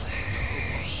on.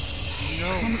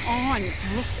 No. Come on.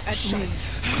 Look at me.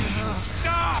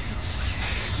 Stop!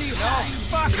 No,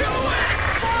 fuck! Do it!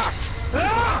 Fuck!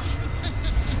 Ah!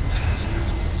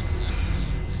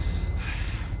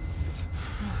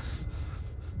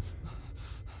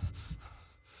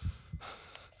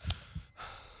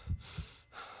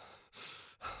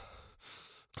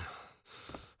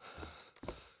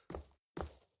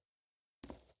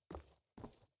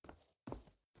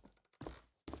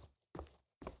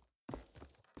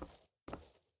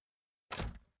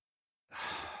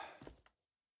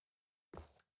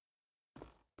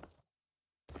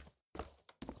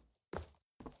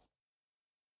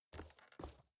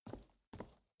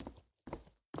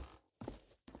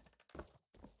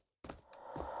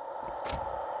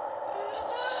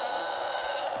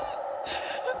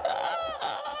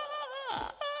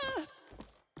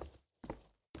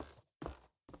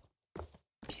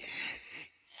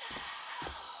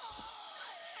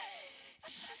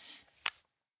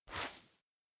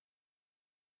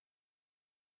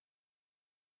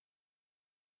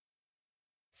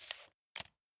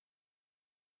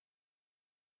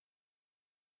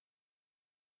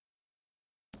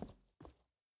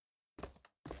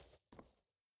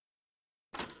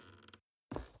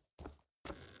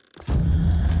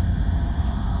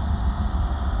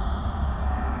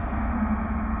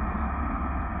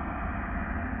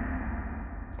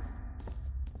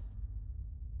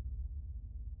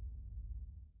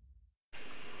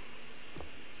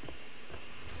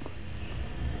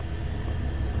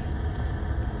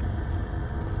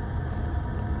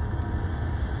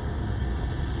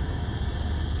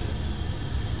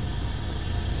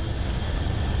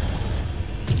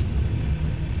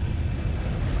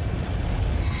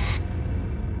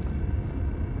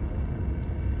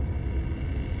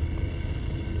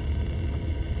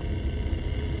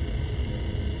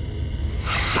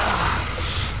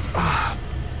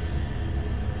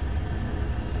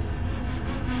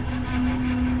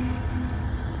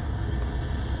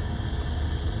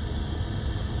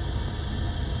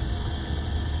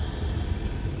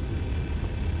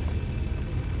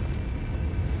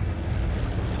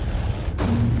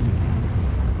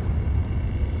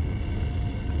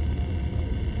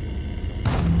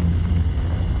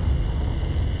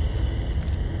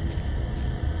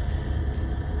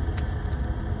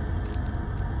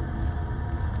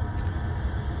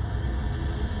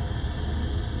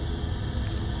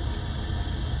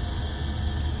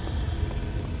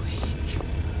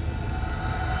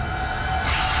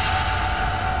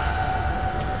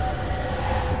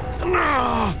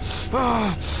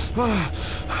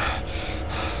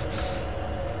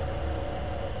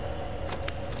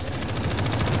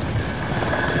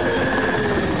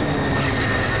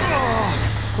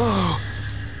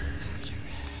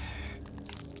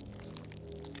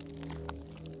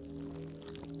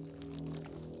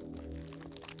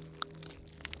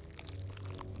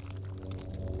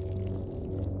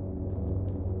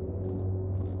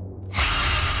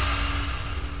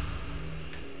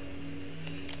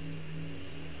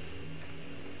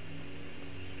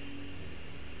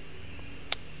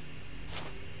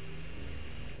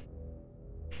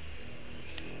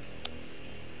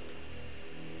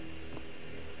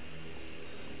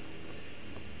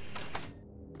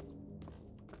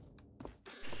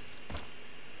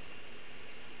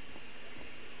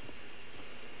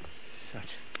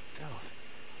 Such filth.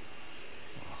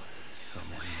 Well, the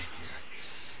men lived here.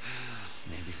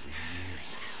 Maybe for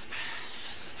years.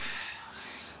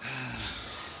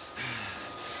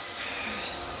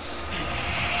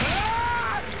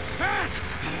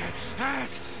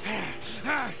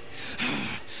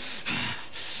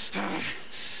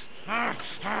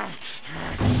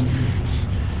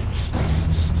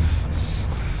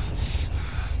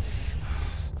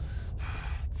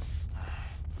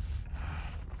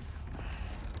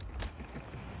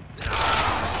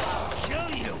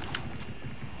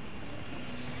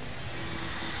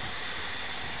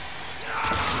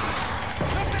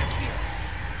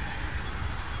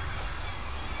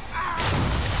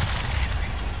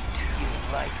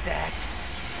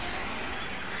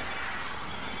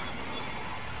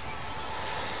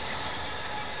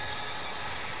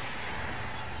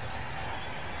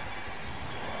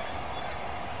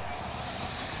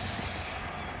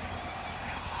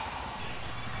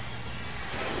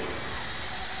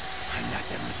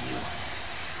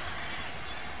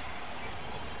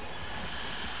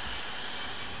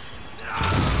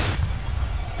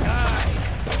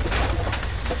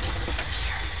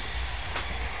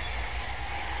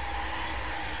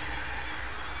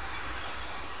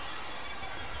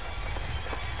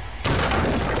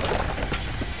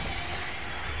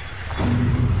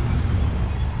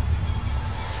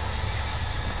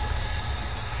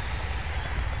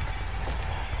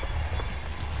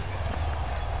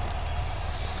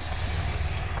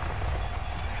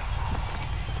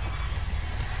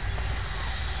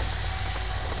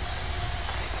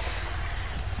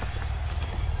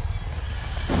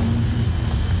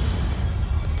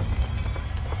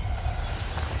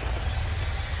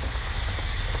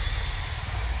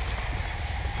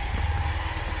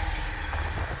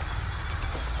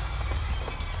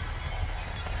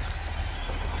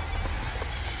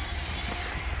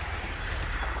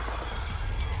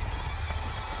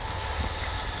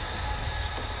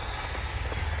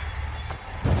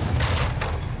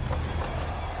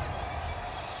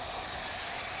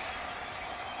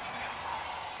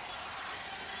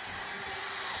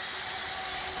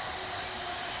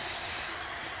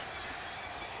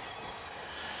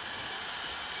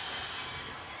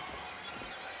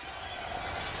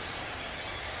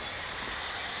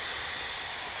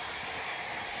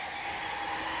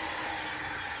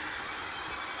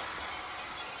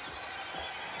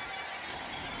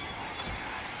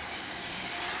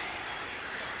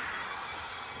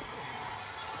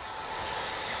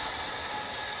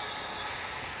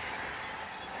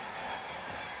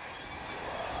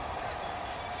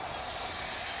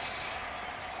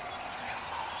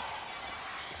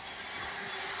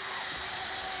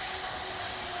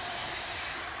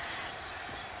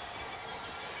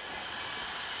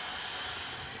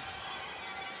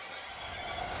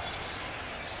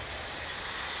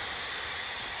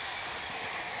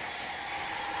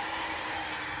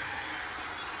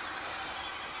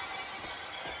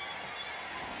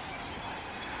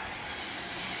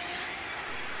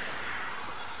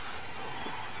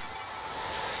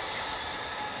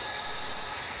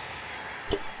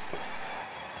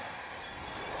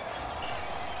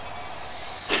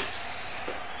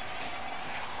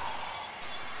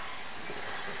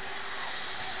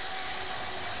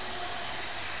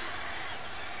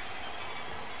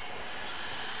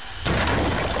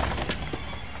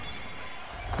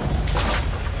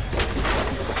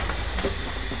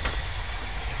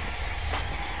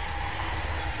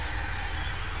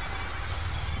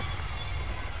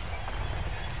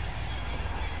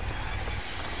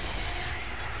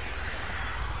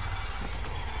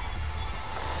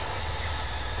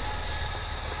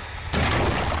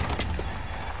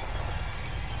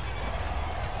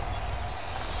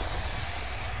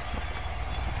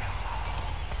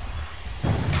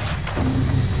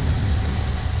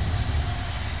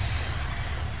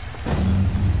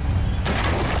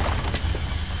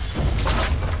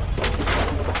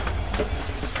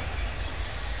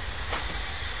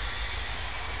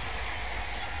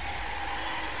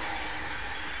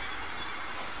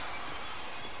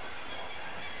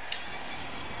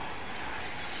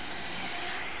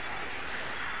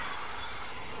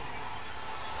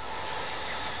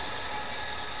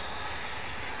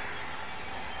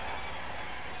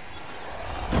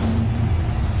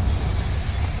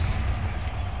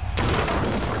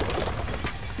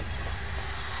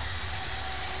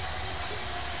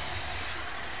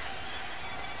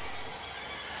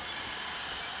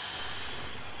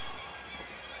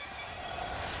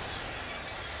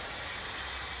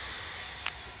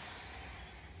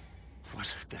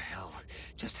 What the hell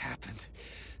just happened?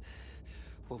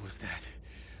 What was that?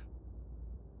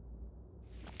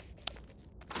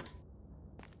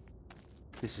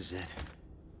 This is it.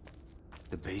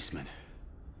 The basement.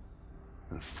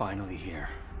 I'm finally here.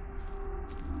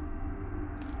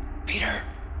 Peter!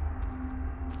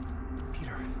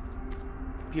 Peter.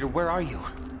 Peter, where are you?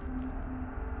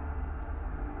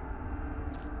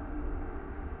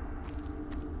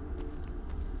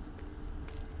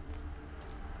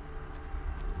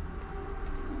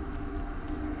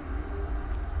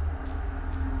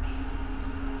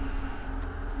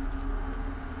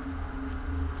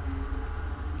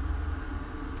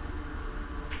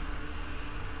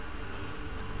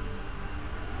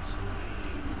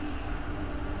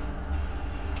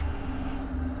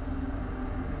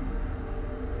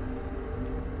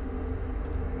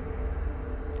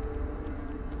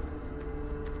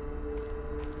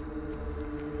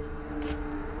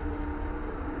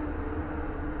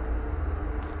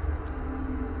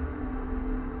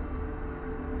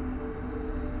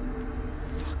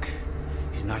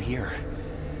 He's not here.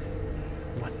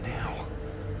 What now?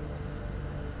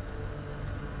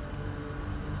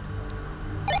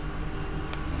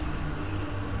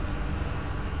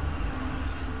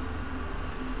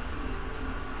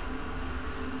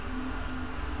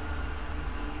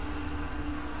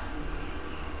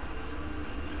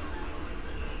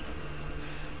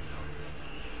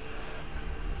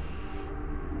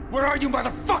 Where are you,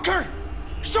 motherfucker?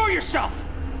 Show yourself!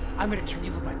 I'm gonna kill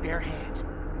you with my bare hands.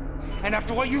 And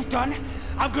after what you've done,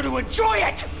 I'm gonna enjoy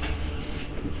it!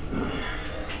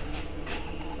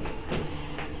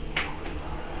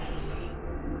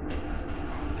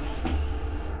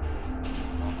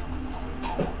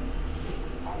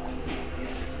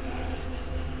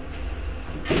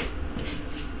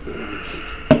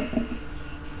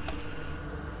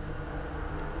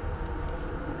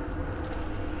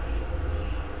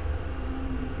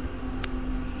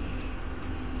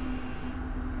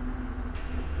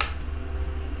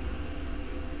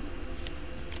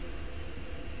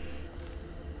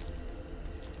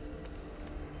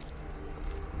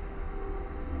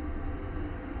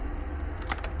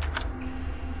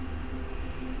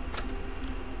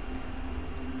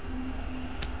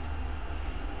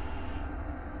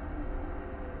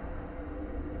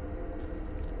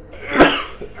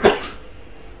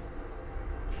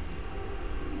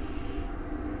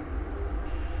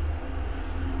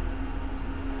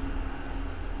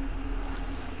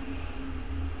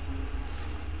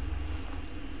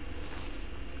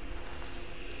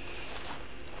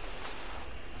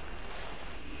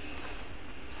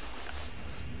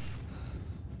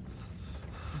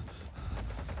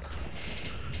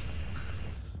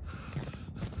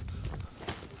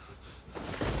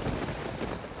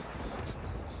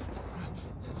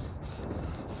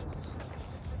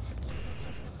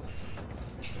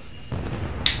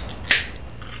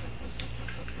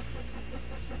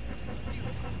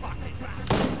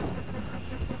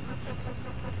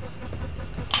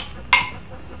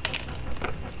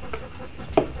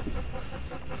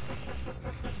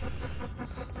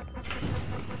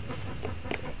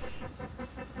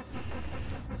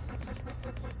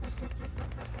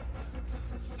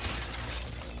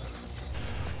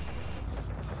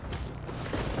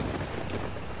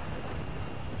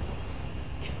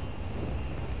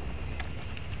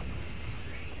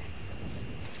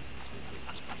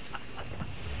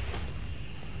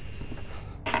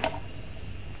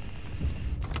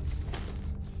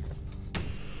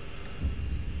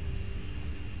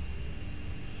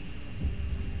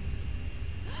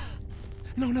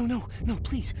 No,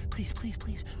 please.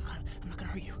 I'm not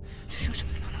gonna hurt you. Shh.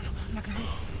 No, I'm not gonna hurt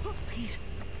you. Please.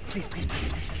 Shh.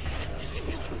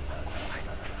 Quiet.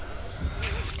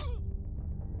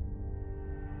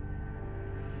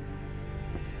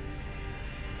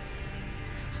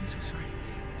 I'm so sorry.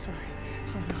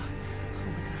 Oh no. Oh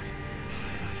my god.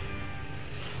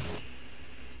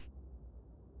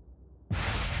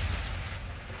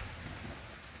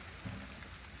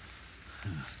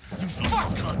 You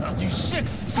fuck! You sick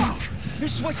fuck!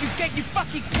 This is what you get, you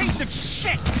fucking piece of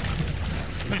shit!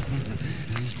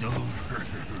 It's over.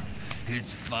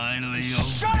 It's finally over.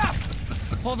 Shut up!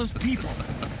 All those people,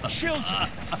 children,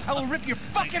 I will rip your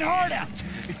fucking heart out!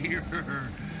 Here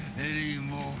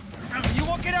anymore. You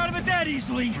won't get out of it that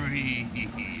easily!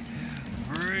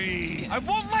 Breathe. I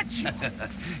won't let you!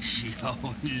 She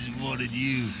always wanted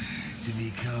you to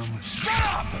become... Shut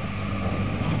up!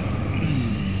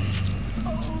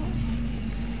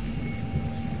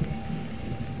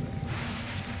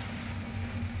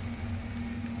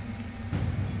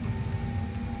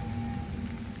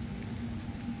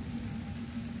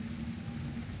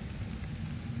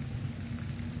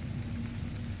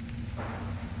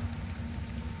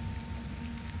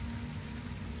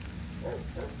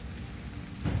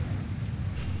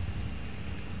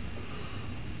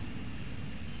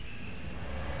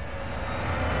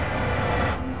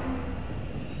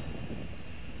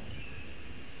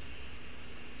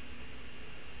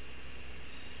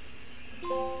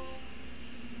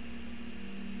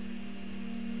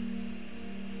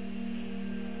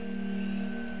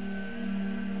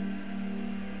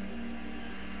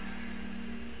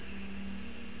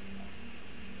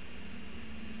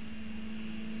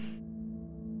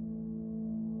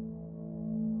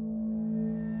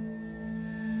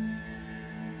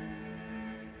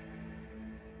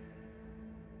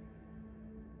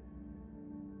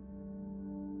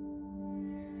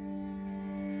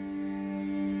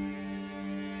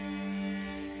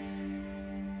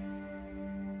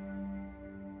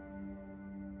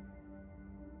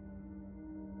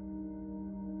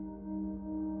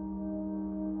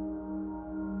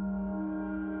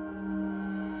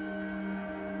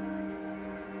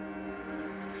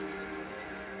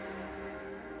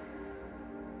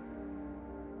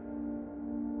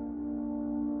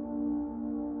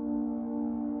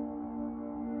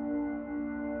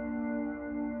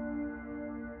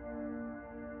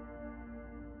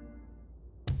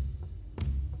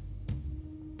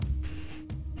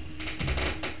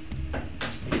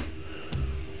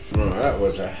 Oh, that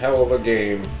was a hell of a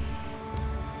game.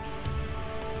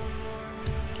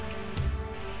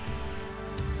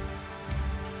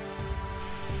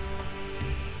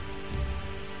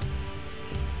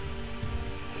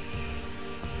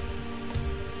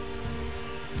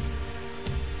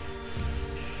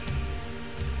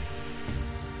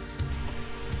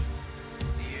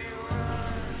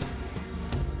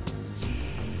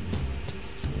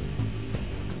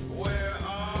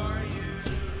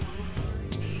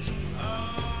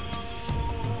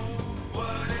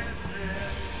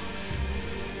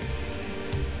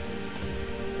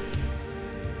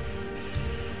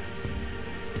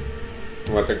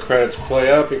 Let the credits play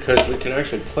up because we can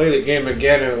actually play the game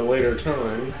again at a later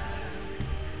time.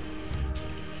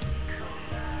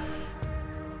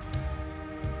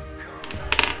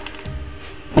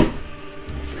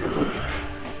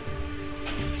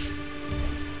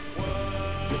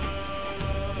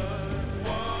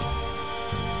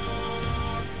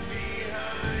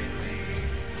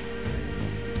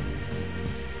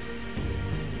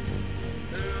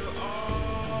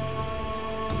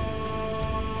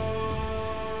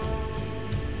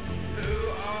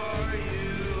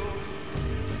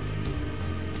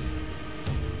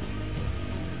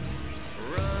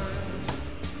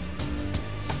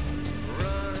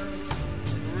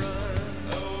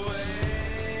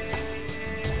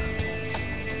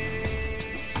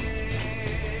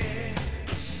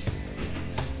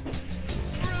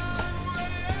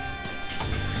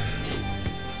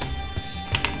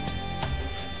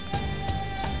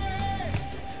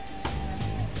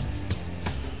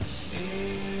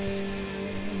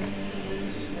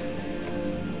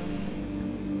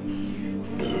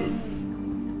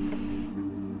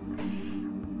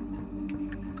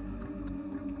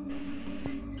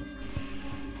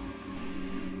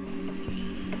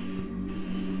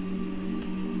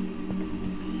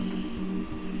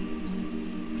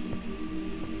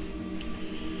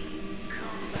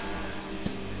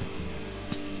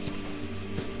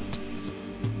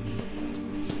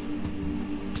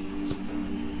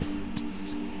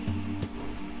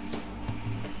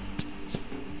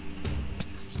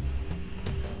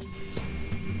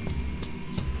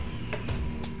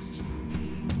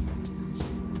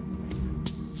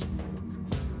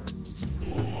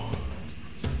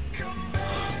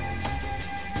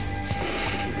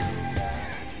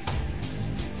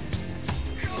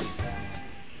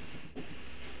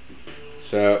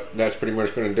 So that's pretty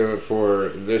much going to do it for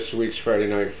this week's Friday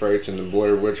Night Frights in the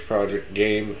Blair Witch Project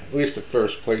game, at least the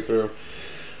first playthrough.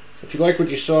 So if you like what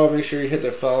you saw, make sure you hit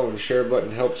that follow and share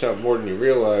button. It helps out more than you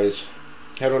realize.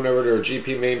 Head on over to our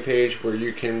GP main page where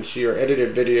you can see our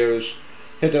edited videos.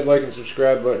 Hit that like and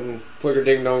subscribe button. Flicker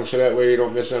ding dong so that way you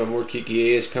don't miss out on more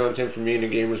Kiki AS content from me and the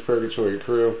Gamers Purgatory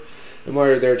crew. And while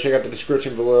you're there, check out the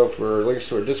description below for links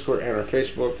to our Discord and our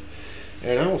Facebook.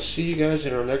 And I will see you guys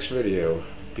in our next video.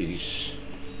 Peace.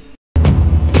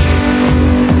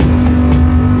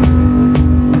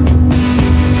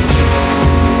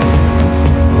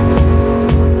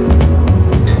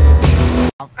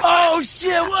 Oh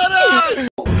shit, what up?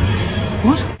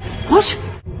 What? What?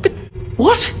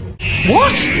 What?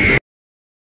 What?